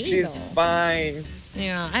okay. I hope she's fine.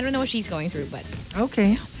 Yeah, I don't know what she's going through, but...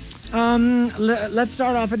 Okay. Let's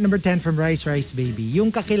start off at number 10 from Rice Baby.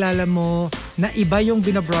 Yung kakilala mo na iba yung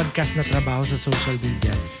binabroadcast na trabaho sa social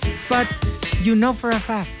media. But you know for a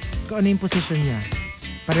fact kung ano yung position niya.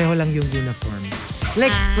 Pareho lang yung uniform.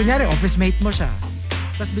 Like, kunyari, office mate mo siya.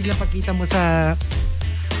 Tapos biglang pagkita mo sa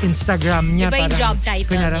Instagram niya. Iba yung parang, job title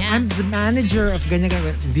kunyari, niya. I'm the manager of ganyan.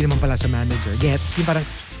 Hindi naman pala siya manager. Gets? Yung parang,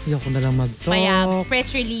 ayoko na lang mag-talk. Kaya,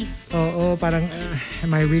 press release. Oo, parang,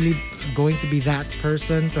 am I really going to be that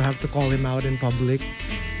person to have to call him out in public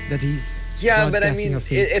that he's but I broadcasting mean, a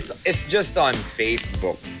fake? it's just on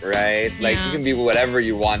Facebook, right? Like, Yeah. you can be whatever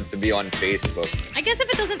you want to be on Facebook. I guess if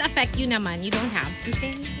it doesn't affect you naman, you don't have to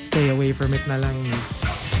say. Stay away from it na lang. No?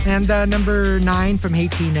 And number 9 from Hey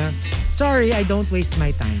Tina. Sorry, I don't waste my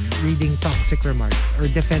time reading toxic remarks or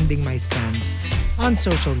defending my stance on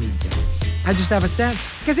social media. I just have a stance.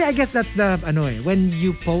 Kasi I guess that's the, when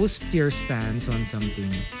you post your stance on something,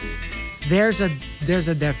 there's a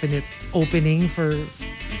definite opening for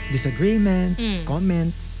disagreement,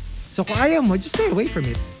 comments. So kung ayaw mo, just stay away from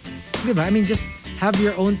it. Diba? I mean, just have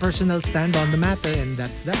your own personal stand on the matter and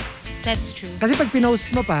that's that. That's true. Kasi pag pinost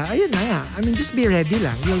mo pa, ayun na nga. I mean, just be ready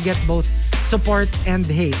lang. You'll get both support and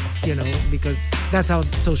hate, because that's how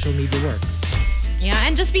social media works. Yeah,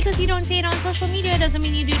 and just because you don't say it on social media doesn't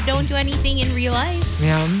mean you don't do anything in real life.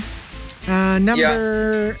 Yeah.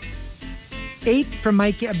 Number 8 from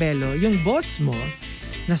Mikey Abello, yung boss mo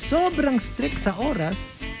na sobrang strict sa oras,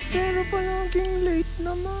 pero palaging late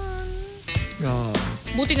naman. Oh.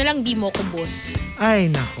 Buti na lang di mo ko boss. Ay,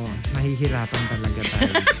 nako. Mahihirapan talaga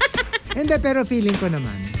tayo. Hindi, pero feeling ko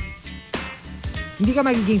naman, hindi ka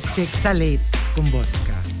magiging strict sa late kung boss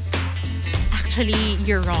ka. Actually,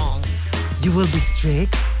 you're wrong. You will be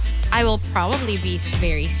strict? I will probably be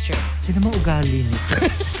very strict. Tinan mo ugali nito.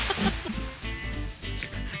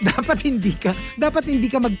 dapat hindi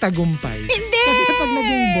ka magtagumpay. Hindi! Kasi pag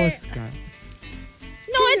naging boss ka.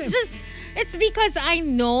 No, it's because I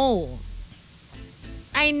know.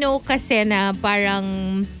 I know kasi na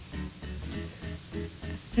parang...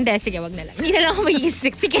 Hindi, sige, wag na lang. Hindi na lang ako magiging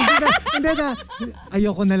strict. Sige. Hindi na.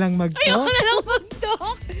 Ayoko na lang mag-talk. Ayoko na lang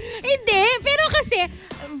mag-talk. Hindi, pero kasi,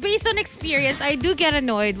 based on experience, I do get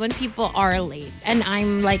annoyed when people are late. And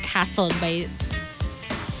I'm like hassled by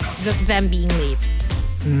them being late.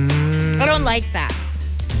 I don't like that.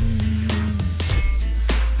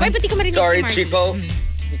 Why, ba't di ka marinig Sorry, si Markki? Chico.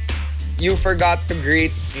 You forgot to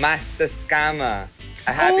greet Master Scammer.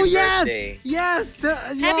 A happy birthday. Yes!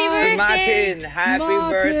 Happy birthday! Martin, happy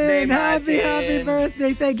birthday, Martin. Happy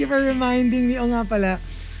birthday. Thank you for reminding me. O nga pala,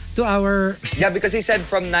 to our... Yeah, because he said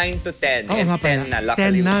from 9 to 10. Oo and nga pala. 10 na.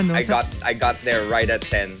 Luckily, 10 na, no? I got there right at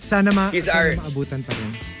 10. Sana He's maabutan pa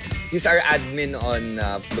rin. He's our admin on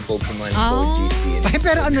the Pokemon Go GC. Ay,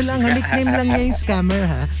 pero ano lang, nickname lang niya yung scammer,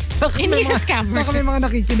 ha? Baka Hindi siya scammer. Baka may mga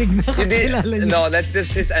nakikinig na kakilala niya. No, that's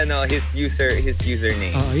just his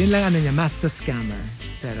username. Oo, yun lang niya, Master Scammer.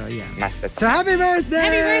 Pero yeah. Master So happy birthday!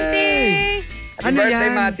 Happy birthday! Happy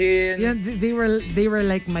birthday, Martin! Yeah, they were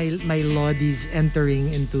like my lodies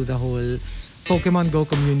entering into the whole Pokemon Go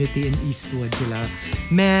community in Eastwood. Sila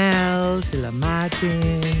Mel, sila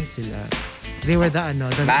Martin, they were the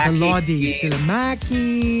lodies. Sila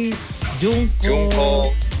Maki,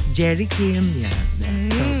 Junko, Jerry Kim. Yeah.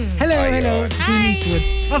 So, hello. It's Team Eastwood.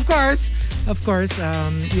 Of course,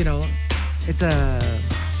 it's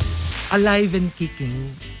alive and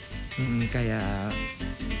kicking. Kaya,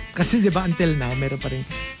 kasi diba until now, meron pa rin,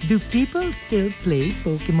 do people still play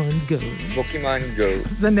Pokemon Go? Pokemon Go.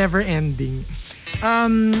 The never ending.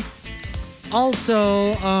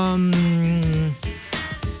 Also,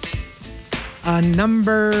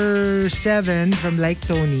 number 7 from Like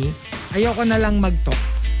Tony, ayoko na lang mag-talk.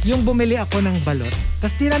 Yung bumili ako ng balot.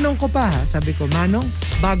 Tapos tinanong ko pa ha, sabi ko, Manong,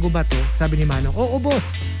 bago ba to? Sabi ni Manong, oo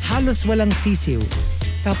boss, halos walang sisiw.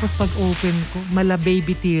 Tapos pag open ko, mala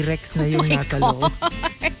baby T-Rex na yung nasa loob.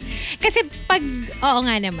 Kasi oo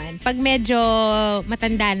nga naman, pag medyo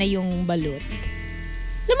matanda na yung balut,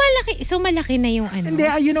 malaki na yung ano. Hindi,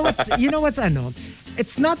 you know what's ano?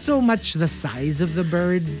 It's not so much the size of the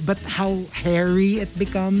bird, but how hairy it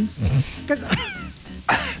becomes.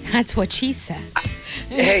 That's what she said.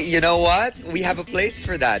 Hey, you know what? We have a place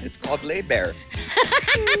for that. It's called Lay Bear.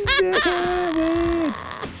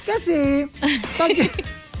 Kasi, pag...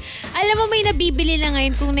 Alam mo, may nabibili na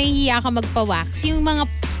ngayon kung nahihiya ka magpa-wax. Yung mga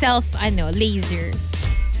laser.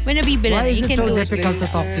 May nabibili na. Why is You it can so do it. difficult to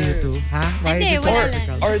talk to you too? Huh? Why Hindi, is it so wala lang.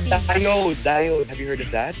 difficult? Or diode. Have you heard of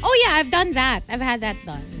that? Oh yeah, I've done that. I've had that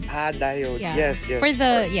done. Diode. Yeah. Yes. For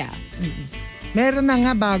the, yeah. Meron na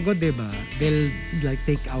nga bago, diba? They'll like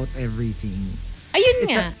take out everything. Ayun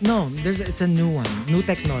nga. It's a new one. New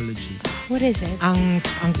technology. What is it? Ang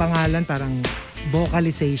pangalan parang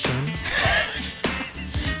vocalization.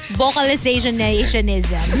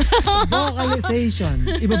 Vocalizationism. Vocalization.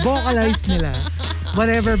 Iba-vocalize nila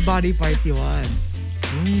whatever body part you want.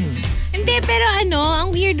 Hindi, pero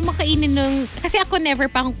ang weird makainin nung... Kasi ako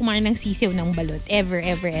never pa akong kumain ng sisiw ng balot. Ever.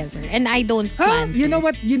 And I don't plan You to.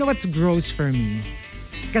 know what's gross for me?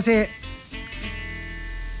 Kasi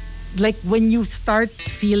like when you start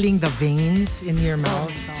feeling the veins in your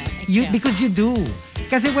mouth, because you do.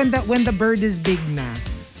 Kasi when the bird is big na,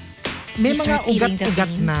 may You mga start feeling the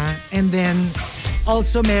ugat-ugat veins. na, and then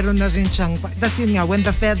also meron na rin siyang, tas yun nga, when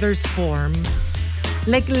the feathers form,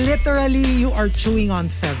 like literally you are chewing on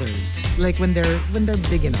feathers. Like when they're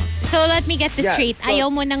big enough. So let me get this Yeah, straight. so-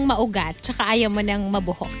 Ayaw mo nang maugat, tsaka ayaw mo nang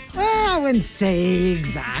mabuhok. I wouldn't say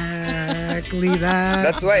exactly that.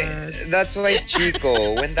 That's why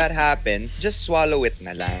Chico, when that happens, just swallow it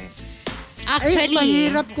na lang. Actually,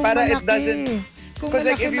 mahirap kung Para malaki. it doesn't... Kung Because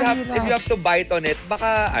like malaki, if you have to bite on it,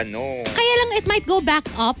 baka ano. kaya lang it might go back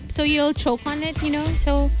up, so you'll choke on it, you know?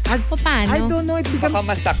 So, paano? I don't know, it becomes... Baka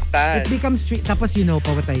masaktan. It becomes street. Tapos you know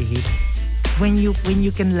pa what I hate? When you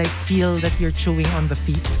can like feel that you're chewing on the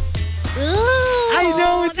feet. Ooh, I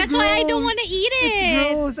know, it's That's gross. why I don't want to eat it.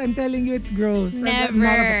 It's gross. I'm telling you, it's gross. I'm not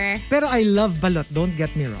Never. Pero I love balot. Don't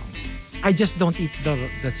get me wrong. I just don't eat the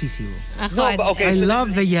sisiu. No, but okay. I so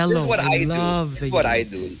love the yellow. This is what I love do. the This is what yellow. I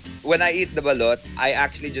do. When I eat the balot, I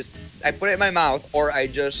actually I put it in my mouth, or I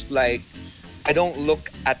just like, I don't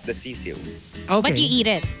look at the sisiu. Okay. But you eat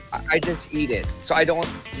it. I just eat it. So I don't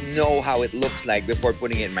know how it looks like before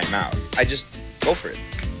putting it in my mouth. I just go for it.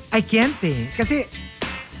 I can't kasi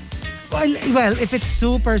well, if it's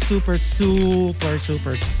super small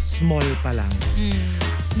pa lang,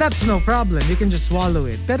 that's no problem. You can just swallow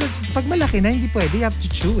it. Pero pag malaki na, hindi pwede. You have to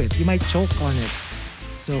chew it. You might choke on it.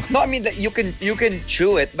 So No, I mean that you can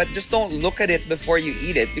chew it, but just don't look at it before you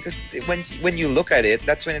eat it, because when you look at it,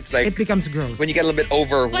 that's when it's like it becomes gross. when you get a little bit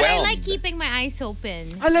overwhelmed. But I like keeping my eyes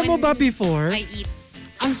open. Alam mo when ba before? I eat.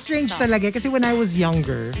 Ang strange Stop. talaga kasi when I was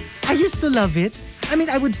younger, I used to love it. I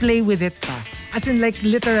mean, I would play with it pa. As in like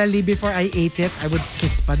literally before I ate it, I would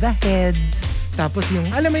kiss pa the head. Tapos yung,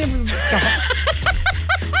 alam mo yung...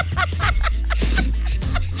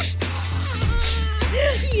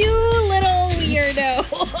 You little weirdo.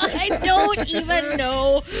 I don't even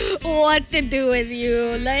know what to do with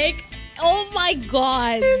you. Like, oh my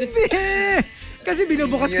God. Hindi. Kasi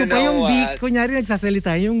binubukas ko You pa know yung beak. what? Kunyari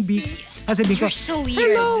nagsasalita yung beak. Kasi ko, You're so weird.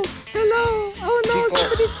 hello. Oh no, Chico,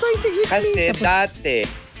 somebody's going to eat Kasi me. Tapos,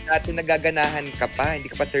 dati nagaganahan ka pa, hindi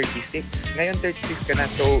ka pa 36. Ngayon 36 ka na,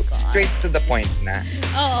 so straight to the point na.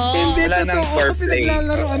 Oo. hindi, Wala nang totoo. foreplay.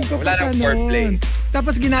 Pinaglalaroan ko Wala pa siya nang foreplay. noon.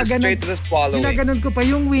 Tapos ginaganon. Straight to the swallowing. Ginaganon ko pa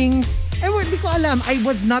yung wings. Hindi ko alam. I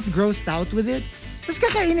was not grossed out with it. Tapos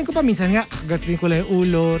kakainin ko pa. Minsan nga, kagatin ko lang yung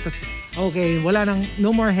ulo. Tapos, okay, wala nang,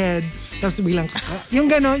 no more head. Tapos biglang, yung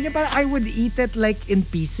gano'n, yung parang I would eat it like in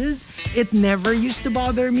pieces. It never used to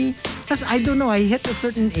bother me. Tapos I don't know, I hit a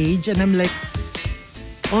certain age and I'm like,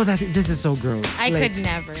 oh, this is so gross. I Like, could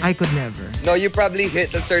never. I could never. No, you probably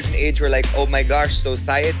hit a certain age where like, oh my gosh,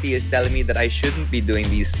 society is telling me that I shouldn't be doing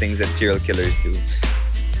these things that serial killers do.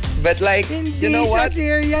 But like, Hindi you know siya what?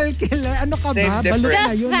 serial killer. Ano ka Same ba? difference. Balot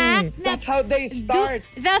na The yun fact eh. That's how they start.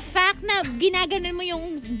 The fact na ginaganon mo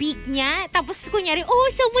yung beak niya, tapos kunyari, oh,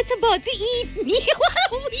 someone's about to eat me.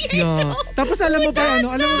 Wow, weirdo. Yeah. Tapos alam mo pa Who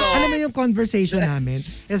does alam that? mo yung conversation namin.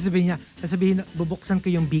 Sasabihin, bubuksan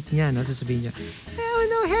ko yung beak niya, no? Sasabihin niya, oh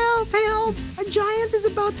no, help, a giant is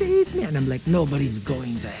about to eat me. And I'm like, nobody's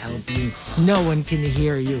going to help you. No one can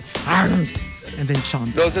hear you. And then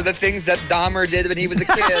chomp. Those are the things that Dahmer did when he was a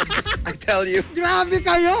kid. I tell you. Grabe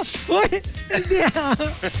kayo! Uy! Hindi ah.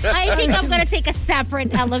 I think I'm gonna take a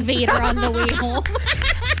separate elevator on the way home.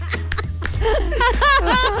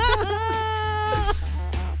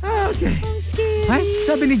 Okay. Scary. Ay,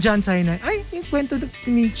 sabi ni John Sinai, ay, kwento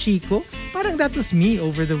ni Chico, parang that was me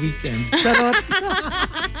over the weekend. Charot.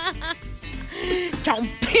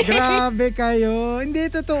 Grabe kayo. Hindi,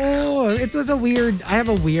 totoo. It was I have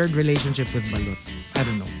a weird relationship with balut. I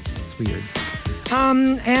don't know. It's weird.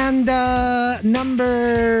 And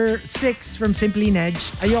number 6 from Simply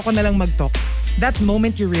Nedge, ayoko na lang mag-talk. That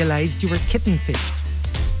moment you realized you were kitten fished.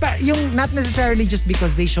 But yung not necessarily just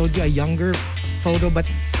because they showed you a younger photo, but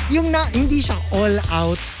yung hindi siya all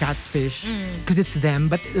out catfish because it's them,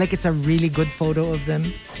 but like it's a really good photo of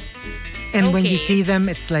them. And when you see them,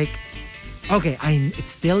 it's like, okay,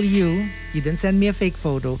 it's still you. You didn't send me a fake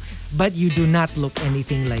photo, but you do not look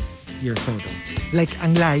anything like your photo. Like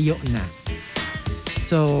ang layo na.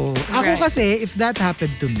 So, ako kasi, if that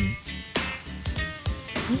happened to me,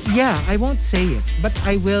 yeah, I won't say it, but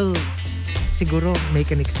I will siguro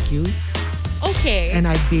make an excuse. Okay. And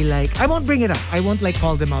I'd be like, I won't bring it up. I won't like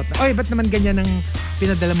call them out. Oy, ba't naman ganyan ang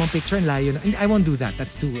pinadala mong picture and layo na? I won't do that.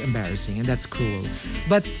 That's too embarrassing and that's cruel.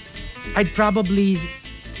 But I'd probably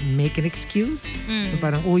make an excuse. So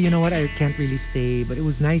parang, oh, you know what? I can't really stay, but it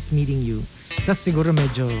was nice meeting you. Tapos siguro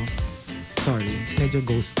medyo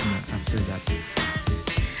ghost na after that.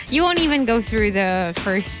 You won't even go through the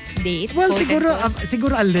first date? Well, siguro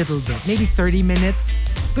a little bit. Maybe 30 minutes.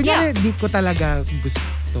 Kunyari, di ko talaga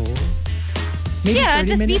gusto. Maybe yeah, 30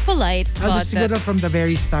 just minutes. Be polite. I'll just siguro from the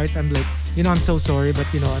very start, I'm like, I'm so sorry, but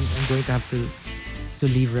I'm going to have to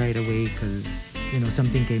leave right away because,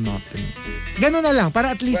 something came up. And ganun na lang,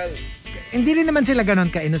 para at least, hindi rin naman sila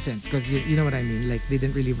ganun ka-innocent because you know what I mean? Like, they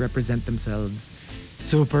didn't really represent themselves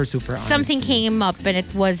super, super honestly. Something came up and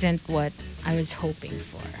it wasn't what I was hoping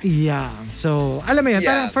for. Yeah. So, alam mo yun,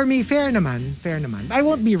 parang for me, fair naman. I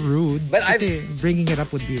won't be rude. But kasi bringing it up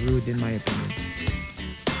would be rude in my opinion.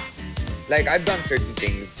 Like, I've done certain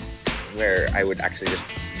things where I would actually just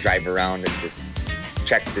drive around and just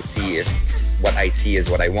check to see if what I see is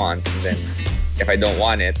what I want. And then if I don't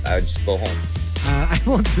want it, I would just go home. I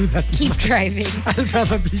won't do that. Keep driving. I'll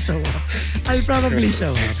probably show up.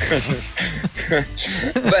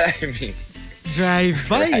 But I mean...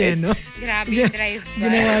 Drive-by no? Grabe, drive-by.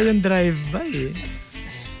 Ginawa yung drive-by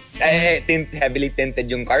heavily tinted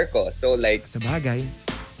yung car ko. So like... Sabagay.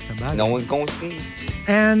 No one's gonna see.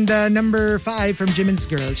 And number 5 from Jimin's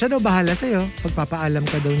Girl, siya daw bahala sa'yo. Pagpapaalam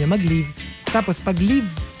ka daw niya mag-leave. Tapos pag leave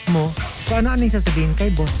mo, kung ano-ano yung sasabihin kay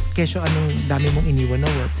boss, kesyo anong dami mong iniwan na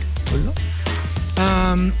work. Ulo?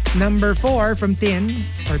 Number 4 from Tin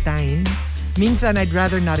or Tine, minsan I'd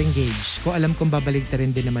rather not engage kung alam kong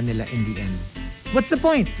babaligtarin din naman nila in the end. What's the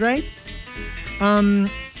point, right?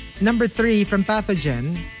 Number 3 from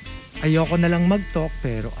Pathogen, ayoko na lang mag-talk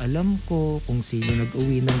pero alam ko kung sino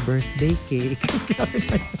nag-uwi ng birthday cake.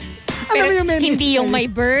 Alam mo yung may hindi mystery. yung may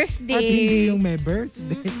birthday. At hindi yung may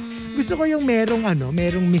birthday. Gusto ko yung merong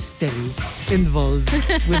mystery involved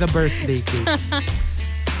with a birthday cake.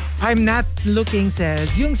 I'm not looking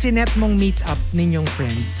says, yung sinet mong meet up ninyong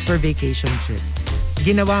friends for vacation trip,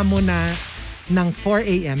 ginawa mo na ng 4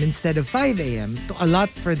 a.m. instead of 5 a.m. to allot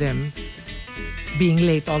for them being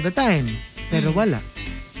late all the time. Pero wala.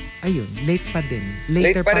 Ayun, late pa din.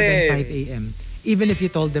 Later pa than 5 a.m. Even if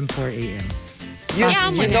you told them 4 a.m. You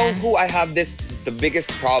know who I have the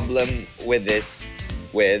biggest problem with this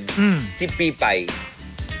with? Si Pipay.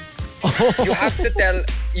 You have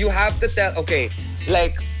to tell, okay,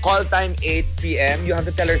 like, call time 8 p.m., you have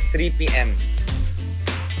to tell her 3 p.m.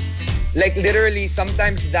 Like, literally,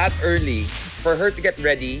 sometimes that early for her to get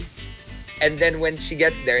ready. And then when she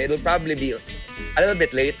gets there, it'll probably be a little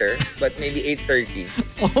bit later, but maybe 8:30.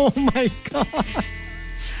 Oh my God.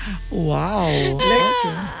 Wow.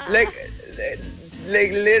 Like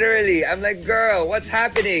literally, I'm like, girl, what's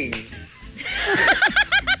happening?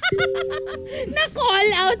 Na-call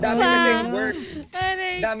out pa. Dami kasing work.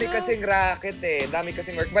 Dami kasing racket eh. Dami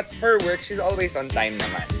kasing work. But for work, she's always on time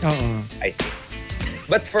naman. Oo. I think.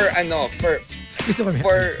 But for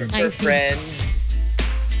friends,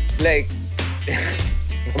 like,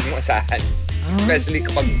 huwag mo asahan. Especially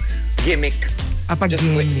kapag gimmick. Just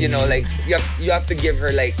gimmick. Like, you have to give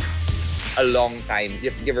her like a long time.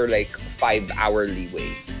 You have to give her like 5-hour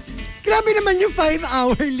leeway. Grabe naman yung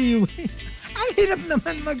 5-hour leeway. Ang hirap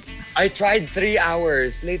naman I tried 3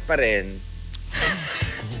 hours. Late pa rin.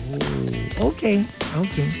 Oh, okay.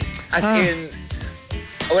 As in,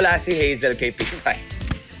 wala si Hazel kay P5.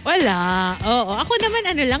 Wala. Oo. Ako naman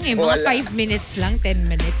lang eh. Mga 5 minutes lang, 10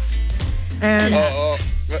 minutes. And, Oo.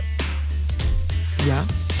 yeah?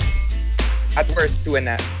 At worst, 2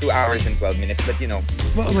 hours and 12 minutes. But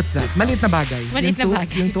What's that? Maliit na bagay. Maliit na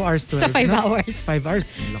bagay. Yung 2 hours 12. Sa 5 hours. 5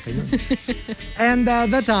 hours. Laki nun. And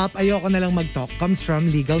the top, ayoko na lang mag-talk, comes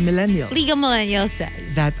from Legal Millennial. Legal Millennial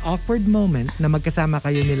says, That awkward moment na magkasama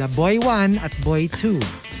kayo nila Boy 1 at Boy 2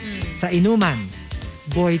 sa inuman.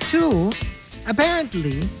 Boy 2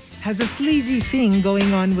 apparently has a sleazy thing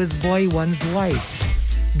going on with Boy 1's wife.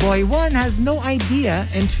 Boy 1 has no idea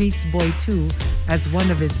and treats Boy 2 as one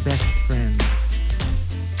of his best friends.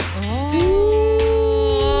 oh.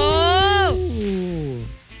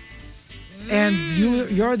 And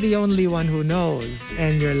you're the only one who knows.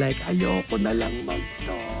 And you're like, ayoko na lang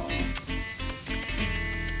mag-talk.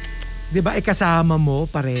 Diba, ikasama mo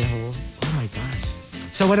pareho. Oh my gosh.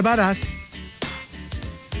 So what about us?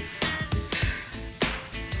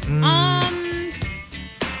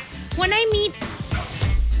 When I meet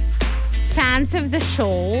fans of the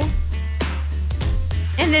show,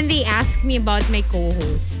 and then they ask me about my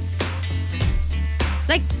co-hosts.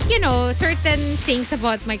 Like, certain things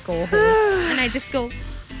about my co-host. And I just go,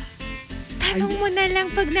 tanong mo na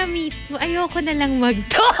lang pag na-meet mo. Ayoko na lang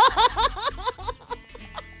mag-talk.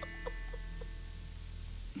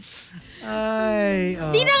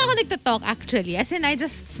 Di na ako nagtatalk actually. As in, I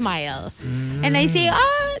just smile. And I say,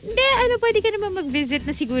 hindi, pwede ka naman mag-visit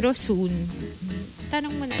na siguro soon.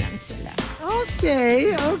 Tanong mo na lang sila.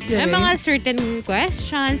 Okay. May mga certain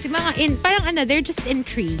questions. Yung mga parang they're just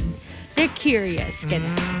intrigued. They're curious.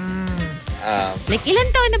 Like, ilan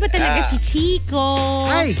taon na ba talaga si Chico?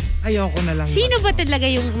 Ay, ayoko na lang. Sino ba talaga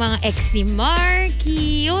yung mga ex ni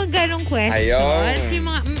Markki? Yung ganong questions. Yung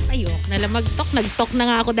mga, ayoko na lang mag-talk. Nag-talk na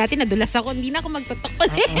nga ako dati. Nadulas ako. Hindi na ako mag-talk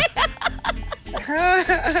ulit.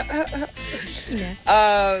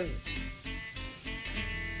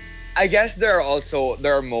 I guess there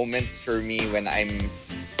are moments for me when I'm,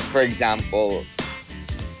 for example,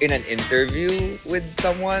 in an interview with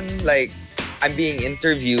someone, like I'm being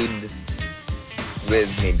interviewed with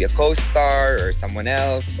maybe a co-star or someone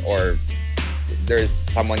else, or there's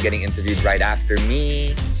someone getting interviewed right after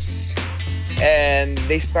me, and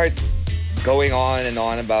they start going on and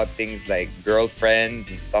on about things like girlfriends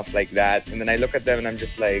and stuff like that, and then I look at them and I'm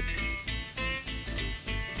just like,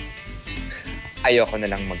 ayoko na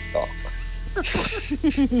lang mag-talk.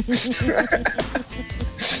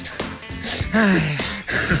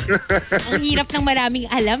 Ang hirap ng maraming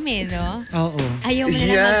alam no? Oo. Ayaw mo na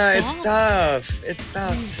lang mag-talk. It's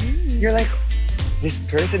tough. You're like, this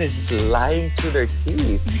person is just lying through their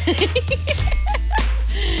teeth.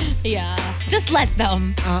 Yeah. Just let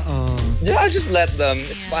them. Yeah, just let them.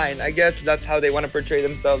 It's fine. I guess that's how they want to portray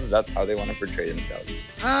themselves. That's how they want to portray themselves.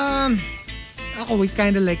 Ako, we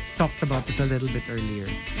kind of like talked about this a little bit earlier.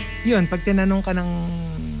 Yun, pag tinanong ka ng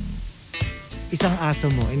isang aso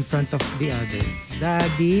mo in front of the others,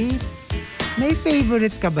 Daddy, may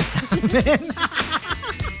favorite ka ba sa amin?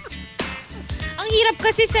 Ang hirap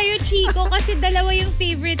kasi sa'yo, Chico, kasi dalawa yung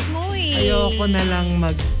favorite mo Ayoko na lang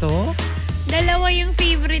mag-talk. Dalawa yung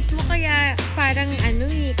favorite mo, kaya parang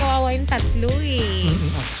kawawa yung tatlo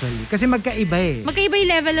Actually. Kasi magkaiba Magkaiba yung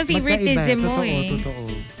level of favoritism mo Totoo.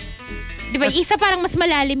 Diba, isa parang mas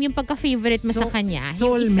malalim yung pagka-favorite mo sa kanya.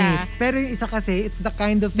 Soulmate. Pero yung isa kasi, it's the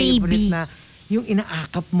kind of favorite na yung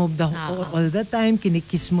inaakap mo all the time,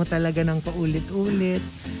 kinikiss mo talaga ng paulit-ulit.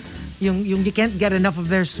 Yung you can't get enough of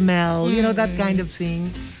their smell. You know, that kind of thing.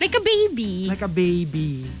 Like a baby.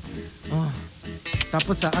 Oh.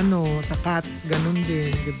 Tapos sa cats, ganun din,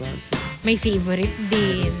 diba? So, may favorite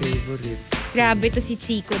din. Grabe to si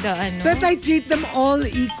Chico But I treat them all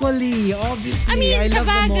equally, obviously. I mean, love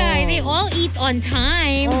them all. They all eat on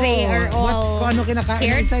time. They are all kung ano kinakain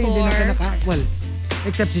cared isa, hindi na for. kinakain. Well,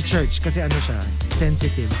 except si Church, kasi siya,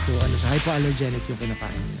 sensitive. So hypoallergenic yung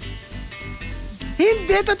kinakain niya.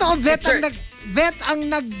 Hindi, totoo. Vet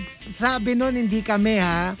ang nagsabi nun, hindi kami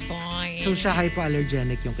ha. Fine. So siya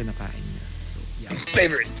hypoallergenic yung kinakain niya. So, yeah.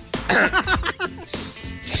 Favorite.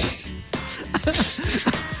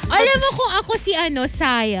 Alam mo kung ako si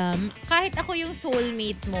Sayam, kahit ako yung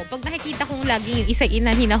soulmate mo, pag nakikita kong laging yung isa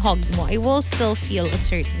hinahog mo, I will still feel a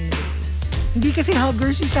certain way. Hindi kasi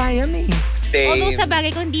hugger si Sayam Same. Although sa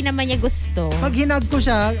bagay ko, hindi naman niya gusto. Pag hinag ko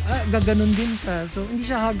siya, gaganon din siya. So, hindi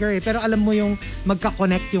siya hugger Pero alam mo yung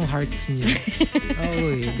magka-connect yung hearts niya.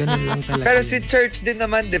 Oo ganun lang talaga. Pero si Church din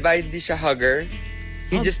naman, di ba, hindi siya hugger?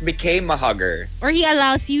 He just became a hugger. Or he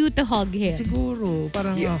allows you to hug him. Siguro.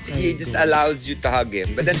 Parang He just allows you to hug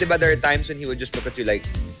him. But then, di ba, there are times when he would just look at you like,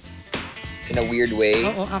 in a weird way.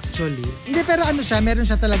 Oo, actually. Hindi, pero meron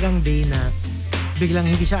siya talagang day na biglang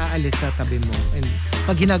hindi siya aalis sa tabi mo. And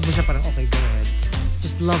pag hinag mo siya, parang, okay, go ahead.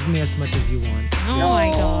 Just love me as much as you want. Oh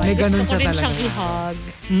my God. May ganun Gusto ko siya rin talaga. siyang i-hug.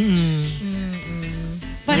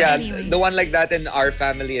 But yeah, anyway. the one like that in our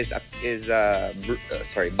family is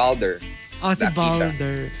Balder. Oh, si Nakita.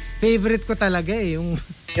 Balder. Favorite ko talaga eh. Yung,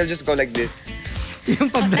 He'll just go like this.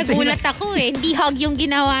 yung pagdating na, Nagulat ako eh. Hindi hug yung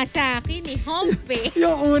ginawa sa akin eh. Hump eh.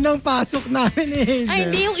 yung unang pasok namin eh, Hazel. Ay,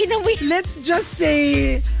 hindi yung inamoy. Let's just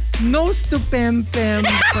say nose to pem-pem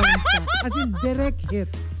contact. As in direct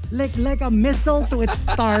hit. Like a missile to its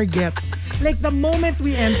target. Like the moment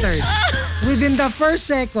we entered, within the first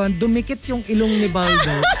second, dumikit yung ilong ni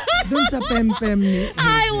Balder dun sa pem-pem ni Hazel.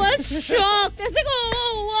 I was shocked. Kasi ko,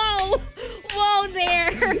 whoa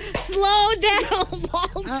there. Slow down,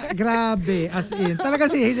 Walter. Grabe. As in.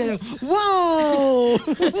 Talaga si Hazel. Wow!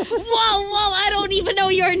 Whoa, I don't even know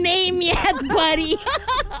your name yet, buddy.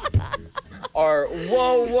 Or,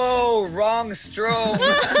 whoa, wrong stroke.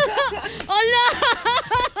 Hola!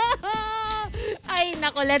 Ay,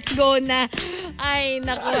 nako, let's go na.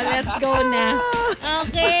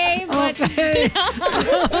 Okay, but Okay.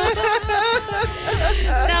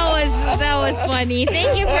 that was funny.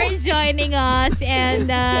 Thank you for joining us. And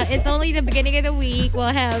it's only the beginning of the week. We'll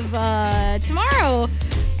have tomorrow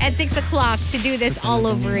at 6 o'clock to do this all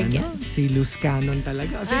over again. Si Luz Cannon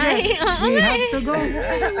talaga. Sige, Ay, we have to go.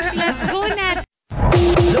 Let's go na.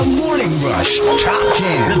 The Morning Rush Top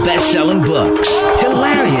 10. The best-selling books.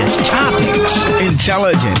 Hilarious topics.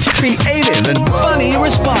 Intelligent, creative, and funny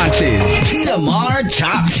responses. TMR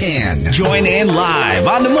Top 10. Join in live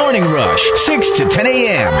on The Morning Rush, 6 to 10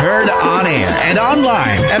 a.m. Heard on air and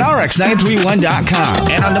online at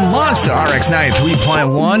rx931.com. And on the Monster RX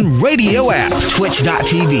 93.1 radio app.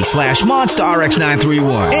 Twitch.tv/Monster RX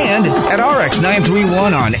 931. And at RX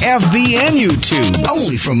 931 on FB and YouTube.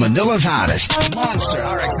 Only from Manila's hottest. Monster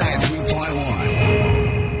RX 93.1.